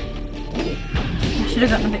 I should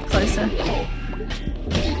have gotten a bit closer.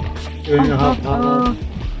 Doing your heart part.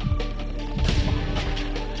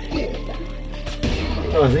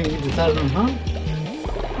 Oh, I think you decided on heart.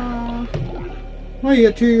 Oh, you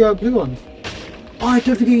got two blue ones. Oh, I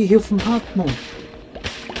don't forget you heal from heart more.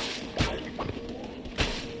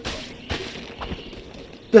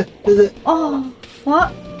 The Oh,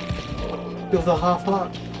 what? Give the half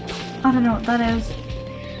heart. I don't know what that is.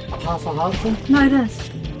 Half a heart then? No, it is.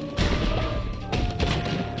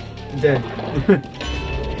 Dead.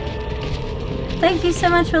 Thank you so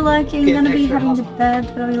much for liking. I'm Get gonna be extra heading to half. bed,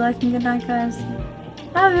 but I'll be liking. Good night, guys.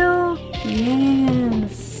 Love you.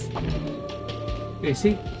 Yes. You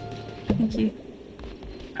see? Thank you.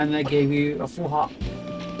 And they gave you a full heart.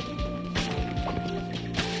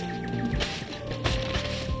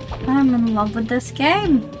 I'm in love with this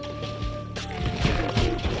game.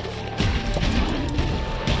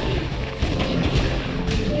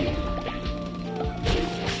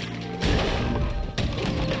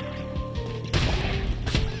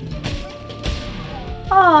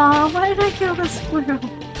 Aw, why did I kill the squirrel?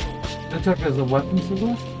 They took as a weapon to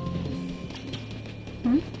left.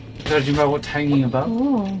 Judging by what's hanging above.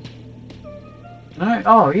 Ooh. No.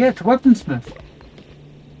 Oh, yeah, it's a weaponsmith.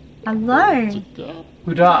 Hello.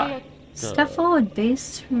 Who died? Step forward,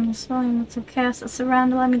 beast. From the swelling lots of chaos that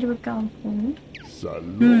surround, allow me to regard forward.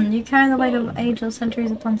 You carry the weight of age or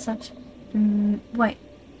centuries upon such... wait.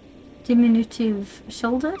 Diminutive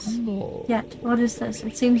shoulders? Yet, what is this?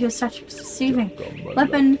 It seems your stature is deceiving.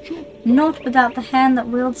 Weapon, not without the hand that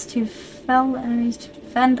wields to fell enemies, to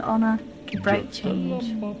defend honor, to break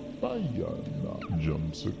change.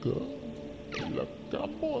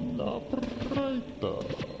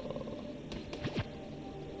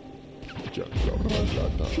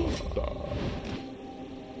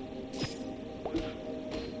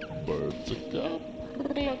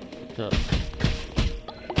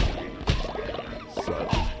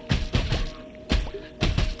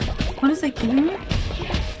 What is it giving me?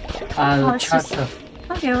 The it's just- chatter.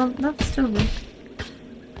 Okay, well, that's still good.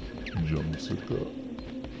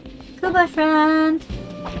 Goodbye, friend.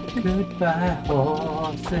 Goodbye,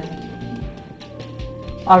 horses.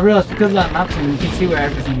 I realized because of that map thing, you can see where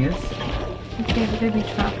everything is. Okay, the baby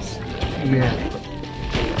traps. Yeah.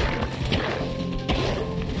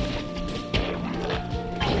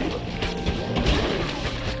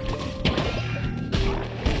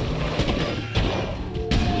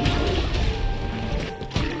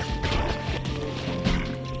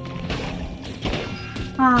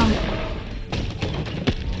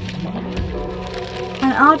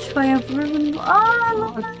 An archway of ruin. Oh, I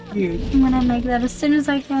love that. Cute. I'm gonna make that as soon as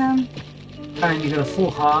I can. And you got a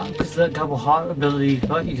full heart, because that double heart ability you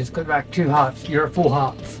got, you just got back 2 hearts. You're at full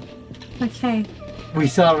hearts. Okay. We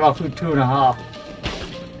started off with 2.5.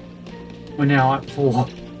 We're now at 4.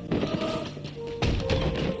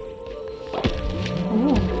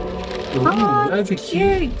 Ooh. Ooh, Oh, that's that's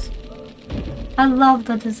cute. I love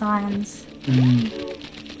the designs.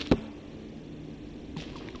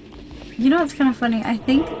 You know what's kind of funny? I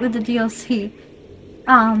think with the DLC,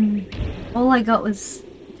 all I got was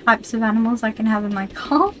types of animals I can have in my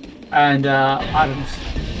car. And items.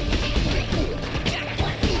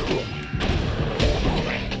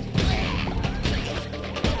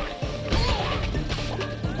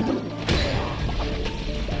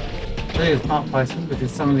 I think it's not placement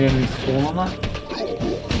because some of the enemies spawn on that.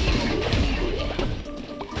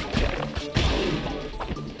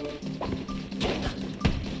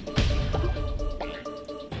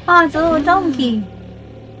 Oh, it's a little donkey.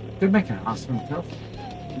 They're making an ass of themselves.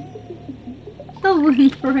 The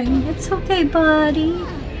whimpering. It's okay, buddy.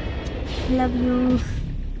 Love you.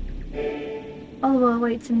 Oliver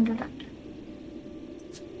waits in the director.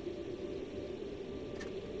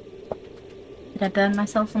 Did I burn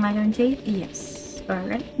myself on my own tea? Yes.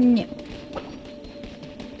 Alright. No.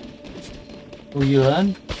 Will you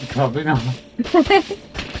learn? Probably not.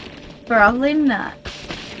 Probably not.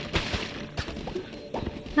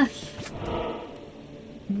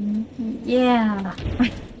 Yeah.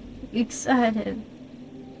 Excited.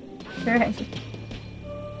 Great.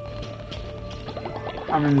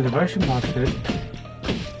 I mean, the devotion part's good.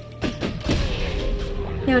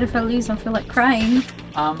 Yeah, but if I lose, I feel like crying.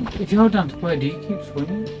 If you hold down to play, do you keep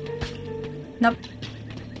swimming? Nope.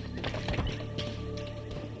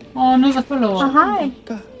 Oh, another fellow. Oh, hi.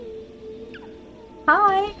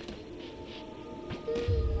 Hi.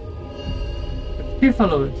 Two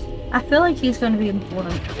followers. I feel like he's going to be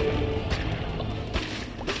important.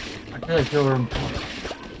 I feel like you're important.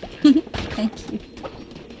 Thank you.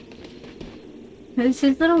 It's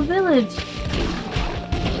his little village.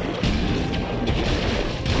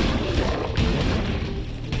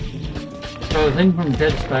 So the thing from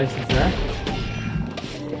Dead Space is there.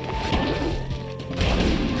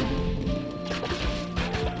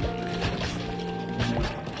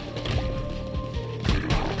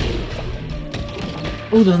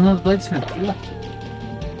 Oh, there's another bladesmith. Yeah.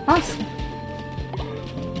 Awesome.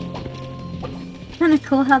 Kind of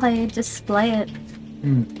cool how they display it.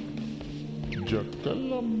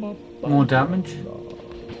 More damage.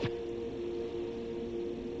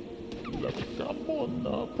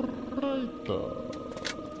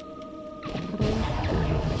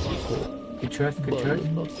 Good choice, good choice.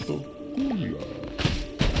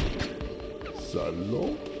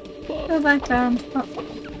 Go back around. Oh.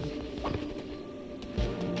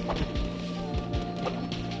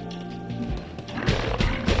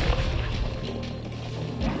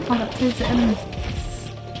 Oh, that is the enemy.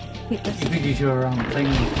 Hate this. You could use your thing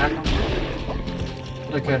and attack him.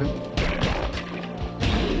 Look at him.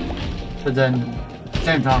 But then, at the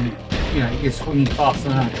same time, you know, you're swinging faster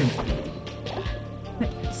than I can.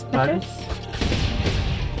 Spitters?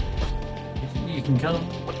 You can kill him.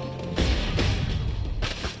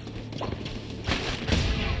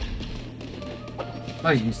 Oh,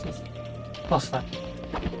 useless. What's that?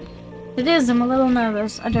 It is, I'm a little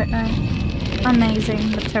nervous. I don't know.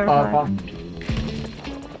 Amazing, but terrifying.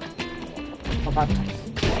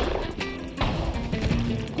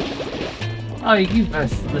 Oh, you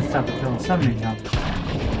pressed this type of kill so many times.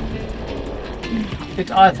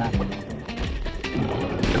 It's either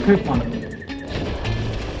a coupon.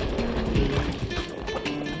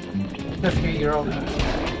 Let's get your old.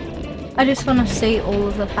 I just want to see all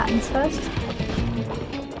of the patterns first.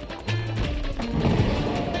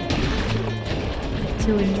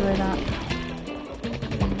 To enjoy that.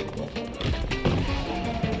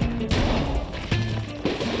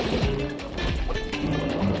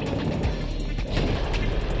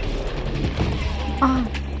 Ah.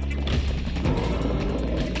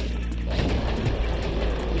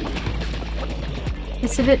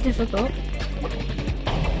 It's a bit difficult.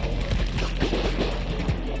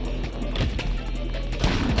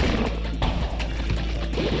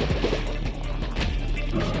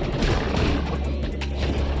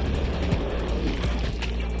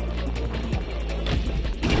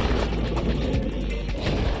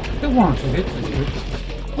 Want to hit this good.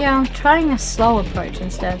 Yeah, I'm trying a slow approach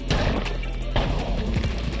instead.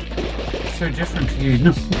 So different to you,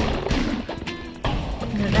 no? I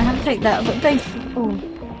don't know how to take that, but thank you. Oh,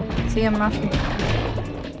 see, I'm rushing.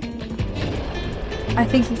 I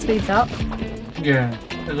think he speeds up. Yeah,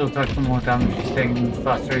 it looks like the more damage he's taking, the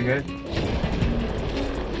faster he goes.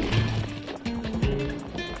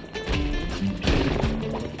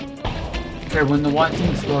 Okay, when the white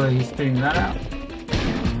thing's slow, he's spitting that out.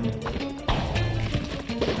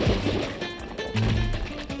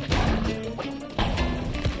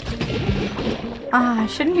 Ah, I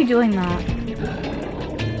shouldn't be doing that.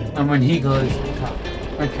 And when he goes,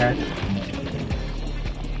 okay.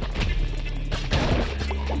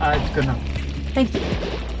 It's gonna. Thank you.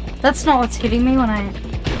 That's not what's hitting me when I...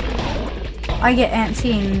 I get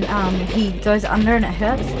antsy and he goes under and it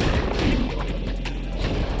hurts.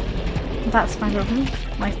 That's my problem.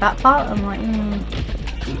 Like that part, I'm like,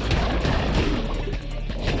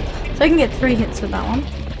 So I can get 3 hits with that one.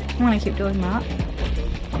 I'm gonna keep doing that.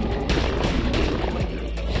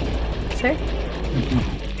 So?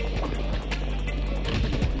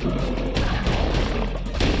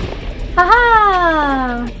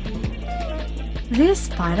 Haha! Is he a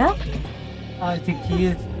spider? I think he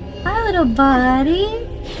is. Hi, little buddy.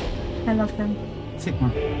 I love him.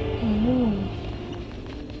 Sigma. Ooh.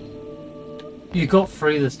 You got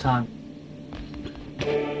 3 this time.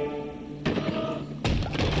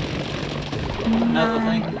 Another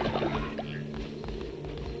thing.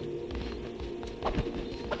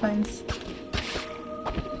 Bones.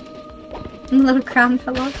 The little crown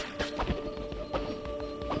fell off.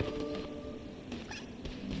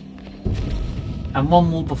 And 1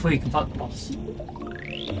 more before you can fight the boss.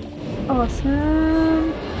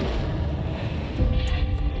 Awesome.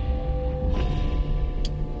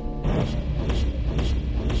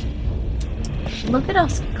 Look at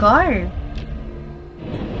us go.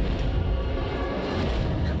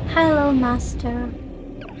 Hello, Master.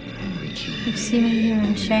 You see me here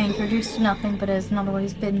in chains, reduced to nothing, but it has not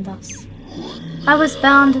always been thus. I was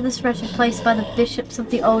bound to this wretched place by the bishops of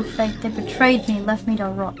the old faith. They betrayed me, left me to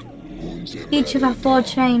rot. Each of our 4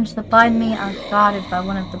 chains that bind me are guarded by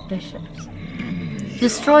one of the bishops.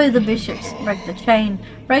 Destroy the bishops, break the chain,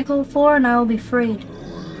 break all 4 and I will be freed.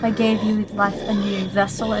 I gave you with life a new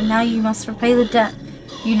vessel, and now you must repay the debt.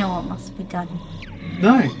 You know what must be done.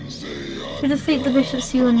 No. To defeat the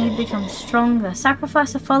bishops, you will need to become stronger.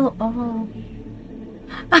 Sacrifice a follow. Oh.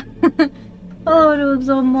 Oh, to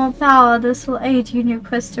absorb more power. This will aid you in your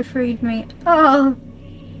quest to free me. Oh.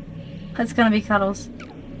 It's gonna be Cuddles.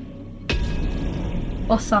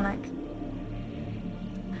 Or Sonic.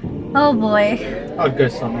 Oh boy. I'd go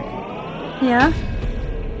Sonic. Yeah?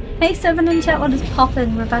 Hey, 7 in chat, what is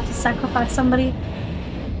poppin'? We're about to sacrifice somebody.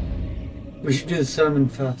 We should do the sermon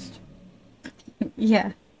first.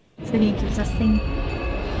 Yeah. So he gives us thing.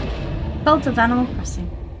 Cult of Animal Crossing.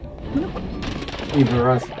 You were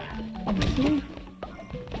right. Thank you.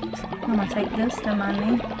 I'm gonna take this, don't mind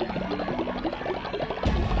me.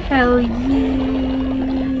 Hell yeah.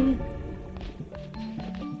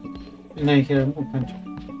 No, you can punch.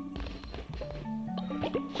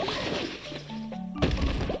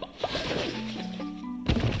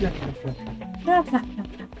 Blah, blah, blah,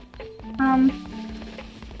 blah.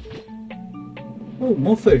 Oh,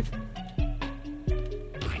 more food.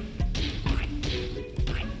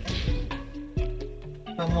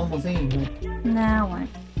 And one more thing. Now what?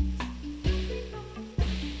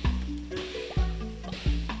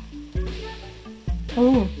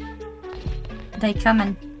 Oh. They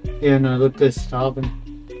coming. Yeah, no, look, they're starving.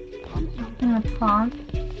 I'm gonna plant.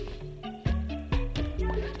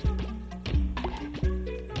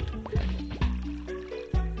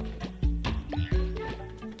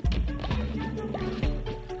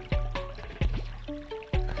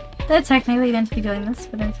 They're technically meant to be doing this,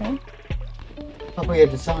 but okay. I thought we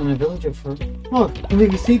had to summon a villager for it. Oh,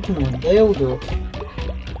 maybe seed to one. They all do it.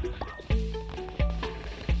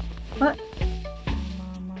 What?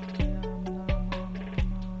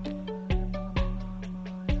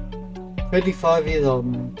 "25 years old,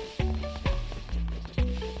 man."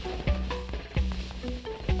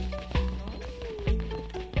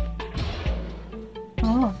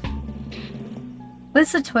 Oh.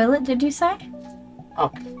 Where's the toilet, did you say?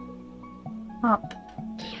 Up. Up.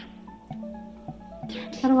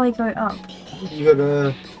 How do I go up? You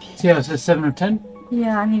gotta see how it says 7 of 10?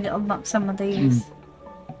 Yeah, I need to unlock some of these.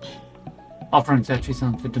 Offering's actually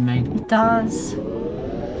sounds good to me. It does.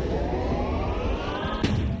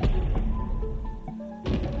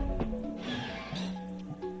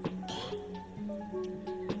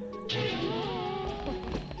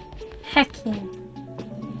 Heck yeah.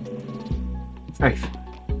 Faith.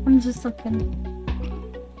 I'm just looking.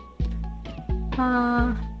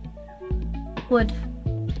 Wood.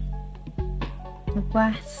 The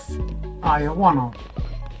grass. I wanna.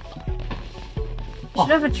 Should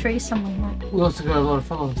have a tree somewhere. We also got a lot of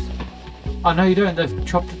fellows. Oh no, you don't. They've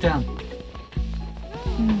chopped it down.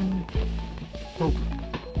 Cool.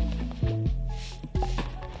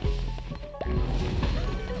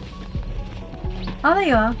 Oh, there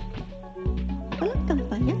you are. Walang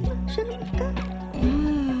kampanya? Sarap ka.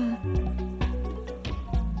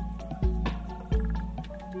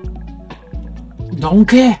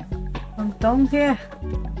 Donkey! I'm down here.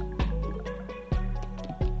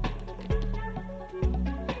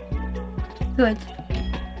 Good.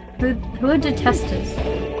 Who are the testers?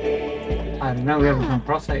 I don't know, we haven't come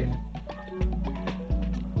across that yet.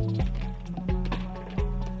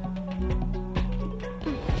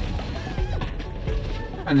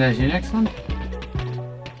 And there's your next one.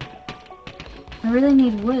 I really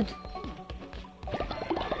need wood.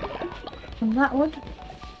 And that wood?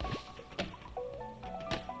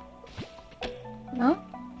 No?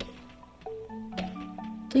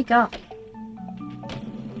 Dig up.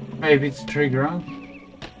 Maybe it's a tree growing.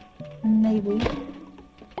 Maybe.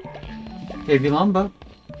 Gave you lumber.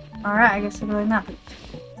 Alright, I guess we're doing that.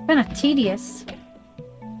 It's been a tedious.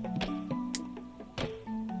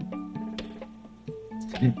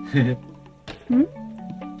 Hmm?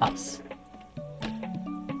 Us.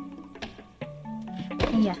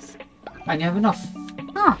 Yes. And you have enough.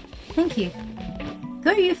 Oh, thank you.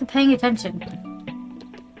 Go you for paying attention.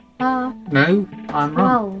 No, I'm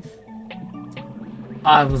wrong. 12.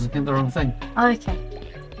 I was looking at the wrong thing. Okay.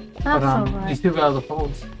 That's But you alright. still got other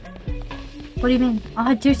poles. What do you mean? Oh,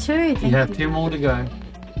 I do too, You thank have you. 2 more to go.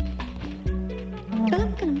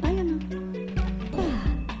 Dalam ka ng bayan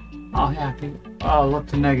Oh, happy. Oh,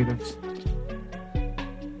 lots of negatives.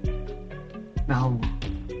 No.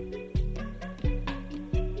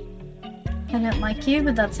 I don't like you,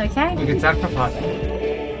 but that's okay. We can sacrifice.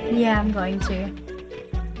 Yeah, I'm going to.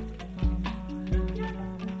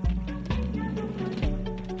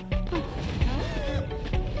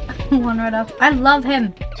 One right up. I love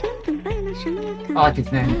him. Dalam ka ng bayan na siya mga ka. I like his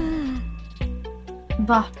name.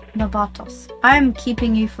 Nabatos. I am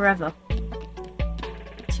keeping you forever.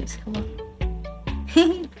 Cheers, hello.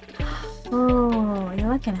 Oh, you're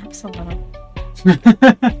like an axolotl.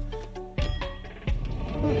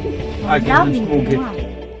 I give him a small gift. Wow.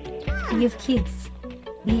 You give kids.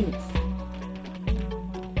 Yes.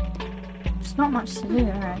 There's not much to do.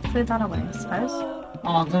 Alright, throw that away, I suppose.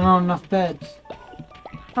 Oh, there aren't enough beds.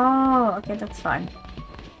 Oh, okay, that's fine.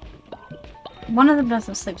 One of them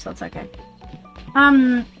doesn't sleep, so it's okay.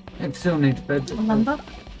 It still needs beds. Lumber.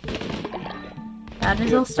 That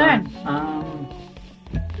is all stone.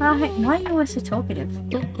 Oh, hey, why are you always so talkative?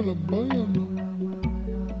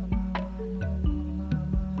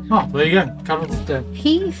 Oh, there you go. Cuddles is dead.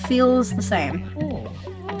 He feels the same.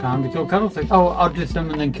 Can't be killed. Cuddles. Oh, I'll just them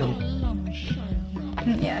and then kill them.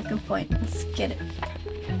 Yeah, good point. Let's get it.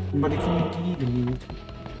 Somebody can do it.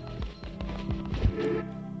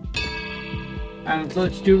 And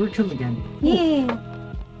let's do ritual again. Yeah,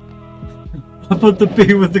 I thought the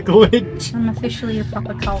bee was the glitch. I'm officially a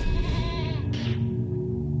proper cult.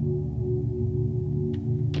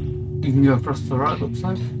 You can go across the right, looks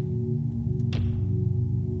like.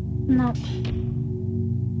 Nope.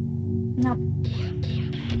 Nope.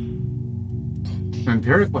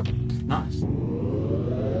 Vampiric weapons. Nice.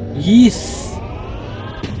 Yes!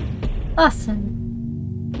 Awesome.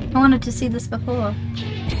 I wanted to see this before.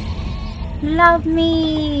 Love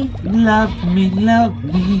me! Love me, love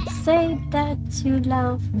me. Say that you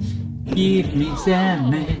love me. Give me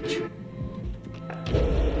sandwich.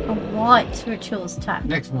 A white rituals time.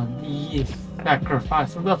 Next one. Yes.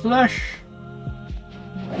 Sacrifice of the flesh.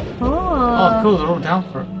 Oh, Oh, cool. They're all down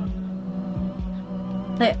for it.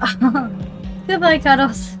 they are. Goodbye,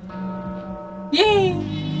 Cuddles. Yay!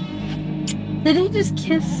 Did he just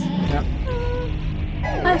kiss? Yep.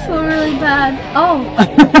 I feel really bad. Oh.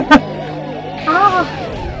 Ah.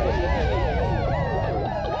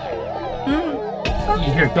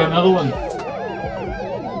 Here's got another one.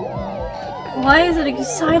 Why is it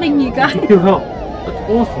exciting, you guys? Thank you, help. That's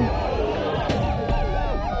awesome.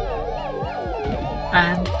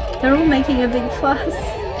 And They're all making a big fuss.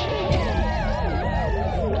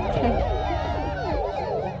 Okay.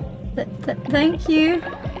 Thank you.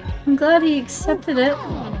 I'm glad he accepted it.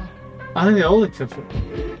 I think they all accept it.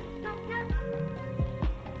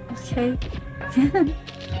 Okay.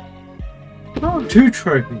 Oh, 2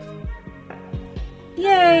 trophies.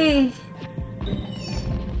 yay!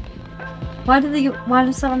 Why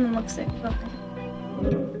does some of them look so good?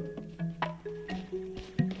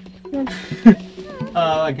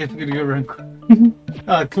 I guess we're gonna go around.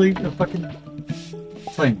 Clean the fucking.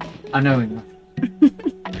 Clean. I know enough.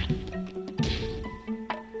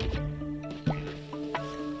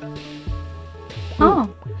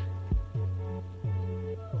 Oh.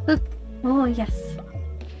 Look. Oh, yes.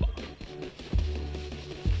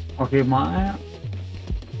 I'll keep my eye out.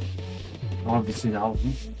 Obviously, the whole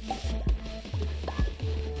thing.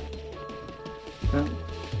 Okay.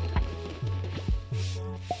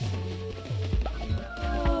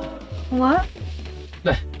 What?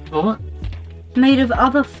 There. What? Made of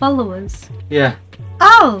other followers. Yeah.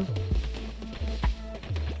 Oh!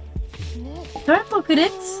 Don't look at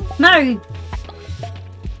it. No.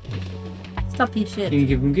 Stop your Can shit. you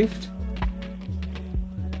give them gift?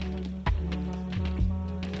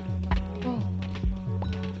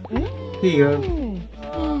 Here you go.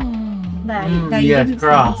 There, Mm, no, you yes, didn't say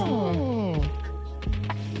grass. anything.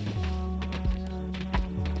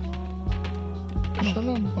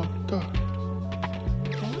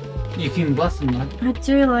 You can bless him, though. I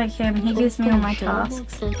do like him. He gives me all my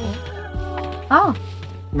tasks. Oh,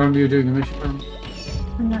 Remember you were doing a mission for him?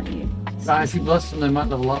 not you. If you bless them, they might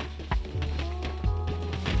level up.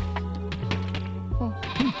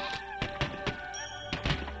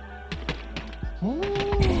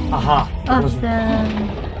 Aha. Awesome.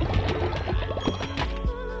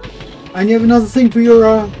 And you have another thing for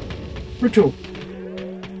your ritual.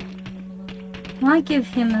 Can I give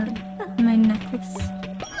him my necklace?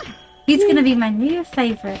 He's gonna be my new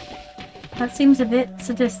favorite. That seems a bit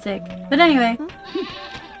sadistic. But anyway.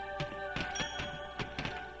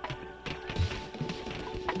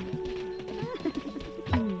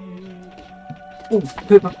 Oh,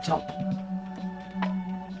 poop up top.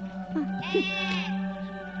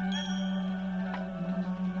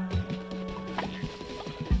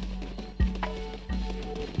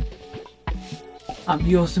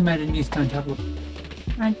 You also made a new stone tablet.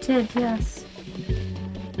 I did, yes.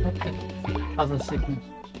 Okay. Other sickness.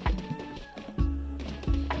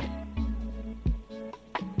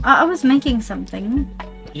 I was making something.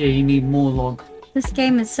 Yeah, you need more log. This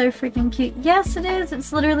game is so freaking cute. Yes, it is.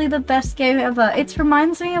 It's literally the best game ever. It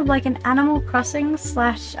reminds me of like an Animal Crossing /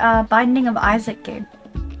 Binding of Isaac game.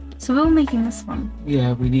 So we were making this one.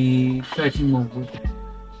 Yeah, we need 13 more wood.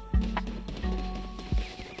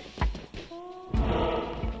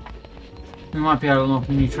 We might be able to unlock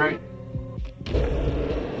a new trait.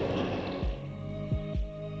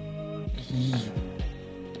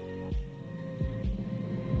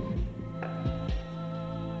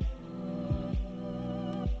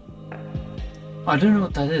 I don't know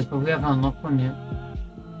what that is, but we haven't unlocked one yet.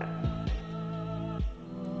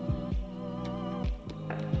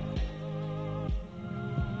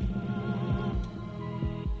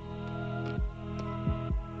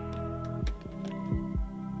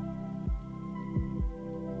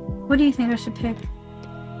 What do you think I should pick?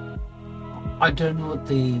 I don't know what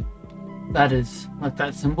that is, like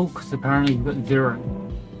that symbol, because apparently we've got 0.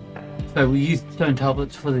 So we use stone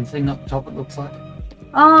tablets for the thing up top, it looks like.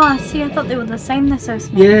 Oh, see, I thought they were the same. They're so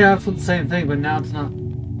small. Yeah, I thought the same thing, but now it's not.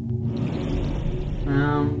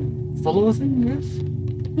 Follower thing, yes?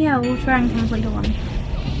 Yeah, we'll try and complete one.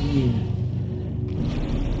 Yeah.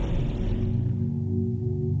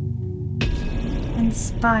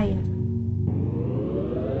 Inspire.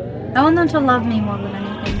 I want them to love me more than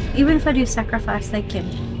anything. Even if I do sacrifice their kid.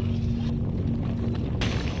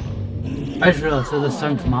 I just realised there's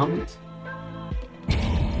stone commandments.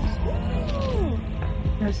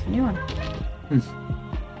 There's a new one.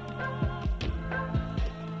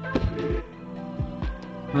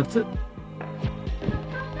 That's it.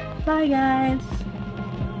 Bye, guys.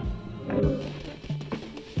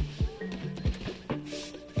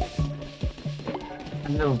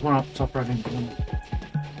 And there was one up top right in front.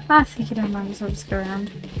 I think I might as well just go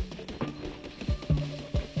around.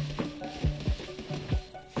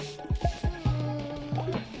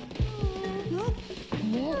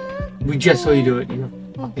 We just saw you do it, you're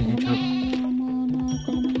fucking in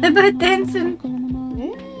trouble. They're both dancing.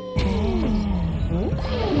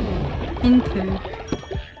 In poo.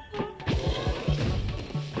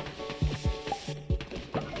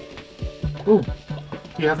 Ooh,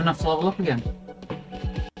 do you have enough to level up again?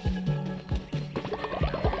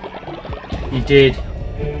 You did.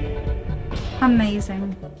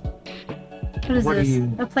 Amazing. What is What are this?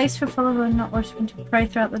 you? A place for followers and not worshiping to pray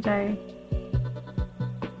throughout the day.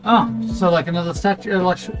 Oh, so like another statue,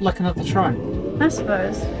 like another shrine. I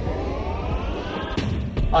suppose.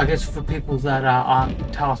 I guess for people that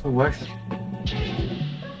aren't tasked with worship.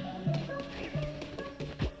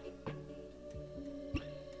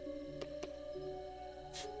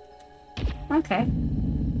 Okay.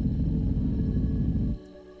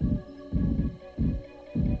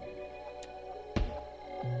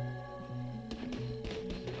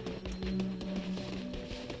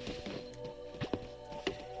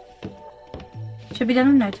 Should be done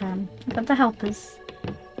in no time. I've got the helpers.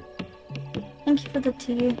 Thank you for the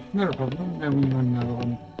tea. Not a problem. Then we want another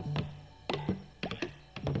one.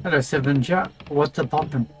 Hello, Seven Chat. What's a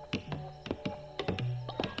poppin'?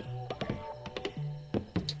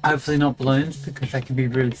 Hopefully not balloons, because that can be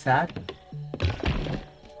really sad.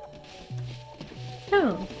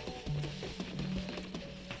 Oh.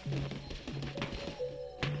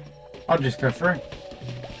 I'll just go through.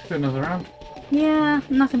 Do another round. Yeah,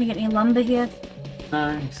 I'm not gonna get any lumber here.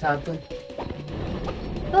 No, sadly.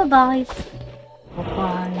 Bye-bye.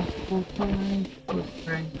 Bye-bye. Bye-bye.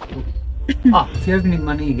 Goodbye. Ah, if you have any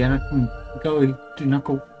money again, I can go do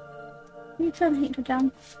knuckle. You turn the heater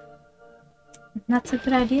down. That's a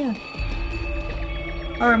good idea.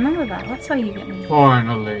 I'll remember that. That's how you get me.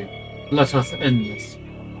 Finally, let us end this.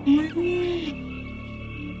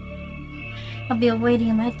 I'll be awaiting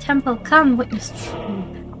in my temple. Come, witness truth.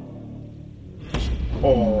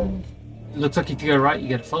 Oh. Looks like if you go right, you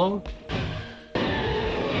get a follow.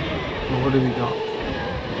 Well, what do we got?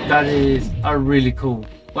 That is a really cool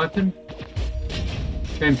weapon.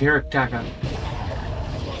 Vampiric dagger.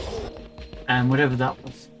 And whatever that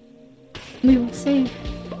was. We will see.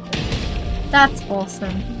 That's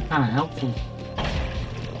awesome. Kind of helpful.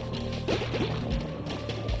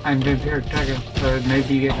 And vampiric dagger, so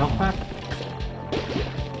maybe you get health back?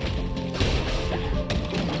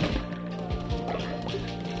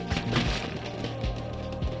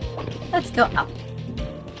 Let's go up.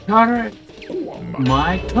 Turret!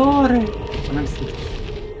 My turret!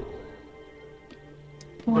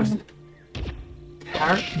 What is it?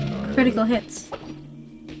 Turret? Critical hits.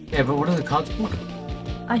 Yeah, but what are the cards called?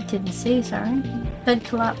 I didn't see, sorry. Bed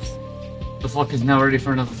collapse. The flock is now ready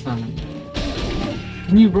for another summon.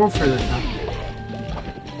 Can you roll for this now?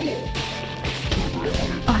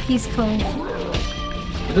 Oh, he's cool.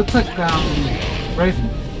 It looks like Raven.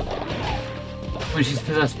 When she's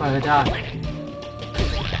possessed by her dad.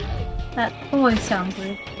 That always sounds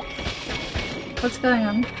weird. What's going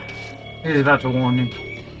on? He's about to warn you.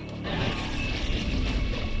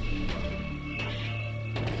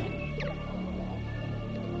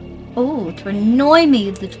 Oh, to annoy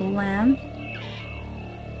me, little lamb.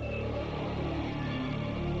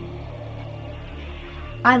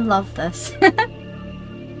 I love this.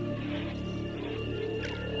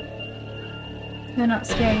 You're not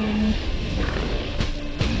scary to me.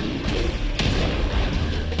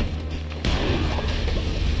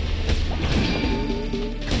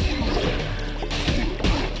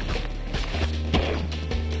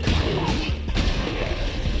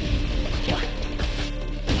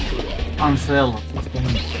 Honestly, I love this game.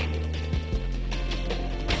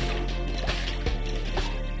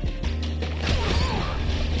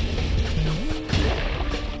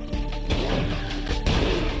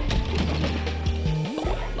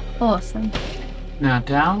 Awesome. Now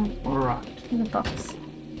down or right? In the box.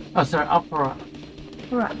 Oh, sorry, up or right?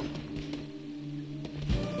 Right.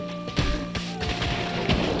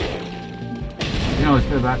 You can always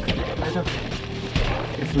go back later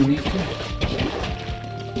if we need to.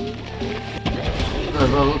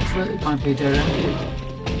 Well, looks like it might be dead end.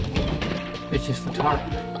 It's just the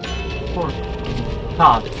target. Or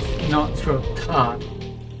card, not through card.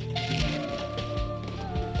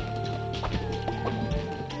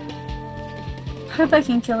 Hope I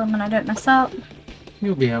can kill him and I don't mess up.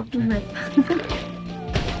 You'll be able to. Rip.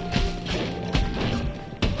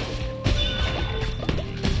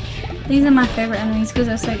 These are my favorite enemies because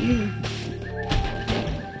they're so easy.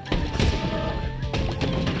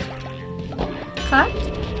 Card?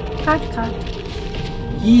 Card.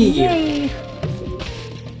 Yeah. Yay!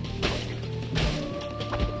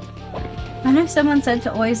 I know someone said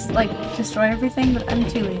to always, like, destroy everything, but I'm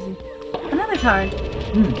too lazy. Another card.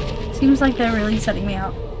 Seems like they're really setting me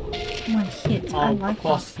up. One hit. I like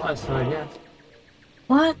boss that. fight, so yes.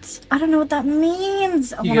 What? I don't know what that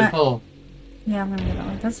means. I You wanna... get full. Yeah, I'm gonna get that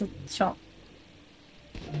one. That's a shot.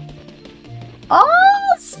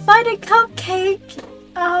 Oh, spider cupcake!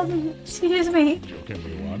 Excuse me.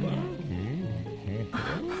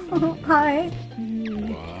 Oh, hi.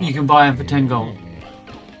 You can buy him for 10 gold.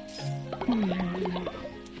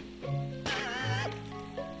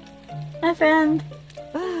 Hi, friend.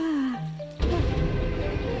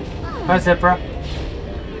 Hi, Zebra.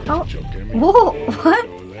 Oh. Whoa, what?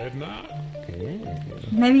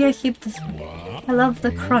 Maybe I keep this one. I love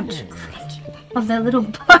the crunch of their little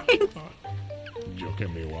bones.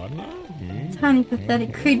 Tiny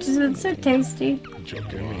pathetic creatures, but so tasty.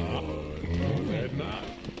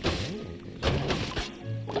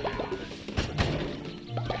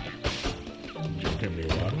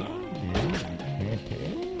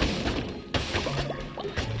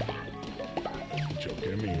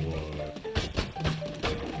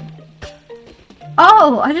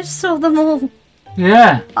 Oh, I just saw them all.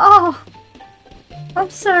 Yeah. Oh, I'm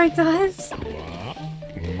sorry, guys.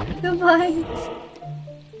 Goodbye.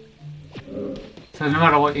 So no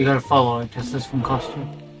matter what, you gotta follow it. Just this one costume.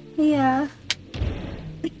 Yeah.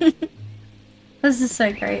 This is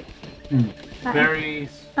so great.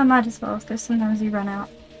 Berries. I might as well, because sometimes you run out.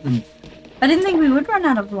 Mm. I didn't think we would run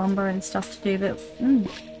out of lumber and stuff to do, but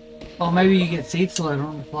Well, maybe you get seeds later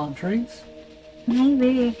on to plant trees.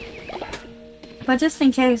 maybe. But just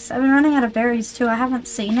in case, I've been running out of berries too. I haven't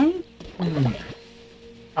seen any.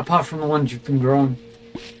 Apart from the ones you've been growing.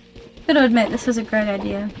 Gotta admit, this was a great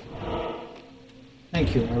idea.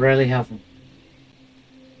 Thank you, I rarely have them.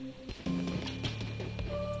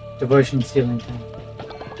 Devotion stealing time.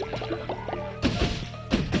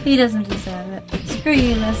 He doesn't deserve it. Screw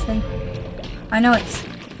you, Leslie. I know it's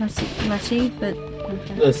Leslie, but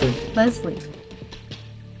okay. Listen, Leslie.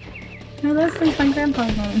 No, Leslie's my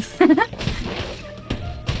grandpa's name.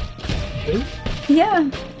 who? Yeah.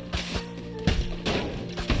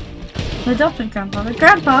 Adopted grandpa, but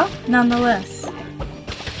grandpa, nonetheless.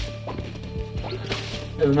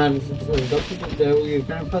 Doesn't matter if it's adopted, they're your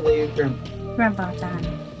grandpa, they're your grandpa. Grandpa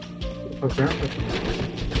time. Or grandpa.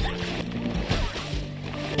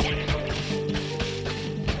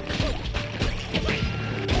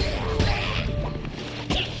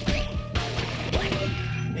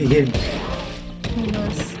 He hit me. He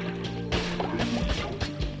was.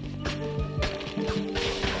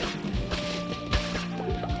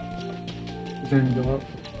 He's gonna go up.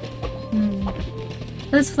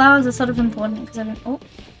 Those flowers are sort of important because I don't. Oh.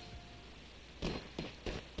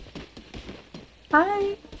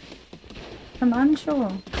 I'm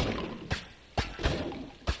unsure.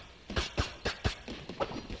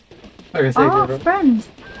 Like I said, Oh, go up. friend.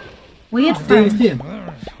 Weird Oh, friend. there's him.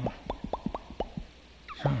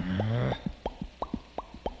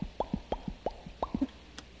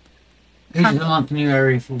 He's unlocked a new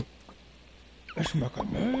area for.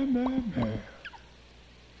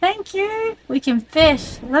 Thank you. We can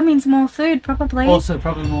fish. That means more food, probably. Also,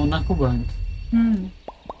 probably more knuckle bones. Hmm.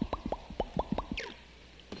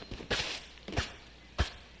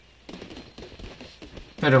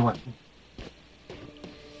 Better weapon.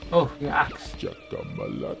 Oh, your axe.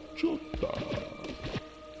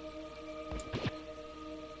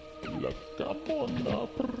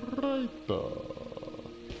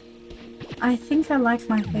 I think I like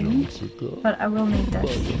my thing, but I will need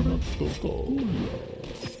this.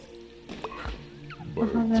 Oh,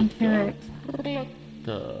 vampiric.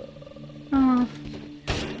 Oh,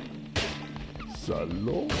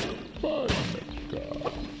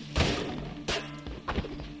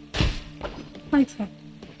 okay.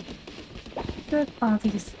 Good. Oh,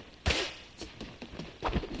 these.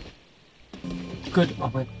 Good.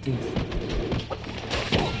 Oh, wait, these.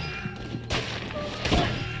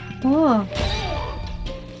 Oh.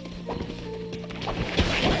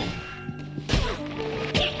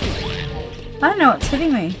 I don't know what's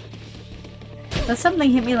hitting me. But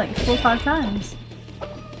something hit me like 4 or 5 times.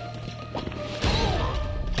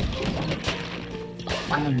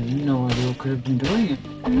 I have no idea what could have been doing it.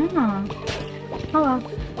 Oh. Oh well.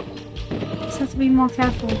 Just have to be more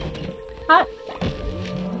careful. Ah.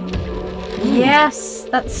 Yes!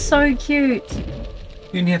 That's so cute!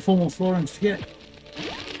 You only have 4 more florins to get.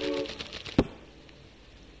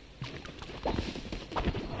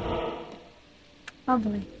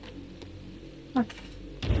 Lovely. Okay.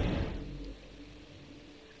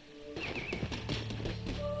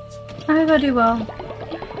 I hope I do well.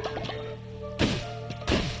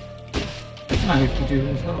 I hope you do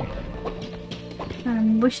as well.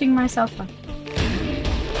 I'm wishing myself luck.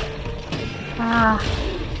 Ah.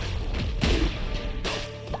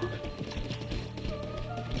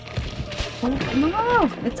 Oh, no!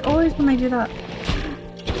 It's always when I do that.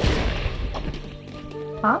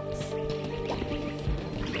 Hearts?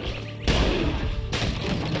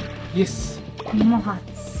 Yes. More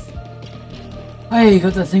hearts. Hey, you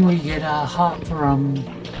got that thing where you get a heart for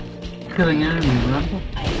killing an enemy, remember?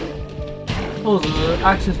 Oh, the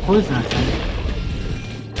axe is poison, I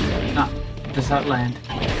think. Nah, does that land?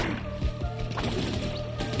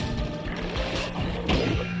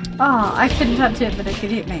 Oh, I couldn't touch it, but it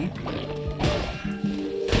could hit me.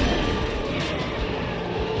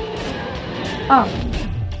 Oh,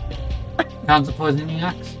 Counts the poisoning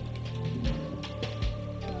axe?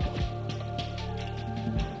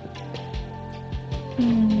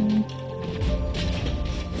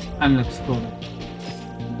 And looks cool.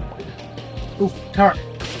 Ooh, turret.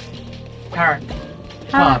 Turret.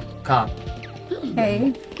 Card. Card.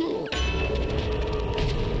 okay.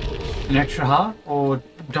 An extra heart or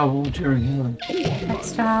double during healing?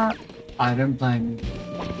 Extra heart. I don't blame you.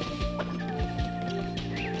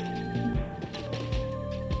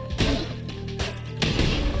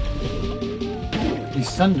 You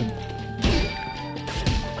stunned him.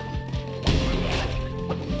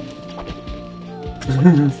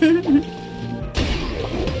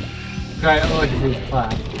 Great, I like his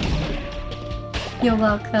clap. You're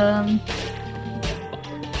welcome.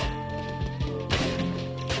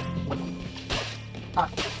 Ah.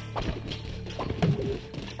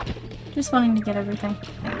 Just wanting to get everything.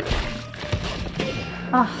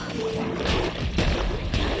 Ah.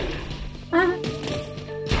 Ah.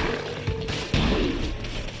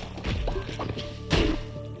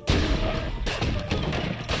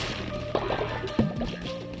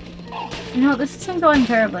 know, this isn't going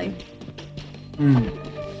terribly.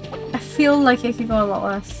 I feel like it could go a lot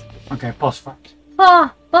worse. Okay, boss fight.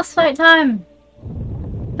 Oh, boss fight time!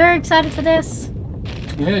 Very excited for this.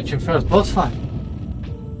 Yeah, it's your first boss fight.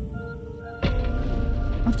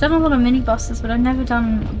 I've done a lot of mini bosses, but I've never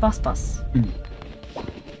done a boss.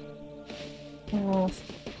 Oh.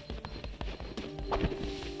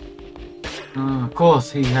 Of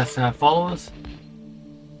course, he has to have followers.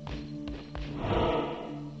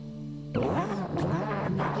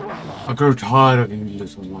 I grew tired of you,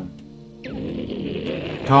 little one.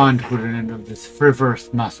 Time to put an end to this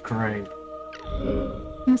frivolous masquerade.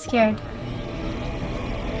 I'm scared.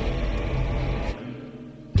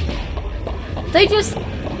 They just...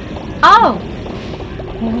 Oh!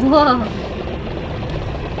 Whoa.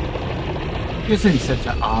 You think such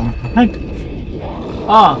an arm, right?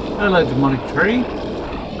 Ah, hello, demonic tree.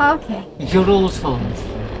 Okay. You killed all his followers.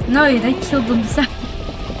 No, they killed themselves.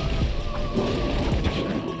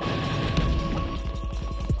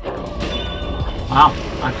 Wow,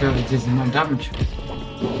 actually did no damage.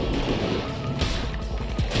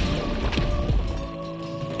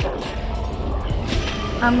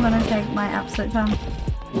 I'm gonna take my absolute time.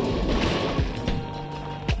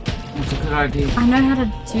 That's a good idea. I know how to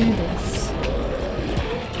do this.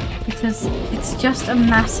 Because it's just a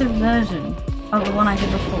massive version of the one I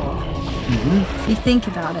did before. If you think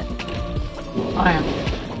about it. I am.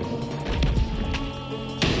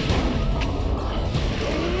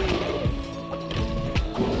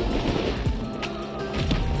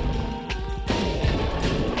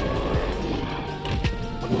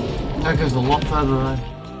 That goes a lot further though.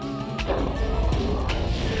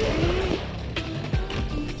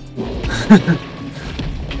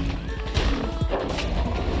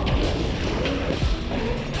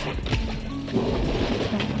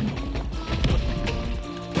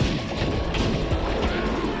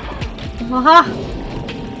 Waha!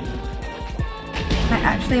 I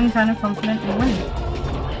actually am kind of confident in winning.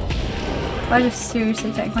 But I just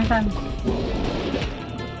seriously take my time.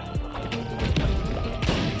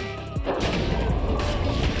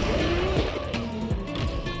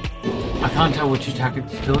 I can't tell which attack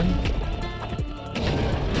it's doing.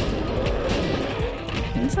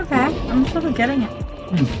 It's okay. I'm sort of getting it.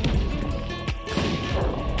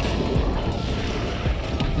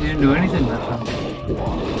 You didn't do anything that time.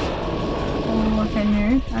 Oh, okay,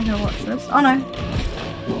 no. I gotta watch this. Oh no.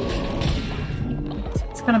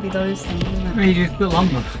 It's gonna be those things, isn't it? You just put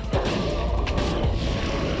lumber.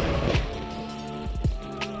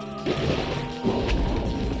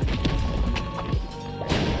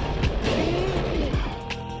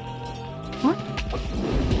 What?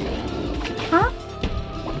 Huh?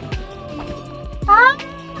 Ah!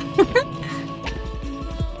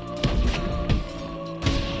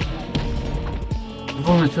 I've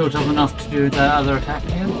only filled up enough to do that other attack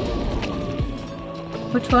again.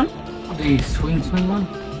 Which one? The swing one.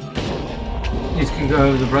 You just can go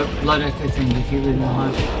over the blood echo thing to keep it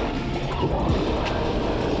alive.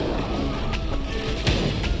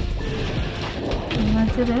 And I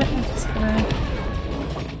did it. I just gotta...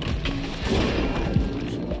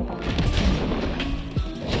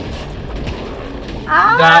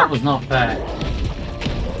 Ah! That was not fair.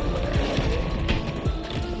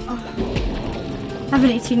 I have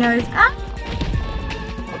an itchy nose. Ah!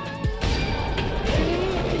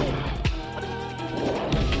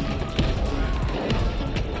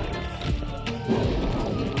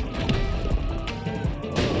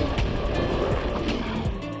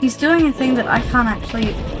 He's doing a thing that I can't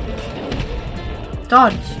actually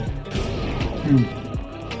dodge.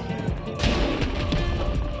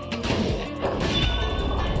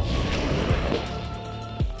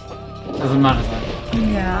 Doesn't matter though.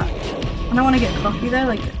 Yeah. I don't want to get cocky though,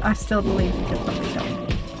 like, I still believe he could probably kill me.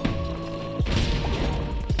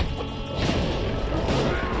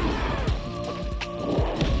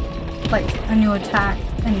 Like, a new attack,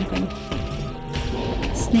 anything.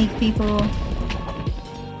 Sneak people.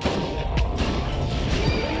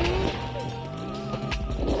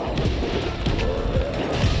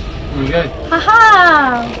 There we go.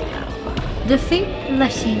 Haha! Defeat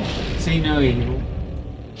Leshy. See no evil.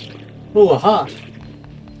 Oh, a heart.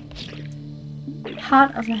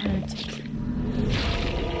 Heart of a heretic.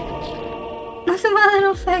 Look at my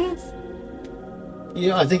little face.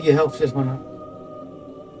 Yeah, I think your health just went up.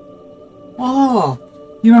 Oh,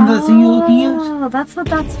 you remember that thing you're looking at? Oh, that's what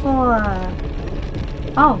that's for.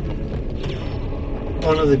 Oh,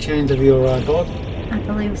 One of the chains of your god. I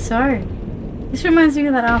believe so. This reminds me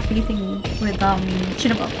of that RP thing with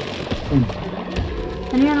Chitterbug.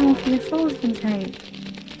 Any animal for your soul has been tamed.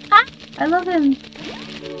 Ah! I love him.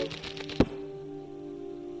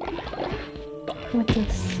 with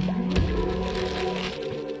this.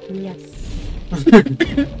 Yes.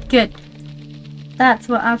 Good. That's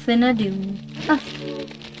what I'm finna do. Ah.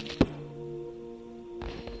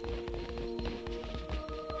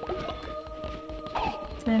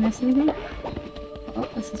 Did I miss anything? Oh,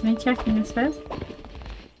 this is me checking this first.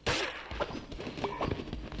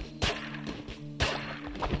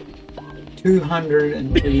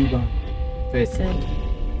 $281. Good.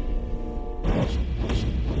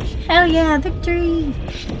 Hell yeah, victory!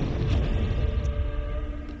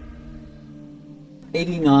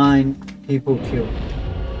 89 people killed.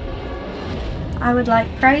 I would like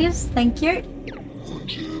praise, thank you.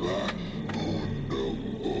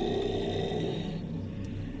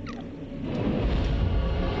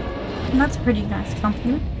 And that's a pretty nice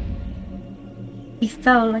compliment. He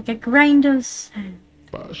fell like a grain of sand.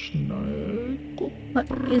 What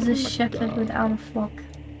is a shepherd without a flock?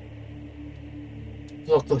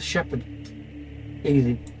 Flockless shepherd.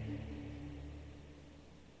 Easy.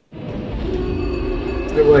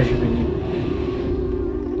 They're worshipping you.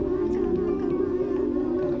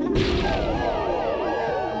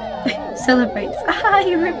 Celebrates. Ah,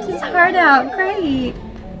 he ripped his heart out. Great.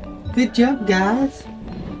 Good job, guys.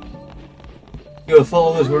 Your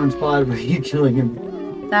followers were inspired by you killing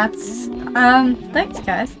him. That's, thanks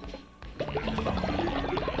guys.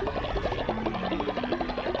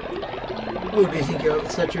 Oh, do you think your other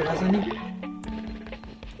statue has any?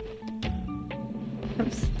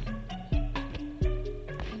 Oops.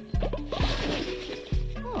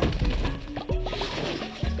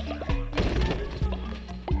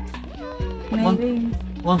 Maybe.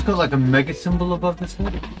 One's got like a mega symbol above his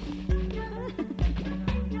head.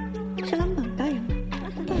 Salam bangkay.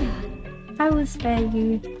 I will spare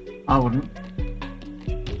you. I wouldn't.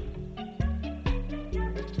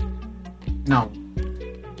 No.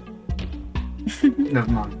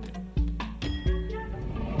 Never mind.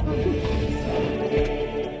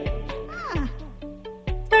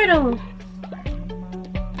 Turtle.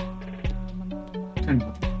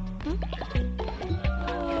 Anyway.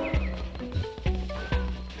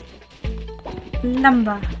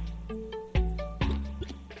 Lumber.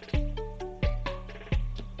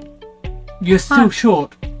 You're still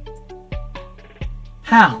short.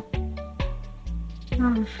 How?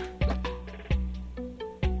 Oh.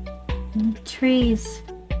 And trees.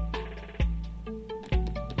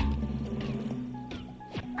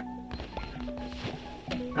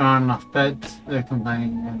 There aren't enough beds. They're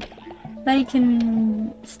complaining. They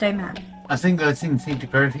can stay mad. I think those things need to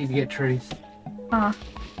grow for you to get trees. Ah.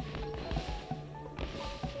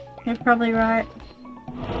 You're probably right.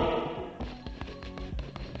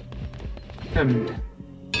 Come down.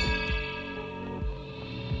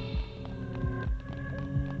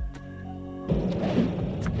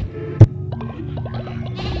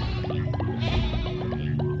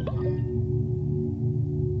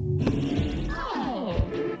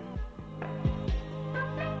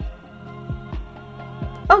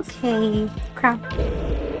 Okay. Crap.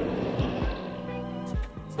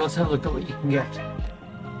 Let's have a look at what you can get.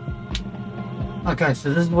 Okay,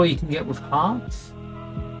 so this is what you can get with hearts.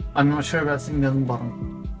 I'm not sure about seeing down the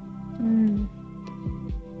bottom.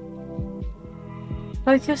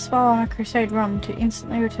 Focus while on a crusade run to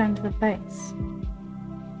instantly return to the base.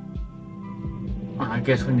 I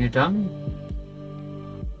guess when you're done.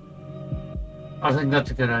 I think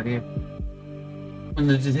that's a good idea. When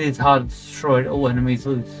the disease hard is destroyed, all enemies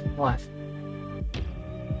lose life.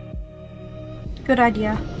 Good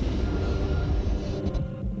idea.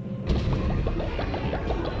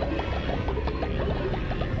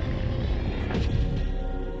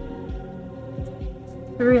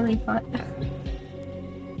 Really fun.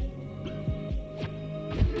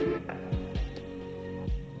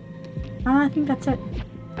 I think that's it.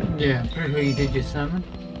 Yeah, I'm pretty sure you did your sermon.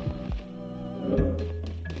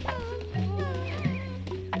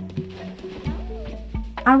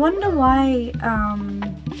 I wonder why,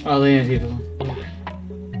 Oh, the antidote.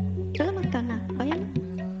 Sila magkana. Ayan.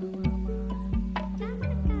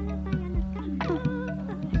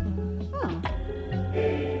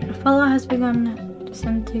 a follower has begun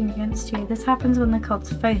dissenting against you. This happens when the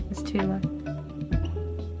cult's faith is too low.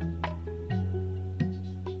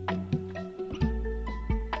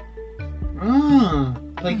 Ah,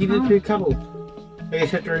 like you did to a couple. I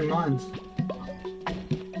guess you have to read minds.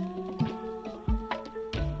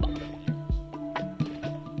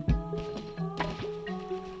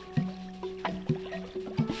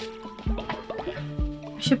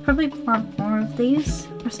 I should probably plant more of these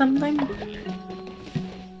or something.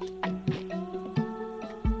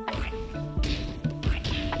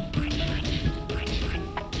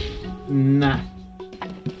 Nah.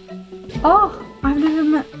 Oh, I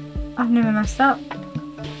I've never messed up.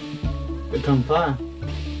 It's on fire.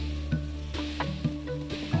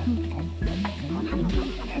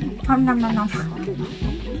 Nom nom nom.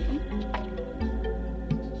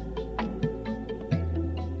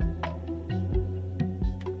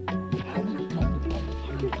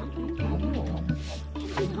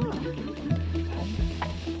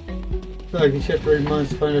 So I guess you have to remind us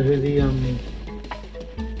to find out who the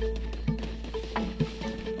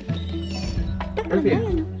trivia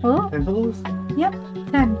Oh, envelopes. yep,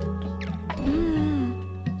 10.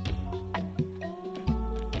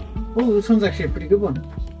 Oh, this one's actually a pretty good one.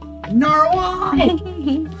 Narwhal!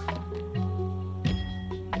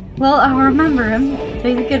 Well, I'll remember him. So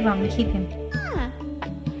he's a good one. We keep him.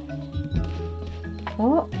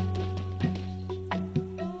 Oh.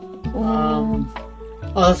 Oh.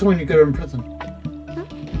 Oh, that's the one you go in prison.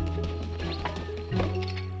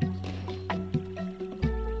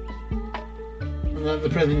 And that's the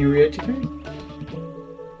prison you re-educate?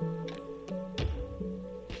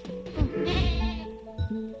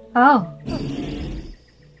 Oh.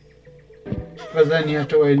 But then you have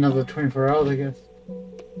to wait another 24 hours, I guess.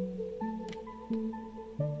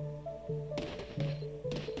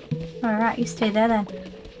 Alright, you stay there then.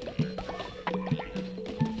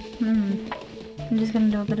 I'm just gonna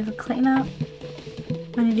do a bit of a clean up.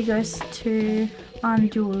 I need to go to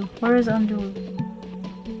Andul. Where is Andul?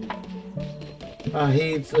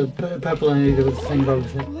 He's purple and he with the same dog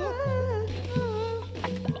as him.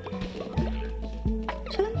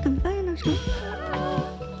 Salam tambayan ng soup.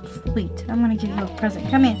 Sweet. I'm gonna give you a present.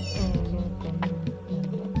 Come here.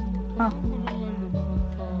 Oh.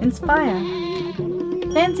 Inspire.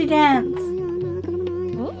 Fancy dance.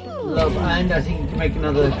 Love, and I think you can make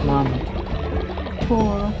another commandment.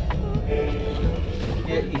 Cool.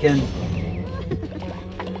 Yeah, you can.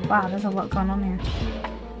 Wow, there's a lot going on here.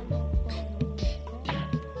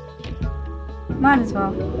 Might as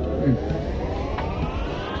well.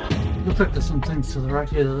 Looks like there's some things to the right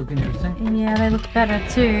here that look interesting. Yeah, they look better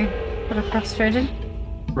too. But I'm frustrated.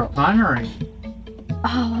 Refinery.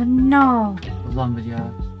 Oh no. The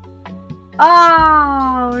lumberyard.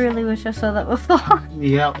 Oh, really wish I saw that before.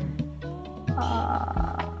 Yep.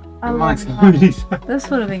 I It love might that. be. This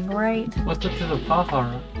would have been great. What's up to the path,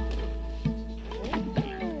 alright?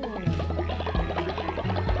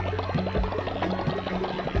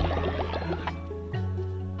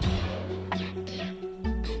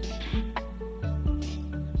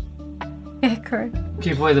 Yeah, correct.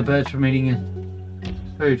 Keep away the birds from eating it.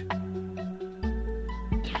 Food.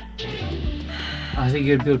 I think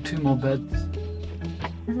you'd build 2 more beds.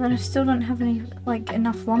 And then I still don't have any, like,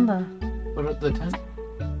 enough lumber. Put up the tent.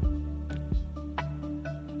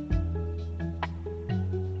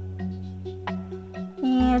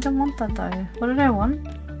 Yeah, I don't want that though. What did I want?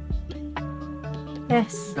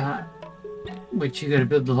 Yes. That. Which you gotta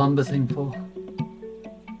build the lumber thing for.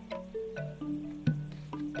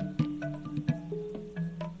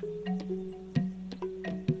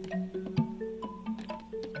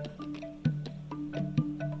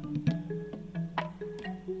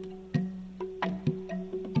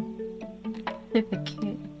 Super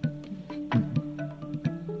cute.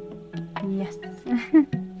 Yes.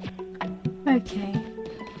 Okay.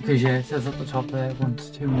 Because yeah, it says at the top there, it wants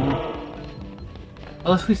 2 more.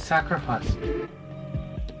 Unless we sacrifice.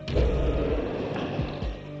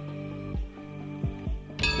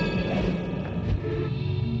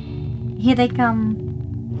 Here they come.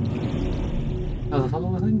 Oh, the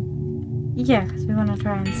follower thing? Yeah, because we want to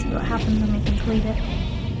try and see what happens when we complete it.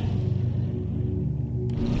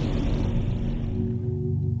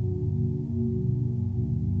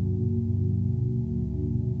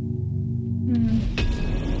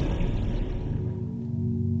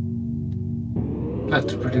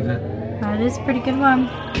 That's pretty good. That is a pretty good one.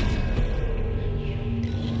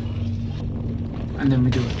 And then we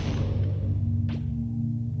do it.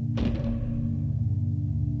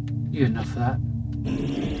 You enough for that.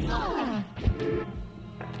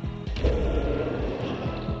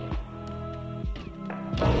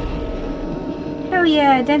 Oh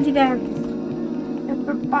yeah, Dancey Bear.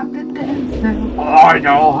 Everybody dance now. Oh, I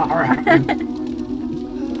know. Alright.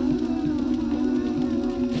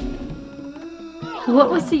 What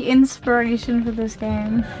was the inspiration for this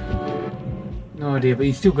game? No idea, but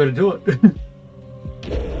you still gotta do it.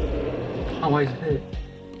 I'll wait to hit it.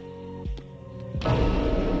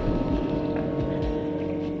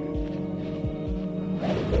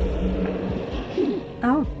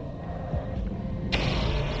 Oh.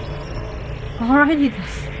 Alrighty then.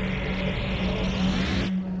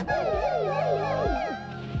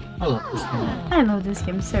 I love this game. I love this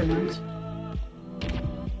game so much.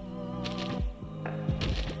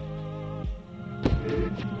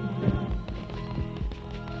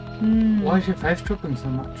 Why is your face dropping so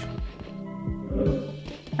much?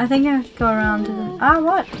 I think I have to go around to the... Ah,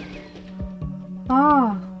 what?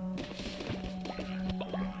 Oh.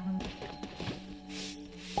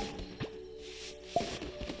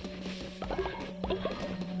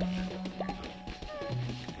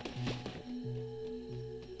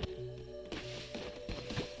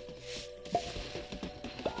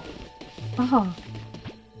 Oh.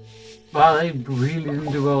 Wow, they really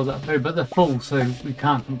didn't do well with that food, but they're full, so we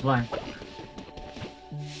can't complain.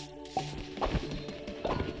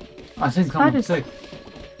 I think I'm sick.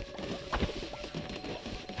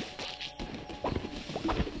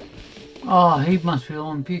 Oh, he must be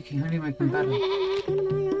all puking. How do you make him better?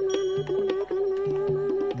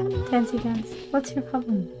 Dancey dance. What's your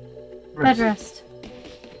problem? Rest. Bed rest.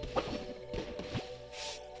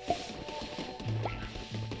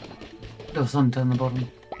 There's some down the bottom.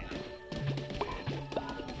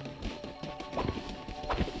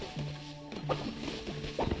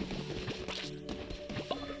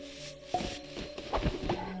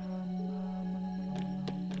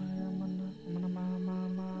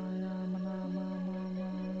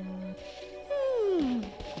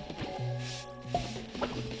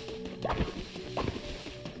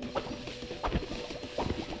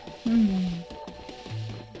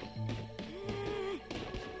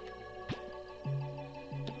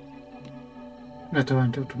 We have to wait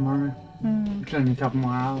until tomorrow. It's only a couple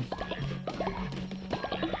more hours.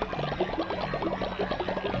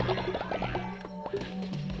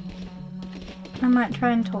 I might try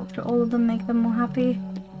and talk to all of them, make them more happy.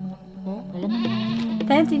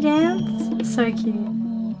 Fancy dance? So cute.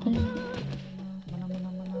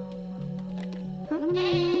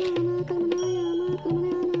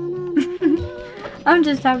 I'm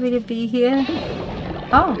just happy to be here.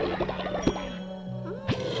 Oh.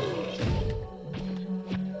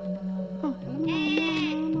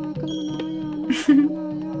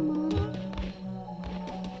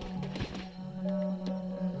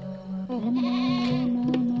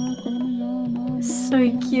 So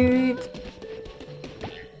cute.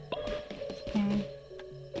 Okay.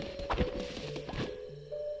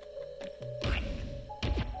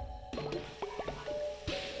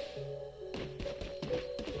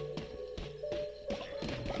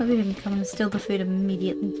 Let me come and steal the food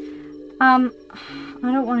immediately. I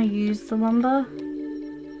don't want to use the lumber.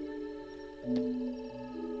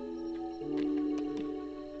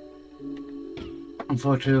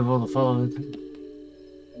 Unfortunately, with all the followers,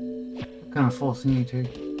 kind of forcing you to.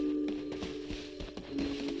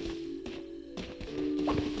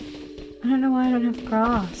 I don't know why I don't have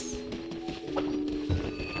grass.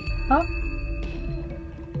 Oh.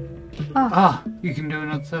 Oh. Ah, you can do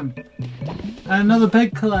another 7. And another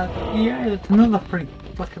bed collab. Yeah, that's another pretty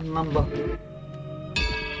fucking number.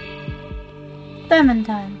 Diamond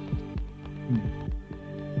time.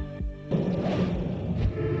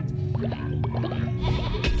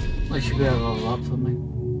 I should be able to level up something.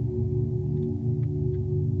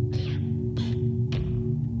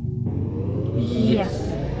 Yes.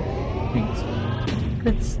 Thanks.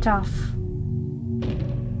 Good stuff.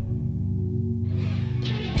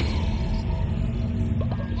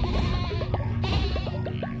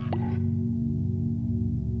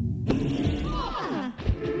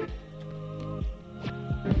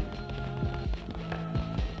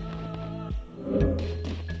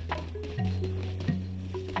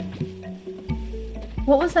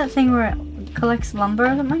 What was that thing where it collects lumber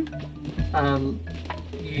or something?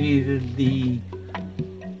 You needed the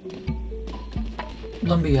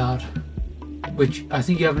lumberyard, which I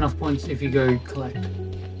think you have enough points if you go collect.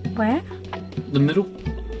 Where? The middle?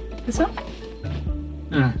 This one?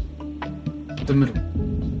 No, the middle.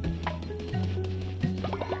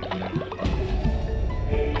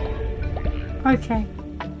 Okay.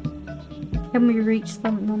 Can we reach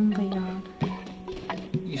the lumberyard?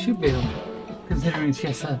 You should be able to, considering it's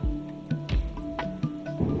yes sir.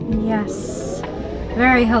 Yes.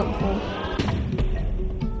 Very helpful.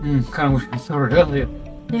 Kind of wish we saw it earlier.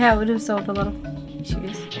 Yeah, it would have solved a lot of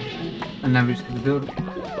issues. And now we just got to build it.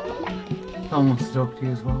 Someone wants to talk to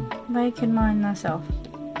you as well. They can mine myself.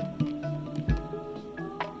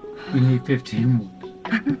 We need 15 more.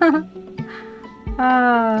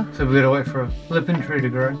 So we gotta wait for a flipping tree to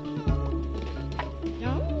grow.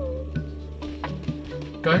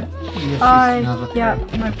 Don't you just use another tree? Yeah,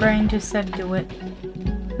 my brain just said do it.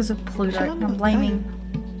 Because of Pluto, and I'm blaming.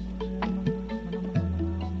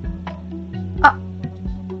 Ah!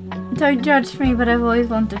 Don't judge me, but I've always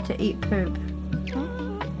wanted to eat poop.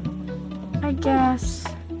 I guess.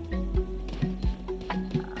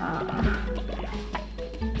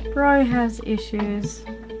 Bro has issues.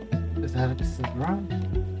 Is that a surprise?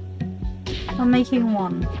 I'm making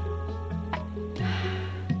one.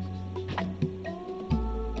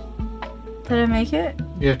 Did I make it?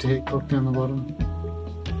 You have to hit cook down the bottom.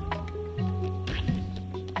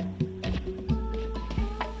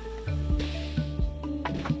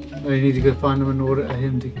 Oh, you need to go find him and order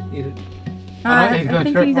him to eat it. I he's going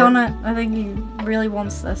think straight he's for on it. I think he really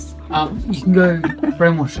wants this. You can go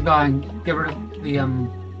brainwash the guy and get rid of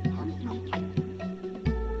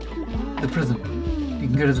the prison. You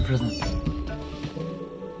can go to the prison.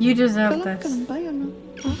 You deserve Kalau this. bayar na.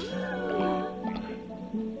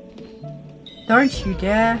 Don't you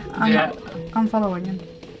dare. Yeah. I'm following him.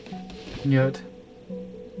 Knew it.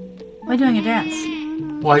 We're doing a dance.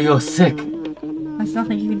 Why, you're sick. There's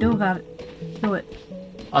nothing you can do about it. Do it.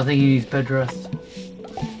 I think he needs bed rest.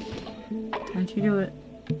 Don't you do it.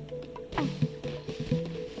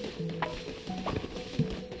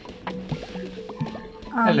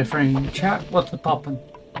 Hello, friend. Chat. What's the poppin'?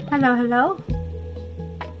 Hello, hello.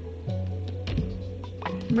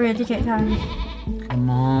 Ready to get time. Come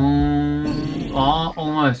on. Oh,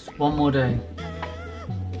 almost. One more day.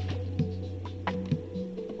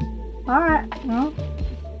 Alright, well.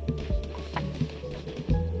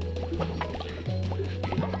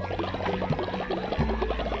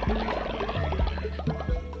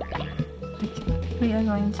 We are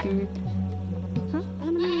going to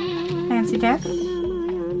fancy death.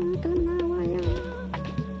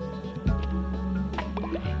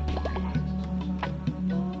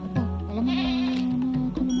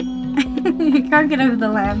 You can't get over the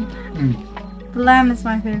lamb. The lamb is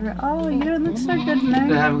my favorite. Oh, you don't look so good, They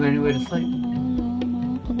no. haven't got anywhere to sleep.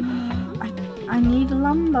 I need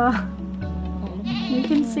lumber. You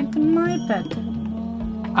can sleep in my bed.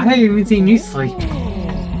 I haven't even seen you sleep.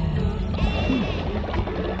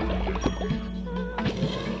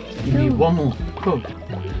 You need one more. Cool.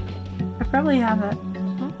 I probably have it.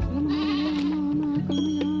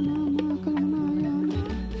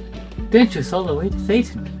 Don't you saw the way to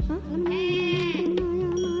Satan?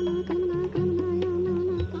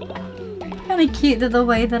 Kind of cute that the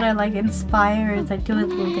way that I like inspire is I do a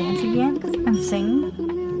little dance again and sing.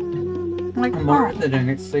 I'm like, I'm worried they don't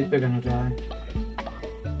get sleep, they're gonna die.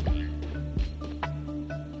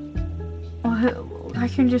 oh, I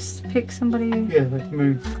can just pick somebody. Yeah, let's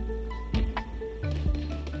move.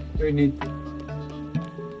 We need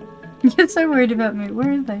You're so worried about me.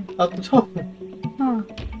 Where are they? up the top. Oh.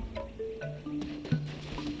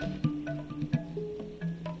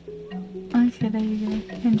 Okay, there you go.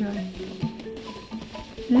 Enjoy.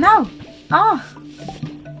 No! Oh!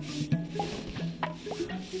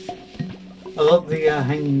 I love the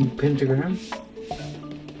hanging pentagram.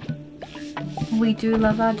 We do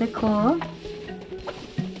love our decor.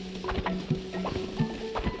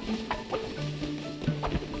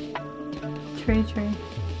 Tree.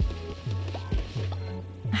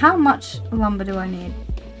 How much lumber do I need?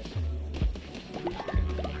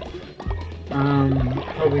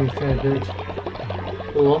 Probably a fair bit.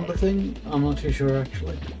 The lumber thing, I'm not too sure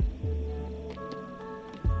actually.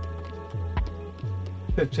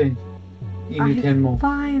 15. You I need have 10 more.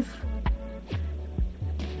 5.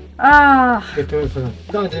 Ah! Get to it for that.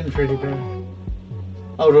 No, I didn't really go.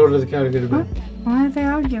 I would order the cow to go to bed. Why are they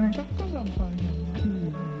arguing?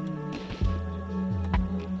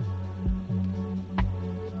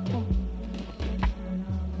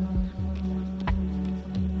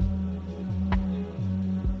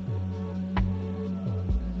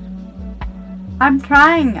 I'm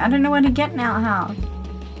trying. I don't know where to get now. How?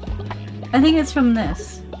 I think it's from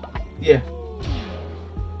this. Yeah.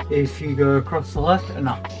 If you go across the left and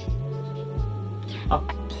up.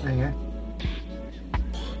 Up. There you go.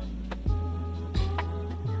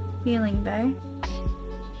 Healing bay.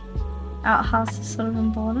 Outhouse is sort of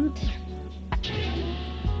important.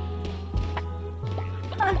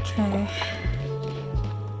 Okay.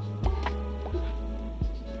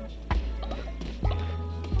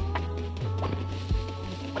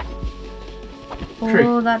 Tree.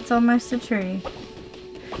 Oh, that's almost a tree.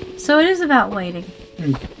 So it is about waiting.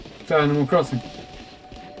 So Animal Crossing.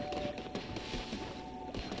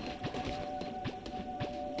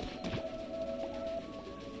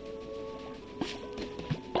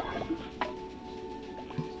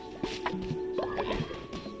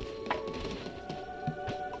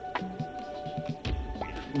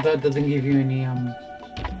 That doesn't give you any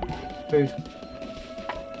food.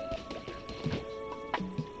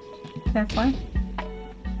 That's fine.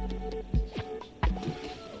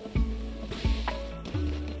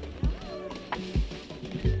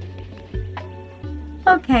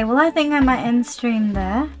 Okay, well I think I might end stream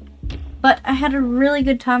there. But I had a really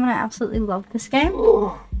good time and I absolutely love this game.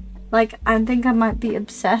 Like, I think I might be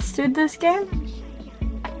obsessed with this game.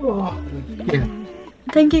 Oh, yeah.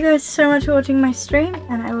 Thank you guys so much for watching my stream,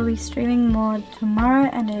 and I will be streaming more tomorrow,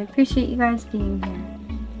 and I appreciate you guys being here.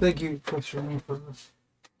 Thank you for streaming for us.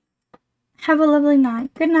 Have a lovely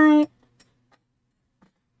night. Good night.